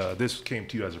that this came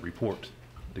to you as a report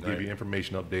to give you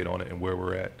information update on it and where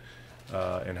we're at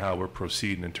and how we're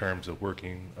proceeding in terms of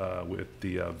working with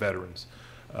the veterans.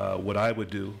 What I would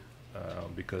do,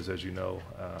 because as you know,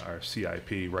 our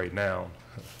CIP right now,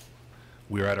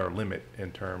 we're at our limit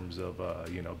in terms of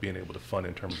being able to fund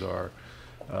in terms of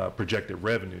our projected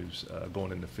revenues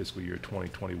going into fiscal year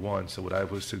 2021. So what I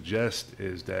would suggest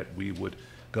is that we would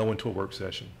go into a work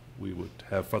session. We would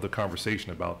have further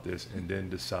conversation about this and then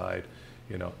decide,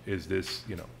 is this,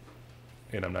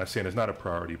 and I'm not saying it's not a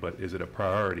priority, but is it a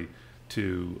priority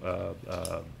to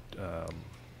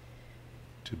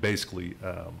basically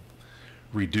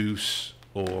reduce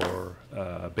or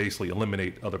basically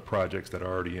eliminate other projects that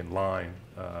are already in line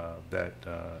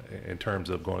in terms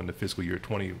of going into fiscal year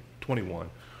 2021,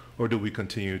 or do we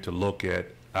continue to look at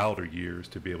outer years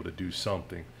to be able to do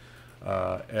something?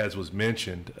 As was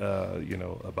mentioned,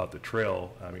 about the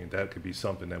trail, I mean, that could be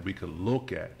something that we could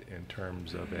look at in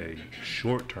terms of a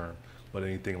short term, but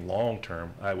anything long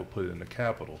term, I would put it in the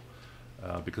capital.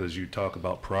 because you talk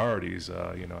about priorities,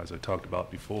 you know, as I talked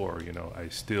about before, you know, I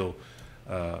still,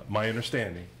 my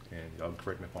understanding, and y'all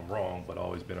correct me if I'm wrong, but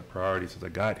always been a priority since I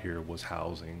got here was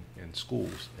housing and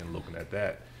schools and looking at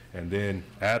that. And then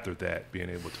after that, being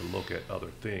able to look at other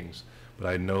things. But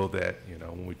I know that, you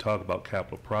know, when we talk about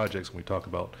capital projects, when we talk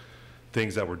about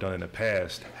things that were done in the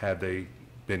past, have they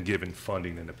been given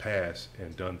funding in the past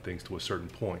and done things to a certain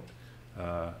point?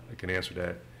 I can answer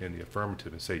that in the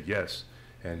affirmative and say yes,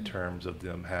 in terms of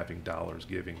them having dollars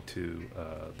giving to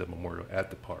the memorial at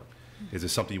the park. Is it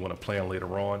something you want to plan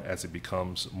later on as it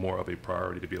becomes more of a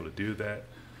priority to be able to do that?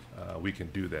 We can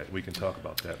do that. We can talk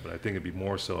about that. But I think it'd be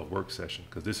more so a work session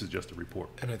because this is just a report.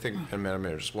 And I think, and Madam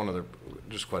Mayor, just one other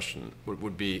question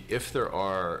would be if there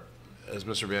are, as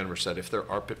Mr. Vandenberg said, if there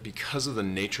are, because of the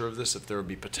nature of this, if there would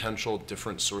be potential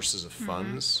different sources of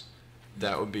funds,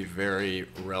 that would be very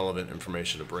relevant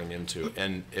information to bring into.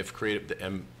 And if creative,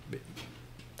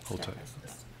 hold tight.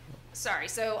 Sorry,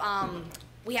 so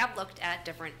we have looked at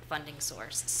different funding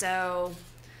sources. So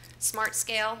Smart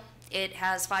Scale, it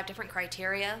has 5 different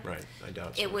criteria. Right, I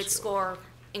doubt it would score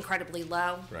incredibly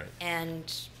low, right,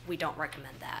 and we don't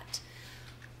recommend that.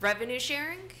 Revenue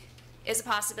sharing is a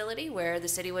possibility where the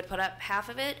city would put up half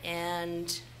of it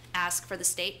and ask for the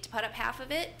state to put up half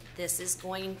of it. This is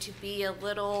going to be a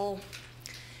little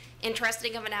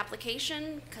interesting of an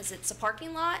application because it's a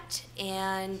parking lot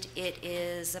and it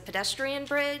is a pedestrian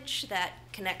bridge that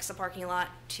connects a parking lot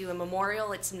to a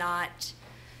memorial. It's not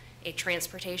a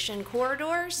transportation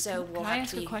corridor, so we'll Can I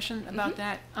ask a question about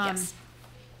that? Yes.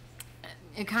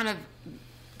 It kind of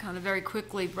very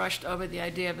quickly brushed over the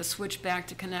idea of a switchback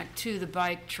to connect to the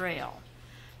bike trail.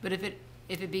 But if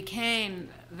it became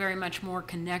very much more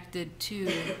connected to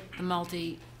the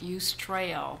multi-use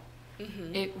trail,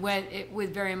 it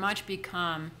would very much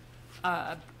become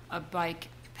a bike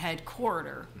ped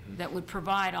corridor that would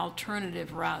provide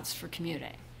alternative routes for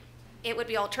commuting. It would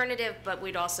be alternative, but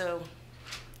we'd also,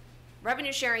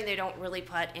 revenue sharing, they don't really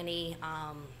put any,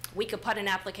 we could put an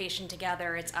application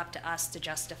together, it's up to us to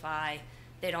justify.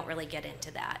 They don't really get into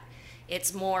that.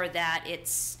 It's more that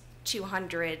it's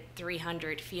 200,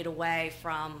 300 feet away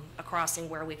from a crossing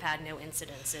where we've had no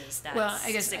incidences that's well,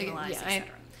 I guess, signalized, et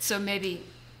cetera. So maybe.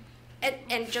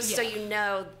 And just so you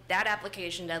know, that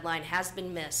application deadline has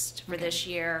been missed for this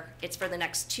year. It's for the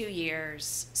next 2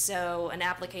 years. So an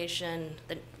application,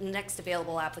 the next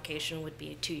available application would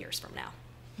be 2 years from now.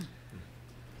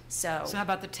 So how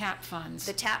about the TAP funds?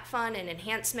 The TAP fund and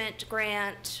enhancement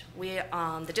grant,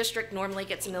 the district normally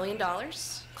gets $1 million,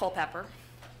 Culpeper.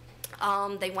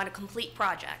 They want a complete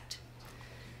project.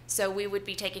 So we would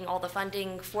be taking all the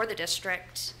funding for the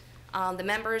district. The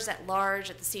members at large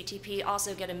at the CTP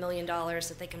also get $1 million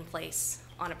that they can place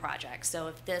on a project. So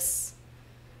if this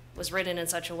was written in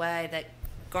such a way that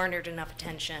garnered enough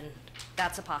attention,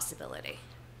 that's a possibility.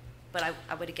 But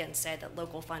I would again say that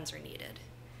local funds are needed.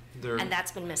 And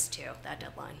that's been missed too, that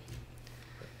deadline.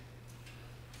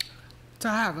 So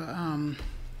I have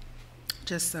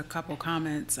just a couple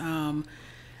comments.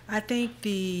 I think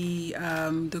the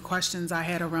questions I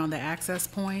had around the access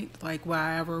point, like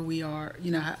wherever we are,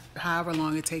 you know, however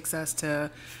long it takes us to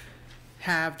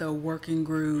have the working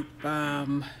group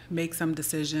make some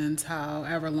decisions,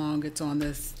 however long it's on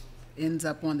this, ends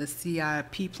up on the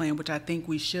CIP plan, which I think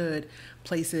we should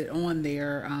place it on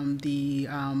there, the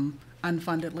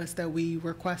unfunded list that we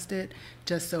requested,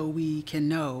 just so we can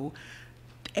know.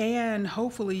 And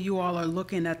hopefully you all are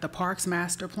looking at the Parks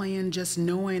Master Plan, just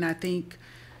knowing, I think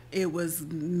it was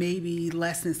maybe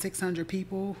less than 600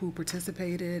 people who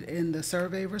participated in the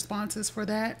survey responses for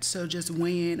that. So just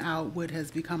weighing out what has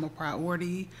become a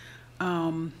priority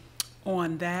on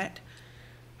that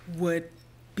would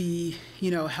be, you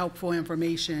know, helpful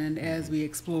information as we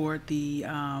explored the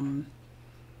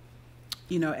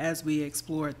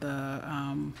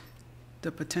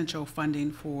the potential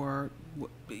funding for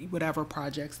whatever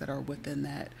projects that are within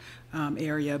that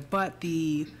area. But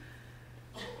the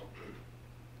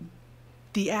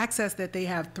access that they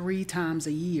have 3 times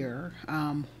a year,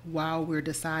 while we're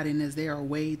deciding, is there a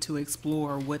way to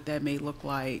explore what that may look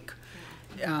like,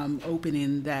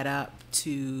 opening that up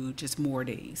to just more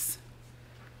days?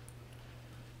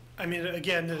 I mean,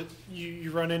 again,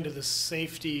 you run into the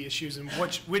safety issues, and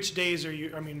which days are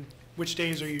you? I mean, which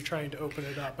days are you trying to open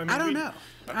it up? I don't know.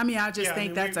 I mean, I just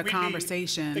think that's a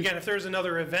conversation. Again, if there's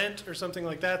another event or something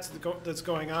like that that's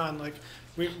going on, like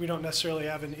we don't necessarily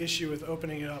have an issue with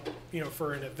opening it up, you know,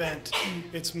 for an event.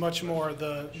 It's much more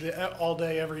the all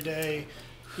day, every day,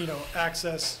 you know,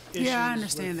 access issues. Yeah, I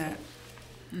understand that.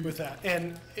 With that,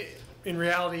 and in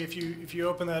reality, if you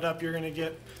open that up, you're going to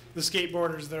get the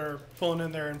skateboarders that are pulling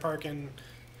in there and parking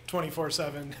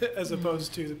 24/7 as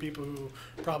opposed to the people who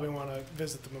probably want to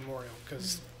visit the memorial,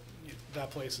 because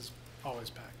that place is always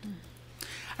packed.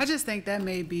 I just think that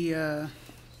may be a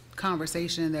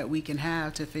conversation that we can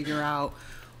have to figure out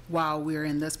while we're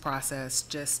in this process,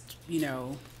 just,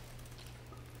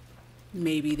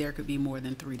 maybe there could be more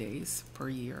than 3 days per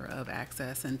year of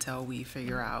access until we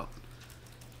figure out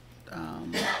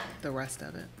the rest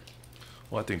of it.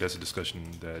 Well, I think that's a discussion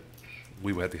that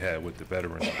we would have to have with the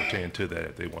veterans pertaining to that,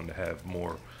 if they wanted to have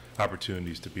more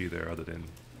opportunities to be there other than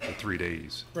the 3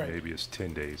 days. Right. Maybe it's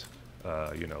 10 days.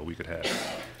 We could have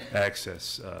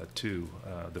access to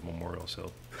the memorial,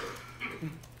 so.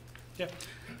 Yeah.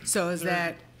 So is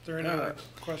that? Are there any other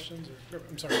questions?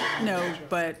 I'm sorry. No,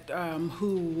 but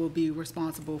who will be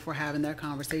responsible for having that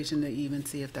conversation to even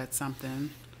see if that's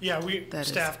something? Yeah, that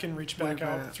staff is can reach back worth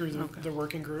out through okay. the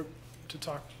working group to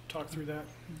talk through that.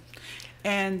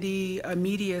 And the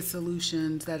immediate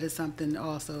solutions, that is something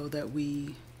also that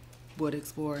we would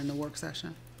explore in the work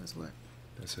session, is what?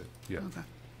 That's it, yeah. Okay.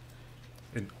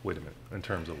 And wait a minute, in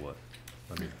terms of what?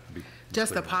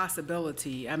 Just the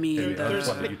possibility. I mean,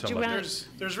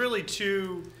 there's really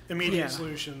two immediate Yeah.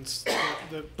 solutions.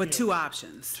 But two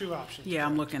options. Two options. Yeah,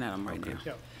 I'm looking at them right now.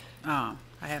 Yep. I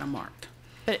had them marked.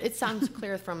 But it sounds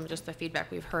clear from just the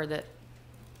feedback we've heard that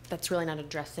that's really not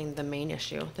addressing the main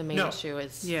issue. The main No. issue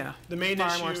is Yeah. The main far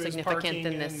issue more is significant parking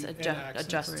than this and access.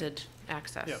 adjusted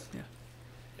access. Yep.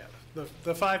 Yeah.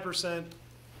 The 5%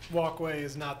 walkway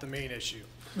is not the main issue.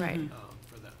 Right.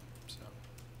 For them,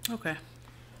 so. Okay.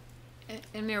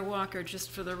 And Mayor Walker,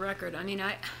 just for the record, I mean,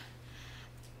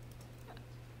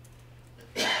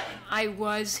 I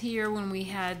was here when we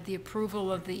had the approval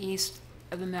of the east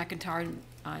of the McIntyre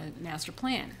master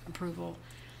plan approval.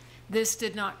 This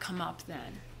did not come up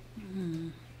then.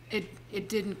 It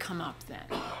didn't come up then.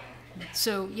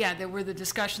 So, yeah, there were the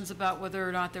discussions about whether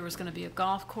or not there was going to be a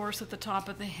golf course at the top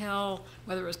of the hill,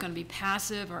 whether it was going to be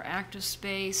passive or active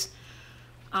space.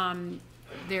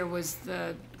 There was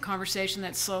the conversation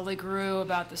that slowly grew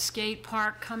about the skate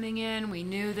park coming in. We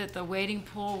knew that the wading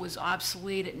pool was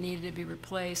obsolete. It needed to be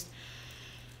replaced.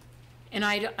 And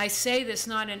I say this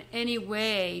not in any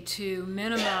way to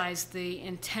minimize the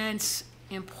intense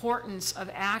importance of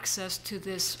access to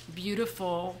this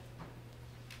beautiful,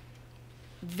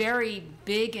 very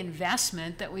big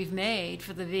investment that we've made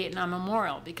for the Vietnam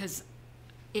Memorial, because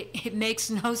it makes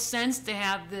no sense to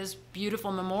have this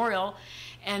beautiful memorial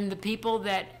and the people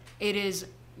that it is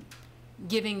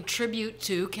giving tribute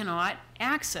to cannot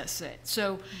access it.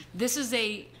 So this is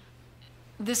a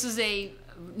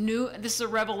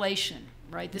revelation,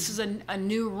 right? This is a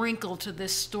new wrinkle to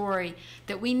this story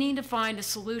that we need to find a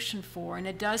solution for. And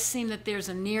it does seem that there's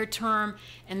a near term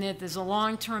and that there's a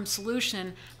long-term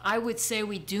solution. I would say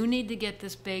we do need to get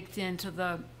this baked into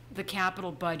the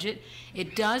capital budget.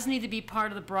 It does need to be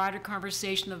part of the broader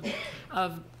conversation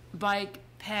of bike,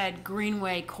 ped,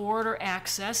 greenway, corridor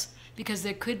access, because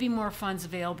there could be more funds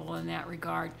available in that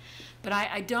regard. But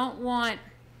I don't want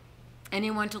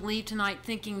anyone to leave tonight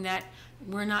thinking that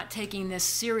we're not taking this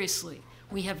seriously.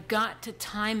 We have got to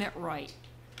time it right.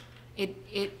 It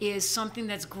is something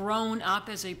that's grown up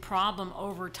as a problem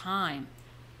over time.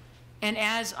 And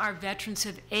as our veterans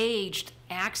have aged,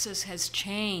 access has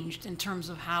changed in terms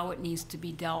of how it needs to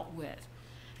be dealt with.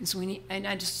 And so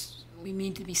we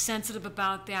need to be sensitive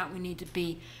about that. We need to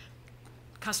be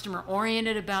customer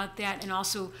oriented about that. And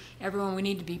also, everyone, we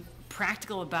need to be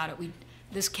practical about it.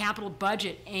 This capital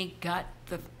budget ain't got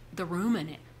the room in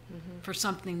it for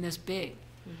something this big.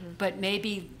 But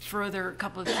maybe further, a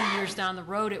couple of 2 years down the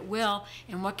road, it will.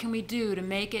 And what can we do to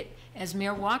make it, as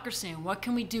Mayor Walker's saying, what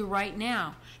can we do right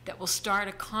now that will start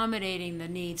accommodating the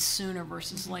needs sooner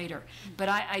versus later? But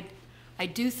I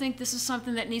do think this is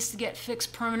something that needs to get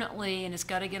fixed permanently, and it's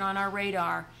got to get on our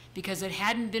radar, because it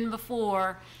hadn't been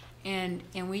before, and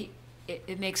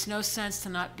it makes no sense to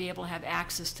not be able to have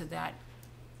access to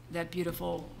that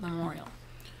beautiful memorial.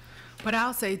 But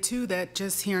I'll say, too, that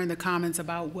just hearing the comments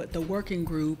about what the working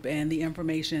group and the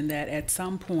information that at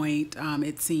some point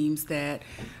it seems that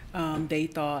they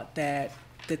thought that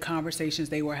the conversations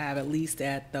they were having, at least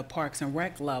at the Parks and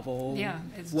Rec level,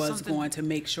 was going to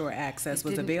make sure access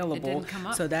was available. It didn't come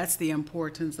up. So that's the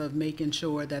importance of making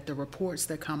sure that the reports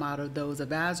that come out of those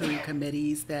advisory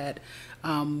committees, that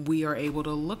we are able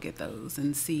to look at those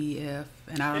and see if,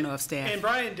 and I don't know if staff. And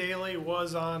Brian Daly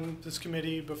was on this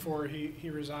committee before he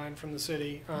resigned from the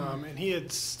city, and he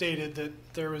had stated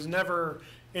that there was never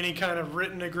any kind of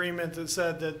written agreement that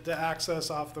said that the access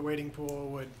off the wading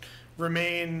pool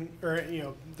remain, or,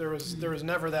 there was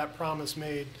never that promise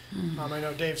made. I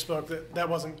know Dave spoke that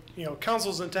wasn't,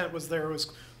 council's intent was there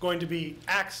was going to be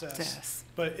access, Yes.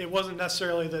 but it wasn't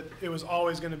necessarily that it was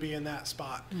always going to be in that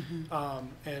spot.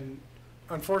 And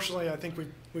unfortunately, I think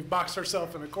we've boxed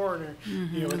ourselves in a corner.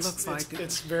 It looks like it.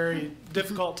 It's very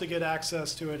difficult to get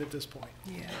access to it at this point.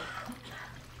 Yeah.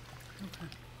 Okay.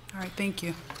 All right, thank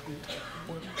you.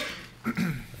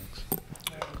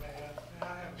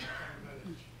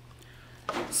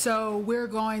 So we're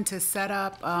going to set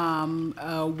up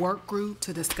a work group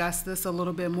to discuss this a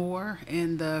little bit more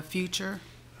in the future.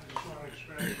 I just want to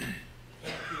express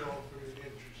thank you all for your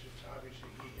interest. It's obviously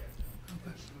here.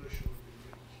 The solution will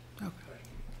be good. Okay.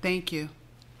 Thank you.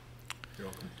 You're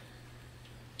welcome.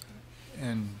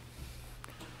 And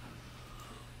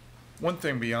one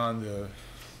thing beyond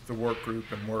the work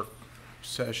group and work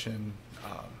session,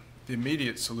 the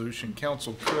immediate solution,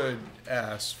 council could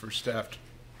ask for staff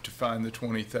to find the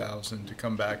 $20,000 to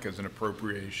come back as an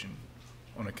appropriation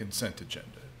on a consent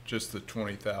agenda, just the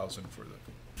 $20,000 for the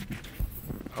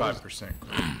 5%.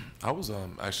 I was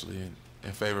actually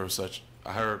in favor of such.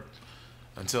 I heard,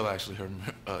 until I actually heard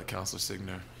Councilor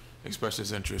Signer express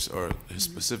his interest or his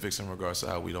specifics in regards to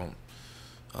how we don't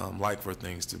like for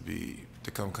things to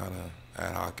come kind of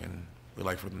ad hoc, and we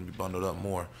like for them to be bundled up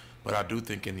more. But I do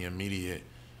think in the immediate,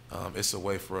 it's a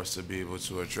way for us to be able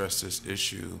to address this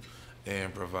issue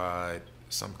and provide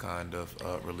some kind of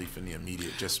relief in the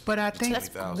immediate. But I think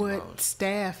what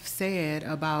staff said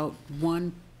about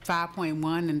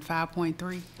 5.1 and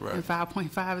 5.3 and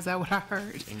 5.5, is that what I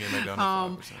heard?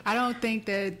 I don't think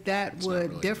that would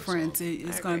really difference.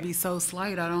 It's going to be so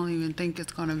slight. I don't even think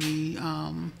it's going to be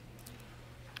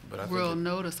real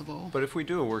noticeable. But if we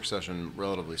do a work session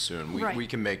relatively soon, we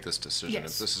can make this decision.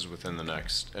 Yes. If this is within the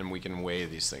next, and we can weigh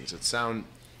these things. It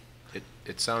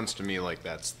sounds to me like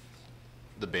that's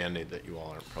the Band-Aid that you all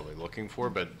aren't probably looking for,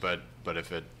 but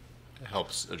if it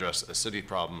helps address a city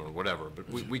problem or whatever, but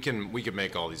we can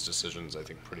make all these decisions, I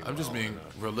think, pretty well. I'm just being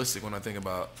realistic when I think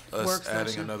about us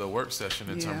adding another work session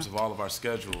in terms of all of our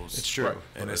schedules. It's true.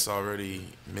 And it's already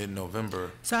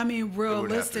mid-November. So, I mean,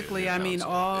 realistically,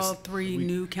 all three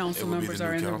new council members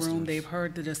are in the room. They've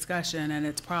heard the discussion, and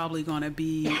it's probably going to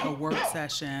be a work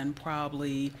session,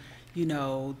 probably,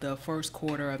 the first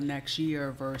quarter of next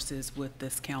year versus with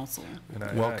this council.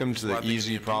 Welcome to the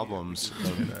easy problems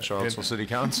of Charlottesville City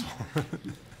Council.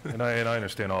 And I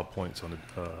understand all points on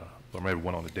the, or maybe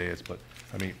one on the dais, but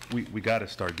I mean, we got to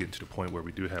start getting to the point where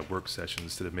we do have work sessions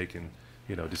instead of making,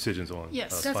 decisions on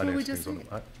yes, that's what we just said.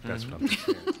 That's what I'm just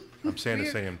saying. I'm saying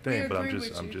the same thing, but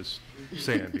I'm just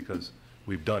saying because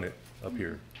we've done it up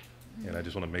here, and I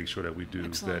just want to make sure that we do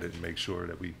vet it and make sure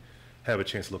that we have a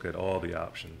chance to look at all the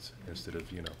options instead of,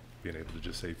 being able to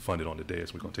just say fund it on the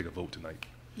dais. We're going to take a vote tonight.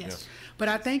 Yes. But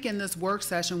I think in this work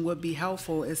session would be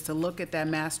helpful is to look at that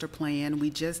master plan.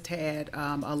 We just had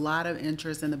a lot of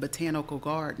interest in the botanical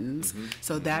gardens.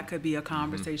 So that could be a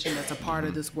conversation that's a part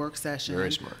of this work session.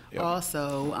 Very smart. Yep.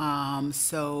 Also,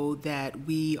 so that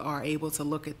we are able to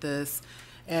look at this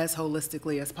as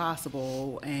holistically as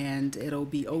possible, and it'll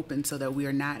be open so that we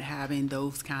are not having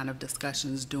those kind of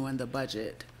discussions during the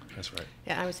budget. That's right.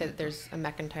 Yeah, I would say that there's a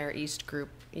McIntyre East group,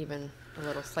 even a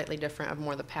little slightly different, of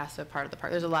more the passive part of the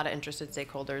park. There's a lot of interested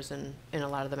stakeholders in a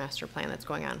lot of the master plan that's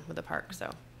going on with the park,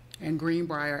 so. And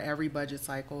Greenbrier, every budget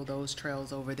cycle, those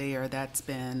trails over there, that's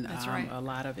been a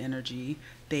lot of energy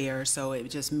there. So it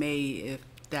just may, if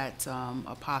that's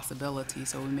a possibility,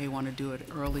 so we may want to do it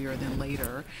earlier than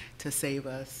later to save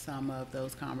us some of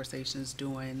those conversations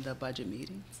during the budget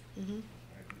meetings.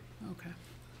 Okay.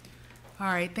 All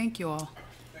right, thank you all.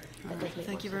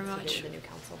 Thank you very much. The new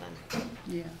council then.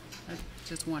 Yeah, I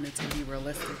just wanted to be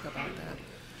realistic about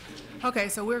that. Okay,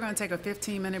 so we're going to take a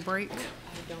 15-minute break.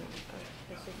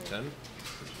 10?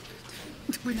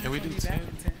 Can we do 10?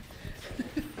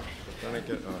 Trying to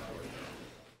get,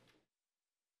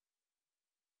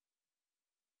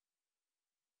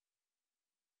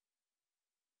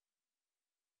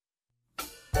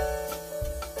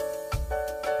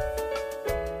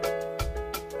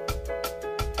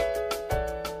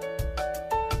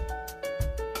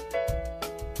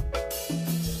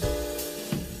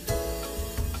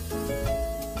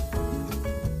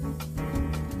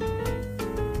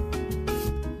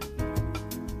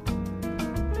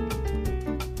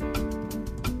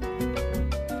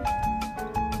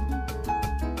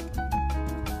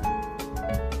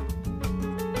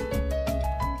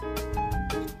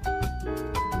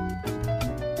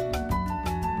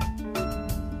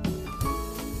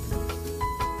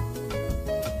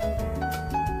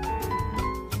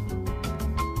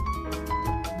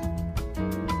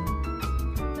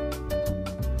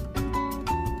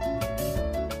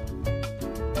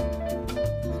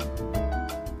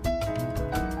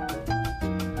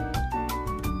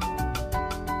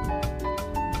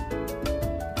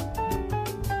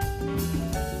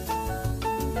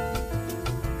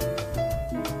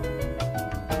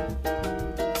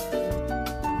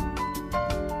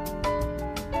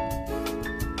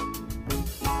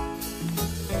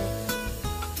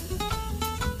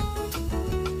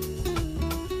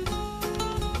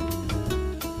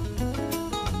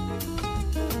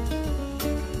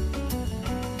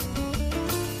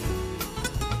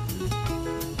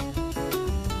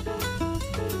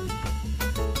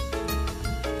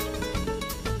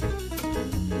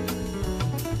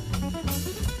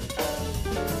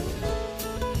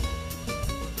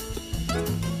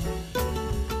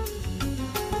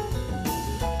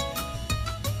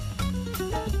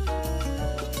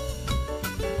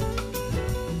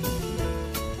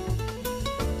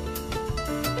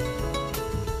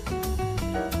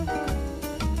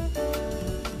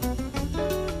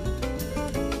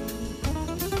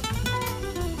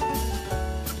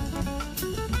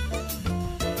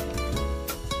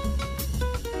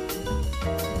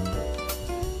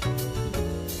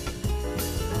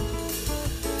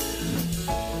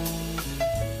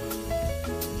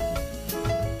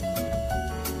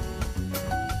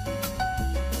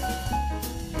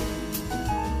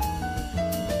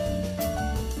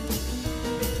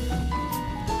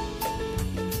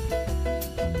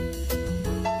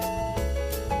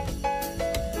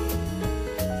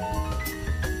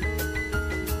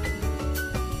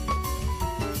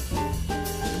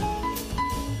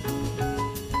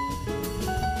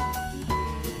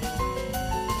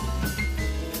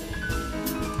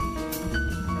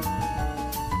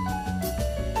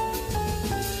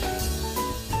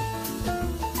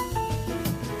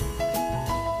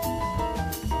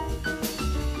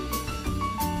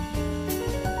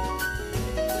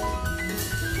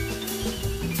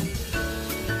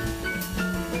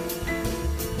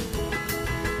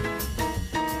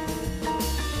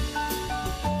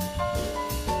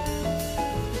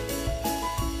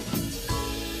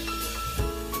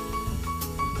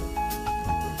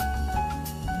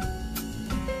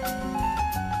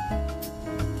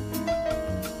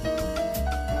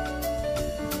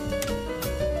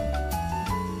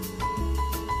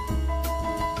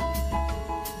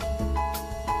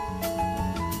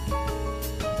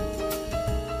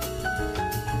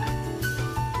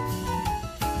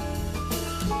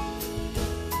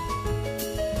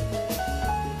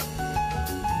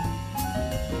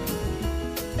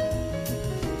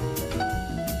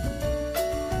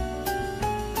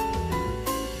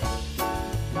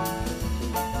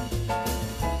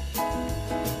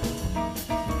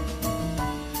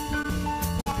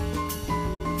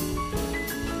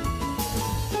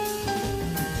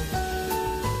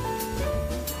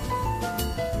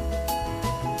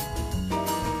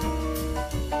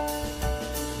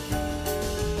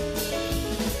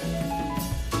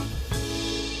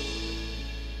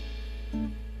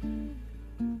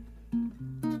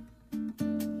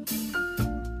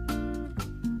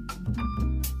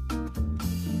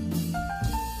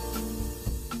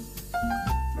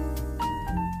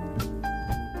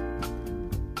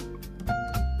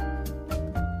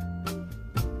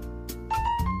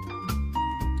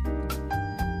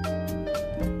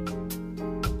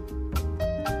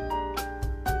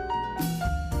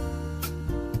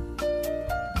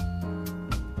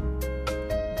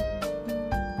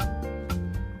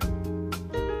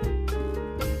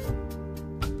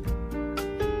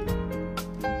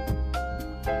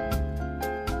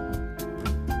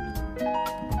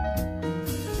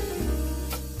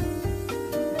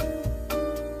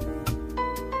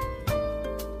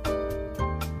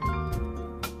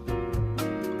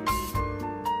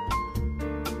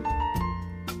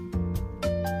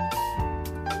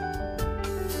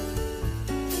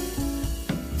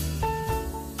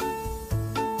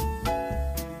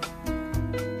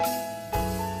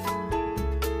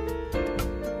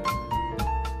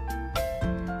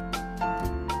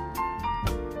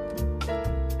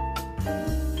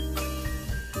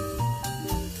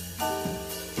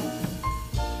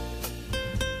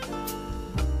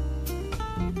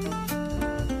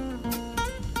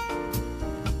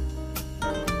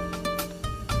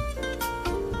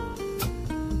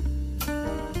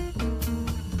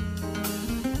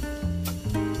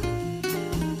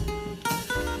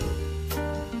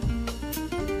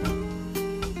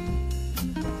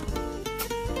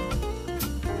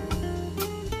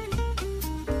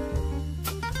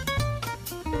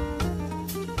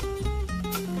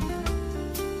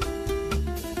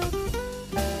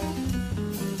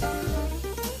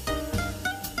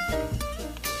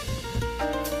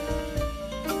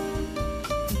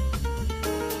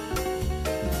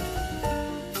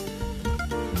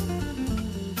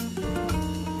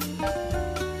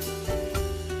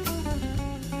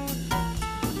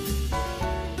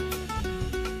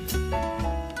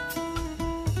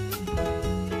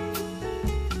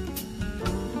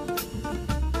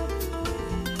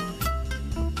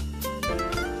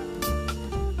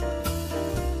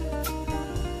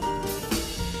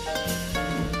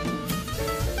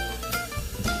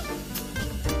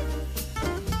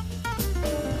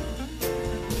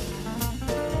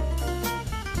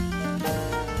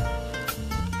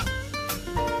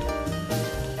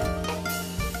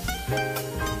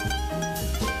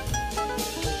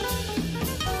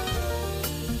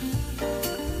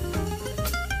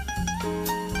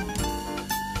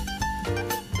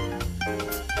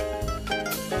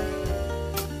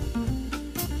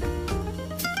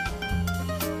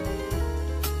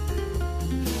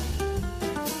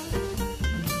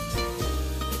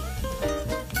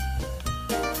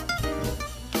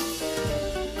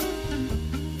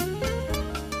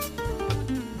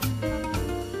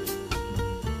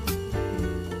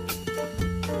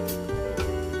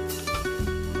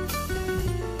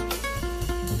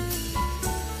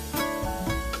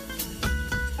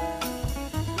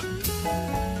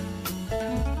 Thank you.